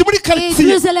amashanyarazi muri it karitsiye.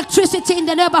 brings electricity in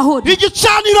the neighborhood.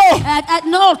 Igicaniro At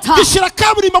an altar, gishyira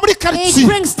kaburimbo muri it karitsiye.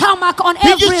 brings tarmac on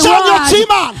every Igicaniro word.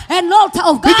 cy'Imana. An altar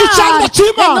of Igicaniro God,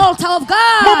 cy'Imana. an altar of Mu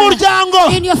God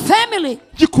muryango in your family.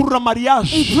 gikurura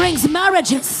mariage. It brings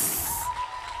marriages.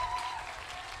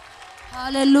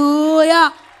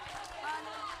 Hallelujah.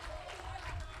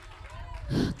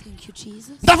 Thank you,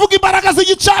 Jesus. Ndavuga imbaraga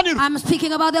z'igicaniro. I'm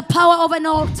speaking about the power of an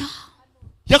altar.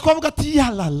 Yakobo avuga ati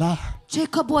yalala.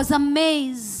 Jacob was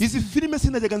amazed. Izi filime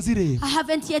sinajyaga nzireba. I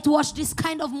haven't yet watched this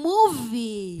kind of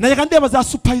movie. Najyaga ndeba za I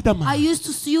Spiderman. used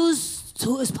to use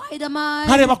Spider-Man,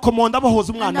 Nkareba Komonda abohoza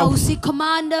and umwana I will we. see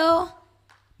Commando,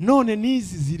 None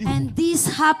n'izi ziriho. and this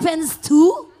happens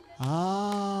too.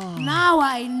 Ah. Now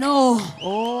I know.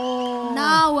 Oh.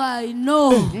 Now I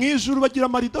know. Mu ijuru bagira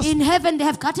amarido. In heaven they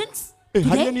have curtains. Do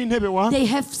Hariyo they? n'intebe wa. They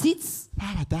have seats.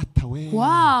 Baba data we.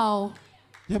 Wow.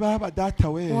 Baba data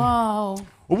we. Wow.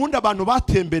 Ubundi abantu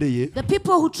batembereye The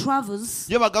people who travels,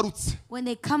 iyo bagarutse when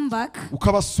they come back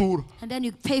ukabasura and then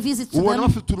you pay visit to ubona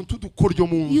them, bafite utuntu tw'udukoryo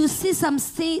mu nzu. you see some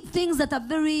things that are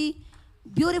very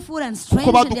beautiful and strange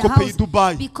Kuko in the badukopeye house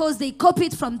Dubai. because they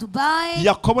copied from Dubai.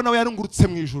 Yakobo nawe yarungurutse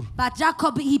mu ijuru. But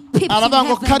Jacob, he peeped in Aravuga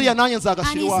ngo kariya heaven nanjye and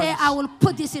nzagashyira he said, I iwanjye. will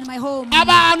put this in my home.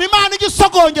 Abantu Imana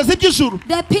igisogongeza iby'ijuru.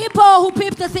 The people who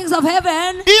peep the things of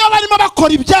heaven, Iyo barimo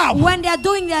bakora ibyabo when they are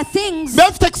doing their things, biba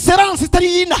bifite excellence itari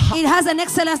iy'inaha. it has an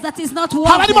excellence that is not Haba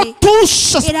harimo worldly.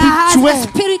 tushe It has a spirituel.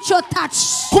 spiritual touch.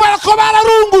 Kubera ko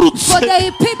bararungurutse. For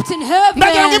they peeped in heaven.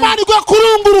 Ndagira ngo Imana iguhe I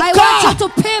kurunguruka. want you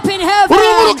to peep in heaven.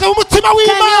 Urunguruke mu mutima Can you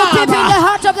peep in the w'Imana.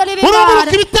 heart of the living God?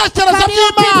 Urunguruke ibitekerezo Can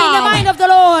you peep in the by'Imana. mind of the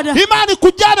Lord? Imana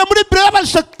ikujyana muri biro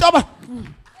y'abashakaba.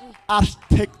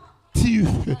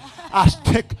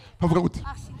 Architect. Bavuga gute?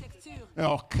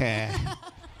 Okay.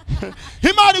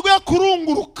 Imana iguhe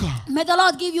kurunguruka. May the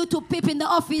Lord give you to peep in the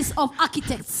office of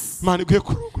architects. Imana iguhe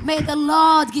kurunguruka. May the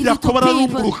Lord give you to Yakobo peep.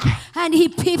 ararunguruka. And he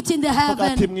peeped in the Avuga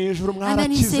ati heaven. mu ijuru And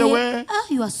then he mwarakize we. said,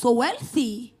 you are so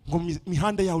wealthy. Ngo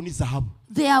imihanda yawe ni zahabu.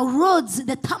 Their roads,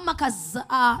 the tarmacs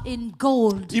are in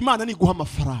gold. Imana niguha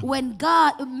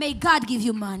amafaranga. May God give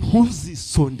you money.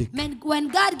 Ntuzisondeke. When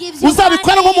God gives you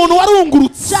Uzabikora money, nk'umuntu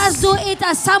warungurutse. just do it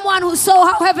as someone who saw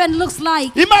how heaven looks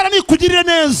like. Imana nikugirire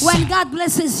neza. When God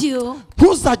blesses you,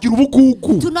 Ntuzagire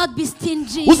ubugugu. do not be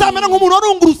stingy. Uzamera nk'umuntu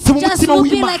warungurutse mu Just mutima be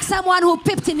w'Imana. like someone who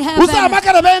peeped in heaven.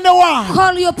 Uzahamagara bene wabo.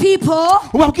 Call your people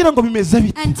Ubabwira ngo bimeze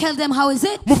bite. and tell them, how is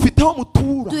it? Mufite aho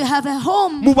mutura. Do you have a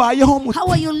home? Mubayeho mute. How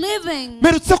are you living?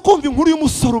 Mperutse kumva inkuru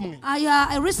y'umusore umwe.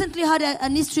 I recently heard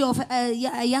an history of a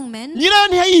young man. Nyirayo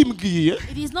ntiyayimbwiye.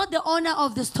 It is not the owner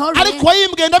of the story. Ariko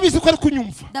wayimbwiye ndabizi ko ari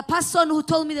kunyumva. The person who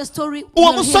told me the story.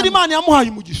 Uwo will musore hear me. Imana yamuhaye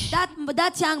umugisha.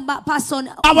 That young person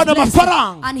is Abona blessed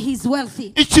amafaranga. and he's wealthy.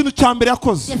 Ikintu cya mbere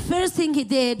yakoze. The first thing he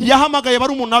did, Yahamagaye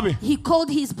barumuna be. he called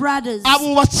his brothers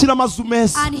Abubakira amazu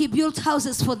meza. and he built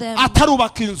houses for them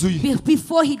Atarubaka inzu ye.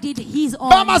 before he did his own.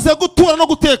 Bamaze gutura no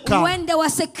guteka. When they were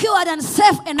secured and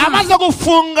safe enough. Amaze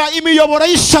gufunga imiyoboro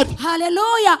y'ishari.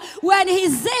 Hallelujah. When he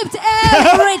zipped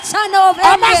every channel of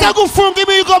Amaze envy. gufunga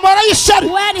imiyoboro y'ishari.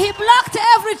 When he blocked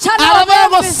every channel of Aravuga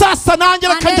ngo envy. sasa nanjye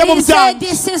And reka then njye mu he said, byanjye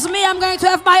this is me, I'm going to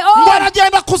have my ngo own.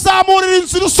 aragenda kuzamurira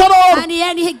inzu i Rusororo. And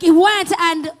he went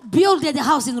and built the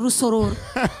house in Rusororo.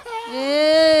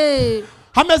 Hey.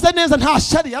 hameze neza nta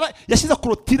shari yashyize ku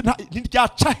rutire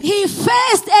ntiryaca. He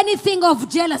faced anything of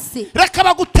jealousy. reka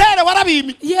bagutere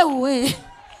warabimye. Yewe.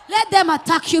 Let them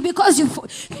attack you because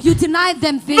you denied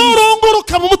them things.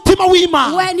 nurunguruka mu mutima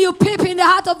w'Imana When you peep in the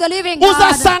heart of the living God,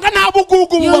 uzasanga nta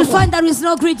bugugu you will bubamo. find there is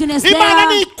no greediness Imana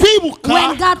there. nikwibuka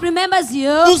When God remembers you,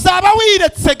 uzaba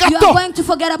wiretse you are gato going to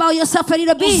forget about yourself a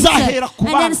little bit Uzahera ku and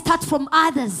then bandi. start from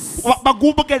others.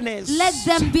 bagubwe neza. Let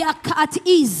them be at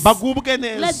ease. bagubwe Let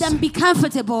neza. them be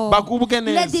comfortable. bagubwe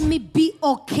Let neza. them be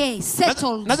okay,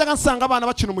 settled. najyaga nsanga abana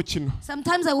bakina umukino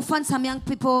Sometimes I will find some young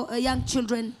people, young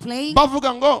children playing.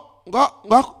 bavuga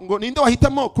ngo ninde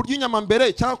wahitamo kurya inyama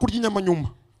mbere cyangwa kurya inyama nyuma.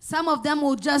 Some of them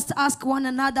will just ask one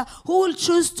another who will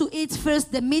choose to eat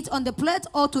first the meat on the plate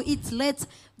or to eat late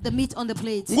the meat on the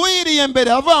plate. nguyiriye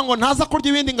mbere avuga ngo ntaza kurya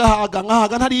ibindi ngahaga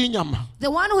ntariye inyama. The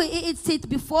one who eats it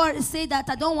before say that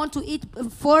I don't want to eat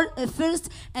first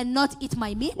and not eat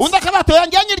my meat. undi akabato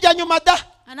yanjye nyirya nyuma da.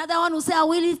 Another one will say I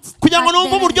will eat kugira ngo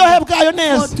numve uburyohe bwayo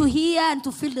neza. to hear and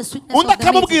to feel the sweetness undi of the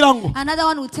meat. akamubwira ngo Another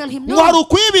one will tell him ngo hari no,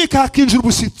 ukwibika hakinjira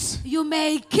ubushyitsi. you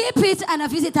may keep it and a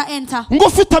visitor enter. ngo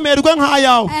ufite amerwe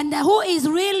nk'ayawe. And who is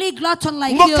really glutton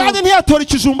like ngo you kandi ntiyatora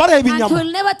ikijumba areba and inyama.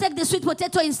 will never take the sweet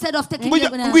potato instead of taking ngo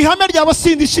the ihame ryabo I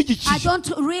sindishyigikiye. don't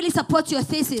really support your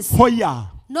thesis. hoya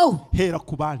No. hera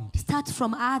ku bandi. Start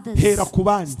from others. hera ku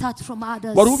bandi. Start from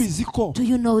others. wari ubizi ko Do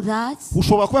you know that?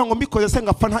 ushobora kuvuga ngo mbikoze se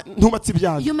ngapfa ntubatse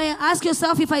ibyanjye. You may ask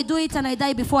yourself if I do it and I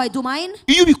die before I do mine.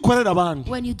 iyo ubikorera abandi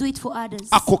When you do it for others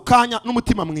ako kanya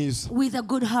n'umutima mwiza with a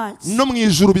good heart, no mu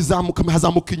ijuru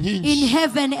hazamuka in inkingi.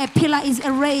 heaven a pillar is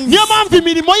erased. niyo mpamvu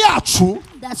imirimo yacu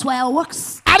That's why our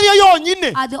works ariyo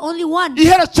yonyine are the only one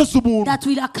iherekeza umuntu. that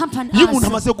will accompany iyo umuntu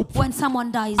amaze us gupfa when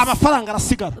someone dies. amafaranga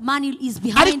arasigara. Money is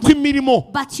behind, ariko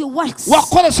imirimo but your works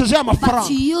wakoresheje that amafaranga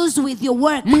you use with your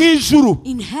work mu ijuru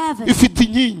in heaven, ifite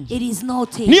inkingi. it is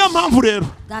noted. niyo mpamvu rero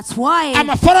That's why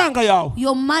amafaranga yawe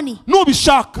your money,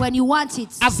 nubishaka when you want it,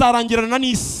 azarangirana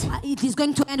n'isi it is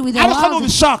going to end with the ariko world.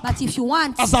 nubishaka But if you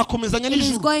want, azakomezanya it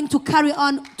is n'ijuru. going to carry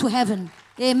on to heaven.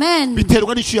 Amen.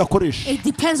 biterwa n'icyo yakoresha. It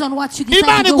depends on what you decide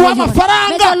Imana to do iguha with your money. amafaranga.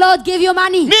 May the Lord give you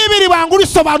money. niba iri banga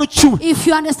urisobanukiwe If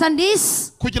you understand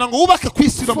this, kugira ngo wubake ku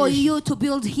isi no mu for ijuru. you to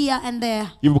build here and there,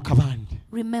 ibuka abandi.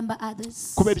 remember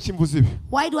others. kubera iki mvuze ibi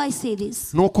Why do I say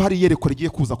this? ni uko hari iyerekwa rigiye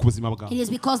kuza ku buzima bwawe. It is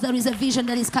because there is a vision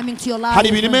that is coming to your hari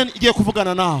life. ibintu Imana igiye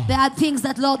kuvugana nawe There are things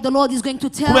that the Lord is going to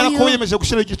tell kubera ko you, wiyemeje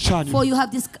gushyiraho igicaniro. for you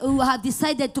have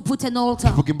decided to put an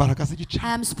altar. vuga imbaraga I z'igicaniro.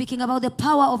 am speaking about the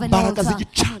power of an Imbaraga altar.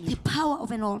 z'igicaniro. The power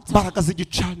of an altar. imbaraga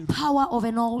z'igicaniro. Power of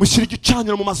an altar. mushyira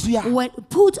igicaniro mu mazu yawe.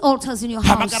 Put altars in your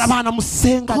house. hamagara abana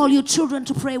musengane. Call your children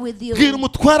to pray with you. bwira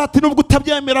umutware ati nubwo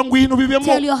utabyemera ngwino bibemo.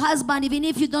 Tell your husband, even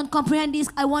if you don't comprehend this,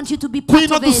 I want you to be part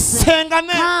ngwino of it. dusengane.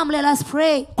 Come, let us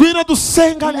pray. ngwino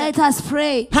dusengane. Let us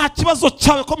pray. nta kibazo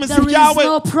cyawe komeza There is ibyawe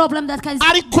no problem that can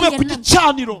ariko ube ku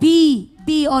gicaniro.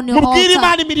 be on your mubwire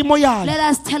Imana altar. imirimo yayo. Let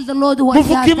us tell the Lord what He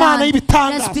Muvuge has Imana done. y'ibitangaza.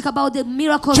 Let's speak about the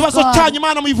miracles of ikibazo God. cyanyu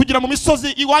Imana muyivugira mu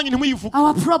misozi iwanyu ntimuyivuge.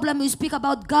 Our problem, we speak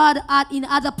about God in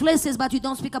other places, but you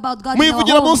don't speak about God in our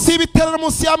muyivugira homes. munsi y'ibiterane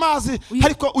munsi y'amazi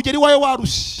ariko ugera iwawe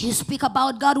warushye. You speak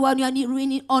about God when you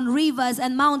are on rivers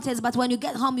and mountains, but when you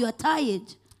get home, you are tired.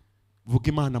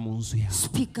 vuga Imana mu nzu yawe.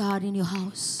 Speak God in your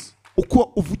house.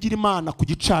 uko uvugira Imana ku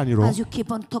gicaniro As you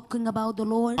keep on talking about the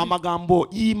Lord, amagambo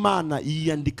y'Imana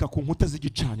yiyandika ku nkuta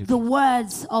z'igicaniro. the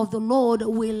words of the Lord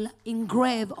will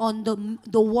engrave on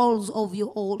the walls of your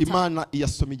altar. Imana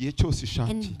iyasoma igihe cyose ishatse.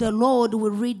 And the Lord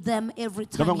will read them every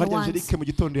time ndavuga He ngo wants. Angelique mu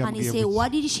gitondo And He yambwiye say, ngo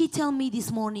what did she tell me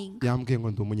this morning? yambwiye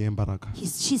ngo ndi umunyembaraga.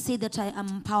 She said that I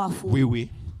am powerful. wiwi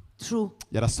True.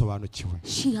 yarasobanukiwe.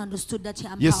 She understood that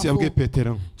I am Yesu yabwiye powerful.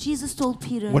 Petero Jesus told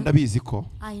Peter, ngo ndabizi ko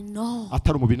I know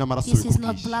atari umubiri n'amaraso this is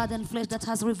not bikubwiye. blood and flesh that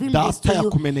has revealed this data to you.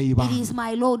 yakumeneye It ibanga. is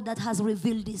my Lord that has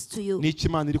revealed this to you. n'iki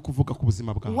Imana iri kuvuga ku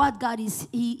buzima bwawe. What God is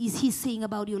He saying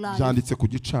about your life? byanditse ku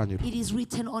gicaniro It is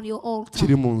written on your altar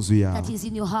kiri mu nzu yawe. that is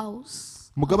in your house.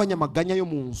 mugabanya amaganya yo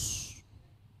mu nzu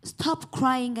Stop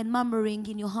crying and murmuring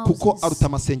in your kuko aruta houses,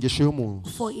 amasengesho yo mu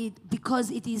nzu.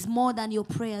 because it is more than your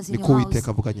prayers in niko your house.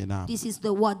 Uwiteka avuganye nawe. This is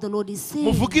what the Lord is saying.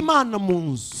 muvuge Imana mu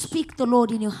nzu. Speak the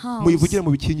Lord in your house. muyivugire mu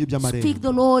bikingi Speak by'amarembo.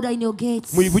 the Lord in your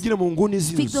gates. muyivugire mu nguni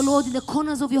Speak the Lord in z'inzu. the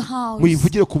corners of your house.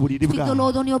 muyivugire ku buriri Speak the bwawe.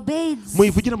 Lord on your beds.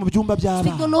 muyivugire mu byumba Speak the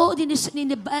by'abana. Lord in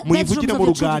the bedrooms muyivugire of mu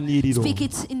your children. ruganiriro. Speak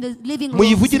it in the living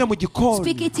muyivugire room. mu gikoni.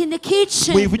 Speak it in the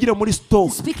kitchen. muyivugire muri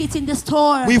store. Speak it in the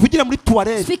store. muyivugire muri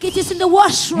tuwarete. Speak it in the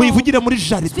washroom. control. muyivugire muri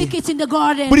jaride, Speak it in the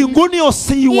garden. buri nguni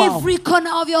yose y'iwawe Every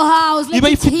corner of your house, let iba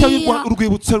it ifite hear.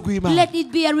 urwibutso rw'Imana. Let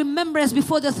it be a remembrance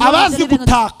before the throne of the Abazi living God.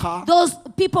 gutaka Those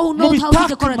people who know how to mubitake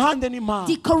decorate. impande n'impande,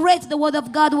 Decorate the word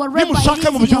of God wherever it nimushake is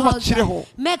in your house. mubyubakireho,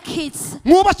 Make it.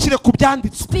 mwubakire ku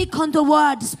byanditswe Speak on the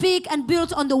word. Speak and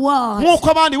build on the word. nk'uko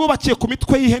abandi bubakiye ku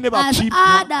mitwe y'ihene As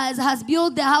bacibwa. others has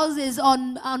built their houses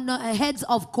on heads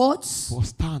of goats.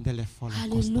 Postandele fola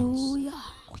Constance. Hallelujah.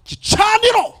 Ku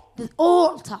gicaniro The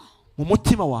altar mu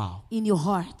mutima wawe, in your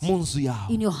heart, mu nzu yawe,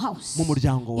 in your house, mu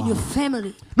muryango in your wawe,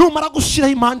 family. numara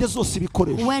gushyiraho impande zose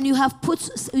ibikoresho, When you have put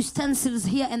utensils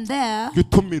here and there, jya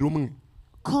utumira umwe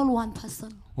call one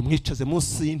person. umwicaze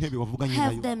munsi y'intebe wavuganye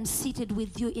Have nayo. them seated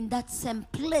with you in that same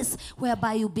place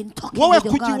whereby you've been talking Wowe with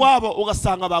your kujya God. iwabo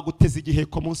ugasanga baguteze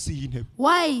igiheko munsi y'intebe.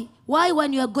 Why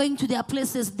when you are going to their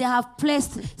places, they have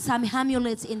placed some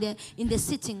amulets in the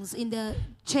sittings, in the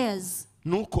chairs?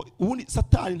 Nuko ubundi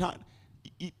satani nta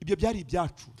ibyo byari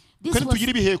ibyacu. This Kandi was- tugira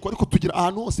ibiheko ariko tugira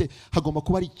ahantu hose hagomba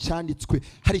kuba hari icyanditswe,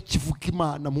 hari ikivuga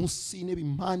Imana munsi y'intebe,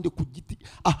 impande, ku giti,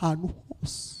 ahantu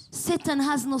hose. Satan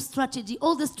has no strategy.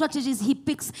 All the strategies he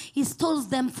picks, he steals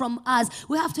them from us.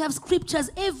 We have to have scriptures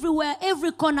everywhere,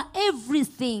 every corner,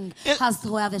 everything has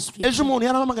to have a scripture. Ejo umuntu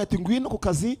yaramamagaye ati ngwino ku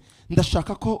kazi,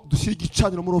 ndashaka ko dushyira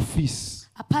igicaniro muri office.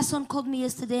 A person called me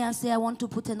yesterday and said, I want to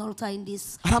put an altar in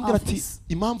this Arambwira ati office.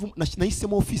 impamvu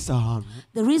nahisemo office ahantu,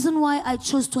 The reason why I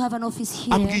chose to have an office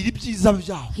here, ambwira ibyiza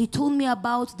byaho. he told me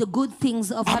about the good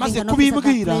things of having Amaze an office at that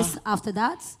kubibwira, place after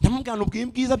that. ndamubwira nubwiye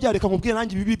ibyiza byaho, reka nkubwire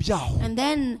nanjye ibibi byaho. And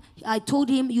then I told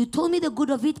him, you told me the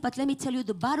good of it, but let me tell you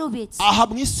the bad of it. Aha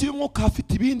mu isi y'umwuka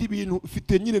hafite ibindi bintu,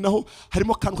 ufite nyine naho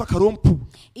harimo akantu k'akarompu.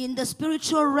 In the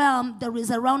spiritual realm, there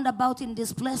is a roundabout in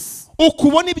this place.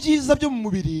 Ukubona ibyiza byo mu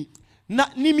mubiri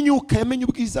n'imyuka yamenye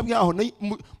ubwiza bwaho,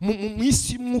 mu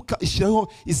isi y'umwuka ishyiraho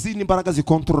izindi mbaraga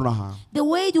zikontorora ahantu. The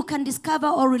way you can discover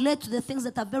or relate to the things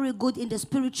that are very good in the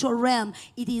spiritual realm,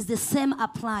 it is the same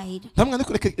applied. Ndamubwira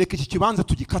ngo reka iki kibanza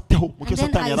tugikateho mu cyo And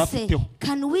then satani yari I say, afiteho,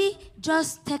 can we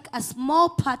just take a small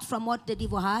part from what the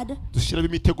devil had, dushyiramo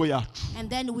imitego yacu, and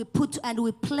then we put and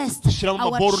we placed Dushyiramo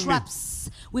our amaborne. traps.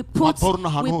 We put Amaborne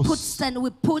ahantu hose. we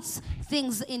put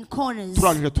things in corners.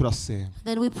 turangije turasenga.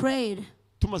 Then we prayed.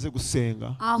 Tumaze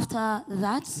gusenga After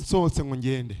that, nsohotse ngo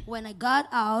ngende, when I got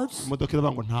out, imodoka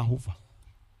iravuga ngo ntaho uva,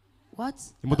 what?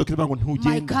 imodoka iravuga ngo My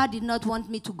ntugenda. car did not want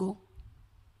me to go.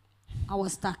 I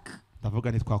was stuck.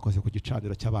 Ndavuga ntitwakoze ku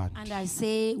gicaniro cy'abandi. And I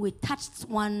say, we touched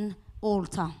one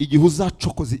altar. Igihe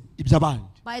uzacokoze iby'abandi,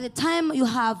 By the time you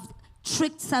have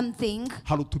tricked something,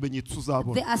 hari utumenyetso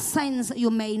uzabona, there are signs you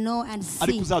may know and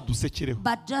ariko see, uzadusekereho.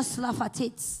 but just laugh at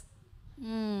it.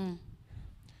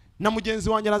 Na mugenzi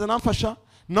wanjye araza namfasha,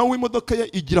 nawe imodoka ye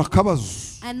igira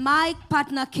akabazo, And my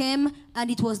partner came,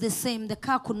 and it was the same. The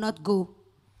car could not go,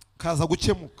 kaza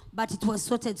gukemuka. but it was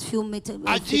sorted few meters.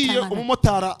 Agiye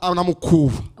umumotari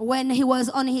anamukuba. When he was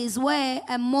on his way,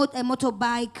 a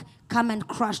motorbike came and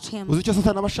crushed him. Uzi icyo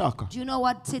satani aba ashaka? Do you know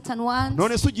what Satan wants?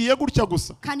 None se ugiye gutya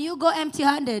gusa, Can you go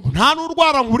empty-handed? nta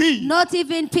n'urwara nkuriye, Not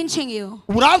even pinching you.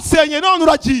 uransenye none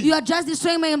uragiye, You are just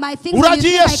destroying my things. Uragiye and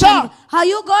you think I sha. can- Are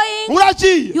you going?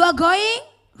 uragiye. You are going?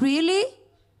 Really?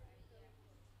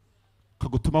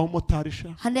 Kagutumaho umumotari sha,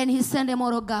 And then he sent a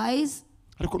motor guys.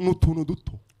 ariko n'utuntu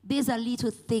duto, These are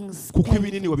little things. kuko And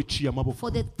ibinini wabiciye amaboko.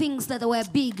 for the things that were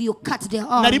big, you cut their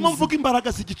Narimo arms. mvuga imbaraga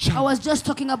I z'igicaniro. was just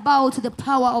talking about the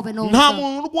power of an Nta altar.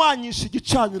 muntu urwanyisha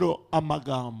igicaniro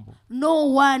amagambo. No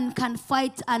one can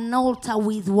fight an altar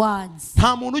with words.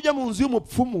 Nta muntu ujya mu nzu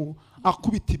y'umupfumu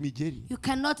akubita imigeri You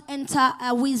cannot enter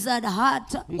a wizard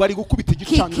heart ngo ari gukubita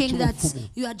igicaniro kicking that cy'umupfumu.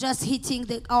 you are just hitting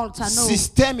the altar. No.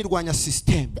 Sisiteme irwanya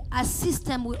sisiteme, A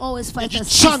system will always fight a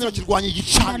igicaniro system. kirwanya An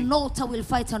igicaniro. altar will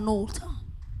fight an altar.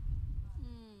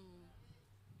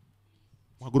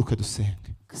 Muhaguruke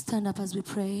dusenge. Stand up as we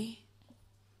pray.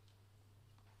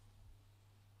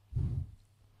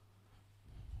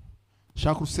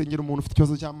 Shaka urusengero umuntu ufite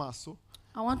ikibazo cy'amaso,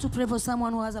 I want to pray for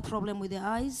someone who has a problem with their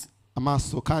eyes.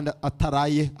 amaso kandi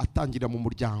ataraye atangirira mu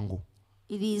muryango,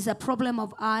 It is a problem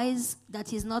of eyes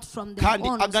that is not from the kandi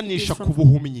own, it is aganisha ku from,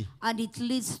 buhumyi. and it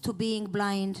leads to being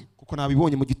blind. Kuko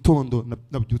nabibonye mu gitondo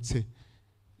nabyutse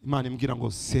Imana imbwira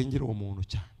ngo sengere uwo muntu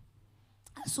cyane.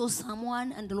 I saw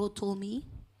someone and the Lord told me,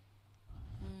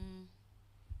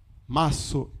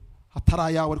 Maso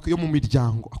atarayawe ariko yo mu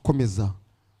miryango akomeza.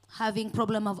 having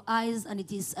problem of eyes, and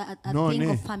it is a No, thing ne.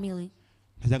 of family.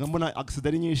 Najyaga mbona accident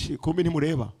ari nyinshi kumbe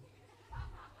ntimureba.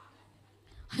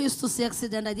 I used to see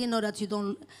accident. I didn't know that you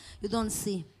don't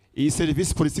see. Iyi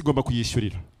serivisi polisi igomba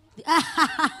kuyishyurira.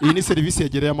 Iyi ni serivisi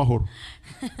yegereye amahoro.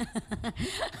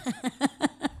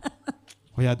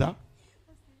 Oya da.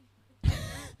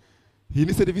 iyi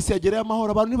ni serivisi yagereye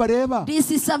amahoro abantu ntibareba.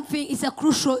 This is something,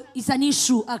 it's an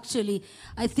issue actually.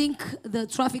 I think the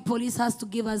traffic police has to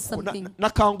give us something.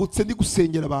 Nakangutse ndi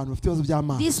gusengera abantu bafite ibibazo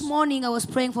by'amaso. This morning I was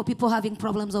praying for people having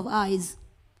problems of eyes.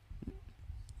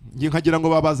 nkagira ngo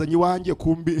babazanye iwanjye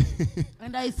kumbi.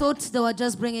 And I thought they were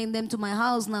just bringing them to my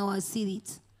house. Now I see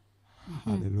it.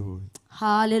 Hallelujah.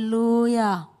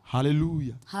 Hallelujah. Hallelujah.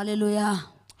 Hallelujah.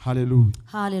 Hallelujah.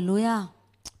 Hallelujah.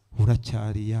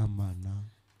 Uracyari yamana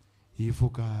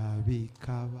ivuga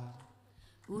bikaba.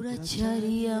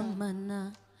 Uracyari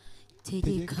yamana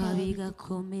tegeka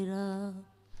bigakomera.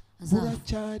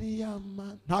 Uracyari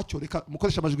yamana. Ntacyo reka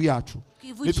mukoresha amajwi yacu.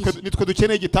 Nitwe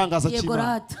dukeneye igitangaza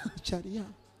cy'Imana. Uracyari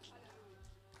yamana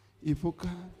ivuga.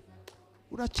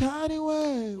 Uracyari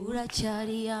we.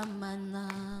 Uracyari yamana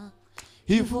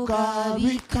ivuga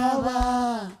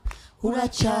bikaba.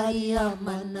 Uracyari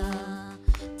yamana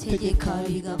tegeka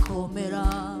bigakomera.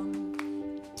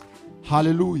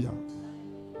 Hallelujah.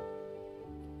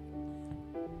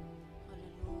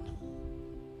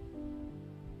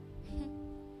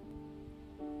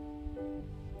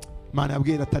 Mana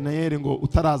yabwiye Nathanael ngo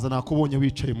utaraza nakubonye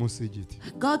wicaye munsi y'igiti.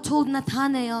 God told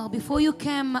Nathanael, before you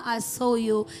came I saw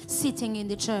you sitting in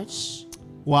the church.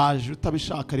 Waje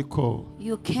utabishaka ariko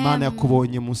Mana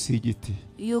yakubonye munsi y'igiti.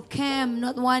 You came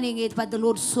not wanting it, but the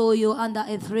Lord saw you under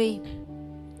a tree.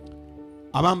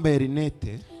 Abambaye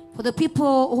rinete, for the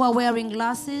people who are wearing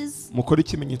glasses, mukora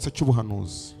ikimenyetso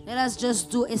cy'ubuhanuzi. Let us just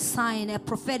do a sign, a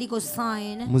prophetical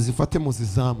sign. Muzifate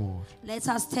muzizamure. Let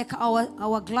us take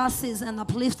our glasses and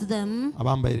uplift them.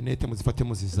 Abambaye rinete muzifate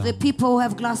muzizamure. The people who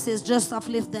have glasses, just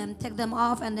uplift them. Take them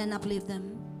off and then uplift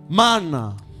them.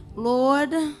 Mana,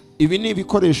 Lord, ibi ni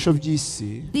ibikoresho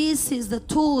by'isi. This is the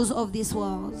tools of this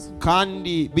world.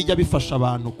 Kandi bijya bifasha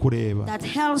abantu kureba. That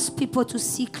helps people to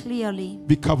see clearly.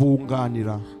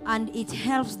 Bikabunganira. And it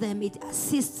helps them, it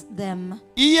assists them.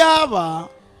 Iyaba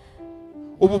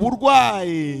ubu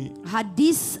burwayi, had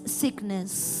this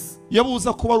sickness,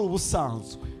 yabuza kuba ari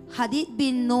ubusanzwe, had it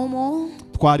been normal,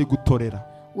 twari gutorera.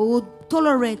 We would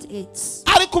tolerate it.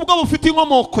 Ariko ubwo bufite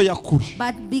inkomoko ya kure.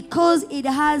 But because it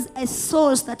has a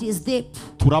source that is deep,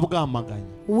 turabwamaganya.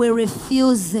 We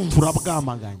refuse it.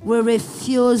 Turabwamaganya. We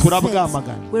refuse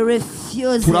turabwamaganya. it. We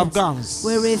refuse turabwanze. it.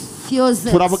 We refuse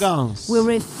it. Turabwanze. We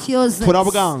refuse it.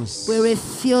 Turabwanze. We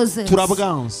refuse it.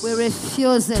 Turabwanze. We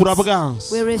refuse it.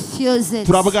 Turabwanze. We refuse it.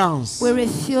 Turabwanze. We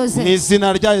refuse it. Mu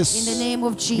izina rya Yesu. In the name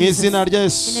of Jesus. Mu izina rya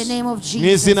Yesu. In the name of Jesus. Mu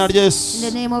izina rya Yesu. In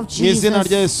the name of Jesus. Mu izina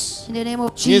rya Yesu. In the name of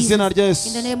Mu Jesus. izina rya Yesu.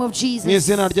 In the name of Jesus. Mu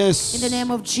izina rya Yesu. In the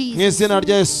name of Jesus. Mu izina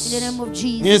rya Yesu. In the name of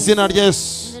Jesus. Mu izina rya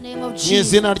Yesu. In the name of Mu Jesus.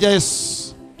 izina rya Yesu.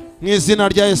 Mu izina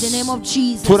rya In the Yesu. name of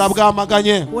Jesus.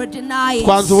 Turabwamaganye. We deny it.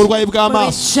 Twanze uburwayi We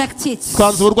bw'amaso. reject it.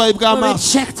 Twanze uburwayi We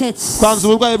bw'amaso. reject it. Twanze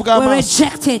uburwayi We bw'amaso.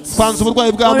 reject it. Twanze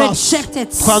uburwayi We bw'amaso. reject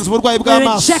it. Twanze uburwayi We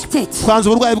bw'amaso. reject it. Twanze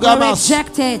uburwayi We bw'amaso.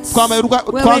 reject it.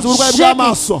 Twanze uburwayi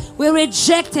bw'amaso. We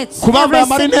reject it. Ku bambaye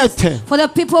Every amarinete. sickness. For the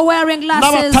people wearing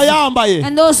glasses n'abatayambaye.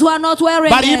 and those who are not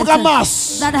wearing baribwa it,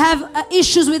 amaso. that have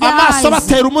issues with their Amaso eyes.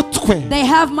 batera umutwe. They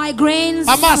have migraines.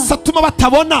 Amaso atuma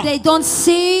batabona. They don't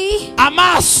see.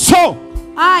 Amaso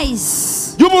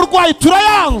Eyes. y'uburwayi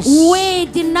turayanze. We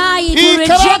deny it. We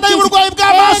reject y'uburwayi it.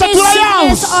 bw'amaso Any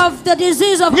turayanze. sickness of the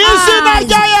disease of Mu izina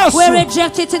rya eyes, Yesu. we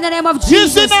reject it in the name of Mu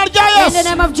Jesus. izina rya In the Yesu.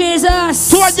 name of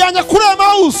Jesus. Tubajyanye kuri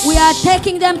Emmaus. We are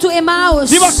taking them to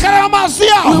Emmaus. Nibakaraba amazi We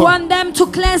yaho. want them to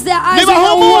cleanse their eyes with the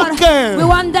Nibahumuke. water. We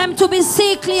want them to be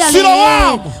see clearly.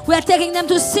 Siloam. We are taking them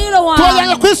to Siloam.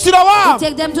 Tubajyanye kuri We Siloam.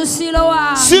 take them to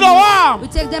Siloam. Siloam. We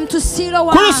take them to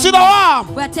Siloam. Kuri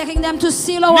Siloam. We are taking them to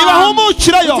Siloam.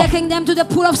 Nibahumukirayo. We're taking them to the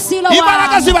pool of Siloam.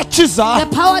 Imbaraga zibakiza.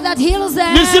 The power that heals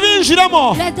them.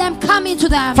 Nizibinjiramo. Let them come into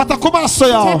them. Fata ku maso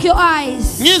yawe. Take your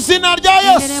eyes. Mu izina rya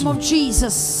In the name Yesu. of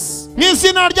Jesus. Mu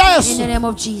izina rya In Yesu. the name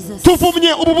of Jesus.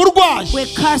 Tuvumye ubu burwayi. We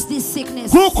curse this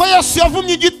sickness. Nk'uko Yesu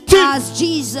yavumye igiti As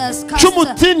Jesus cursed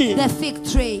cy'umutini. the fig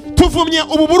tree. Tuvumye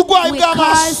ubu burwayi We curse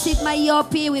bw'amaso. it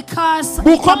myopia. We curse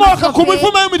Bukomoka ku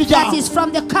mivumo that y'imiryango. is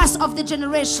from the curse of the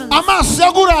generation. Amaso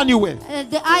yaguraniwe.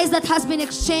 The eyes that has been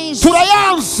exchanged.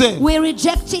 Turayanze. We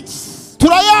reject it. We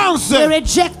Turayanze.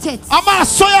 reject it.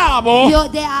 Amaso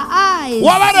yabo There are eyes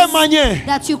wabaremanye.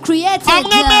 that you created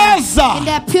Amwe meza. in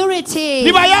their purity.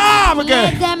 Nibayabwe.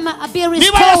 Let them be restored.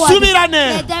 Nibayasubirane.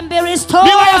 Let them be restored.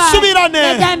 Nibayasubirane.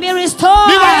 Let them be restored.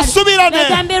 Nibayasubirane. Let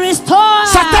them be restored.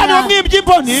 Satani wamwibye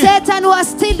imboni. Satan who has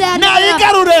still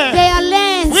Nayigarure. their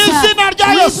lens. Mu izina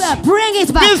rya Yesu. Bring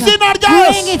it back. Mu izina rya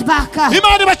Bring Yesu. it back.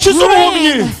 Imana ibakize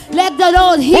ubuhumyi. Let the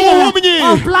Lord heal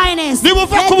Ubuhumyi of blindness.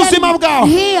 nibuve Let ku buzima them bwawe.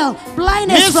 heal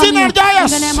blindness from you. Mw'izina rya In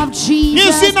Yesu. the name of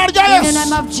Jesus. Mw'izina rya In the Yesu.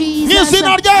 name of Jesus.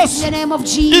 Mw'izina rya Yesu. In the name of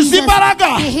Jesus. Izi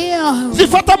mbaraga Be healed.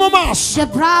 zifata mu maso, The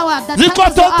power that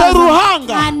zikototera touches the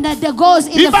uruhanga, eyes and that goes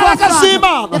in the imbaraga forefront.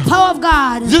 z'Imana The power of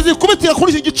God. zizikubitira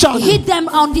kuri iki gicaniro Hit them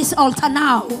on this altar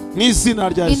now. mw'izina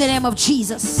rya In the Yesu. name of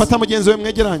Jesus. Fata mugenzi we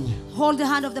mwegeranye, Hold the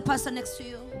hand of the person next to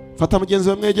you. fata mugenzi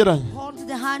we mwegeranye, Hold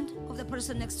the hand of the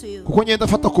person next to you. kuko ngenda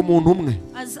fata ku muntu umwe,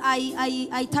 As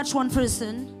I touch one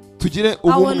person, tugire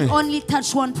I will ubumwe. only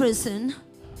touch one person.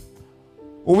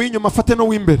 Uw'inyuma afate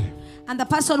n'uw'imbere, And the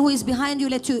person who is behind you,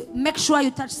 let you make sure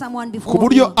you touch someone ku before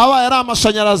buryo you. abaye ari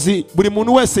amashanyarazi buri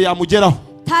muntu wese yamugeraho.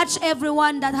 Touch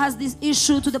everyone that has this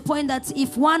issue to the point that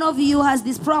if one of you has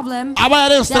this problem, Abaye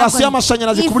ari instalation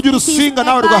y'amashanyarazi ku buryo urusinga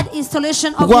nawe rwa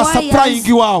installation of rwa supplying wires,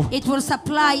 iwawe. it will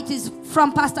supply. It is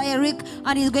from Pastor Eric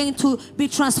and is going to be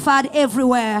transferred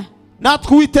everywhere.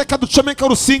 natwe Uwiteka ducomeka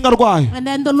urusinga rwayo And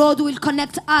then the Lord will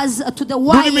connect us to the rurimo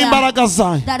wire imbaraga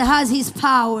zayo. that has His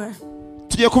power.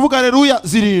 Tugiye kuvuga haleluya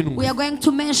zirindwi. We are going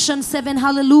to mention 7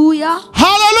 hallelujah.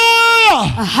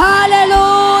 Haleluya,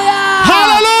 Hallelujah.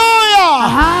 haleluya,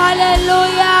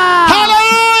 Hallelujah.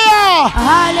 haleluya,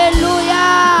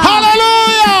 Hallelujah.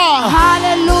 haleluya,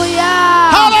 Hallelujah.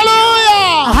 haleluya,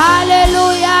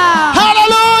 Hallelujah.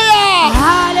 haleluya,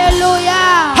 Hallelujah.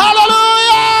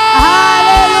 haleluya.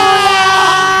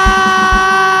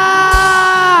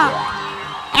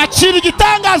 Hallelujah. Akira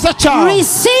igitangaza cyawe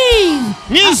Receive.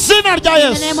 mu izina rya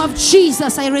In the name Yesu. of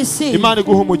Jesus, I receive. Imana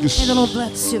iguha May the umugisha. Lord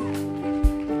bless you.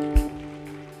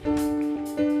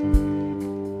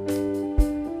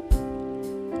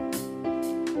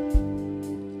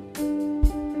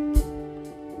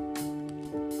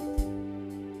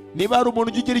 Niba hari umuntu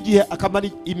ujya ugira igihe akamara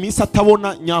iminsi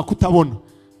atabona nyakutabona,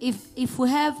 If we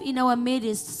have in our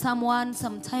midst someone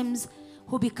sometimes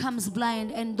who becomes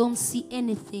blind and don't see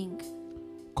anything,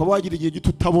 ukaba wagira igihe gito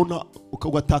utabona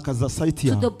ugatakaza sayiti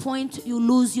to the yawe, point you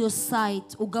lose your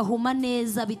sight, ugahuma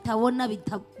neza bitabona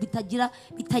bitagira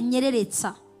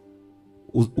bitanyereretsa,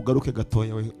 ugaruke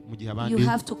gatoya we mu gihe you abandi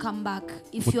have to come back.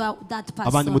 If you are that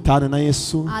abandi person, mutane na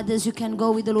Yesu. others you can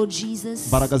go with the Lord Jesus.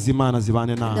 Imbaraga z'Imana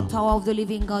zibane The nawe, power of the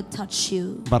living God touch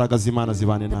you. imbaraga z'Imana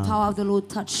zibane The nawe, power of the Lord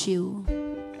touch you.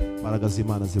 imbaraga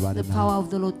z'Imana zibane The nawe. power of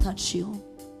the Lord touch you.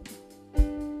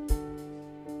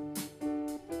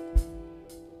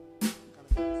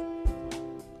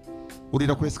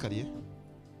 Urira kuri esikariye.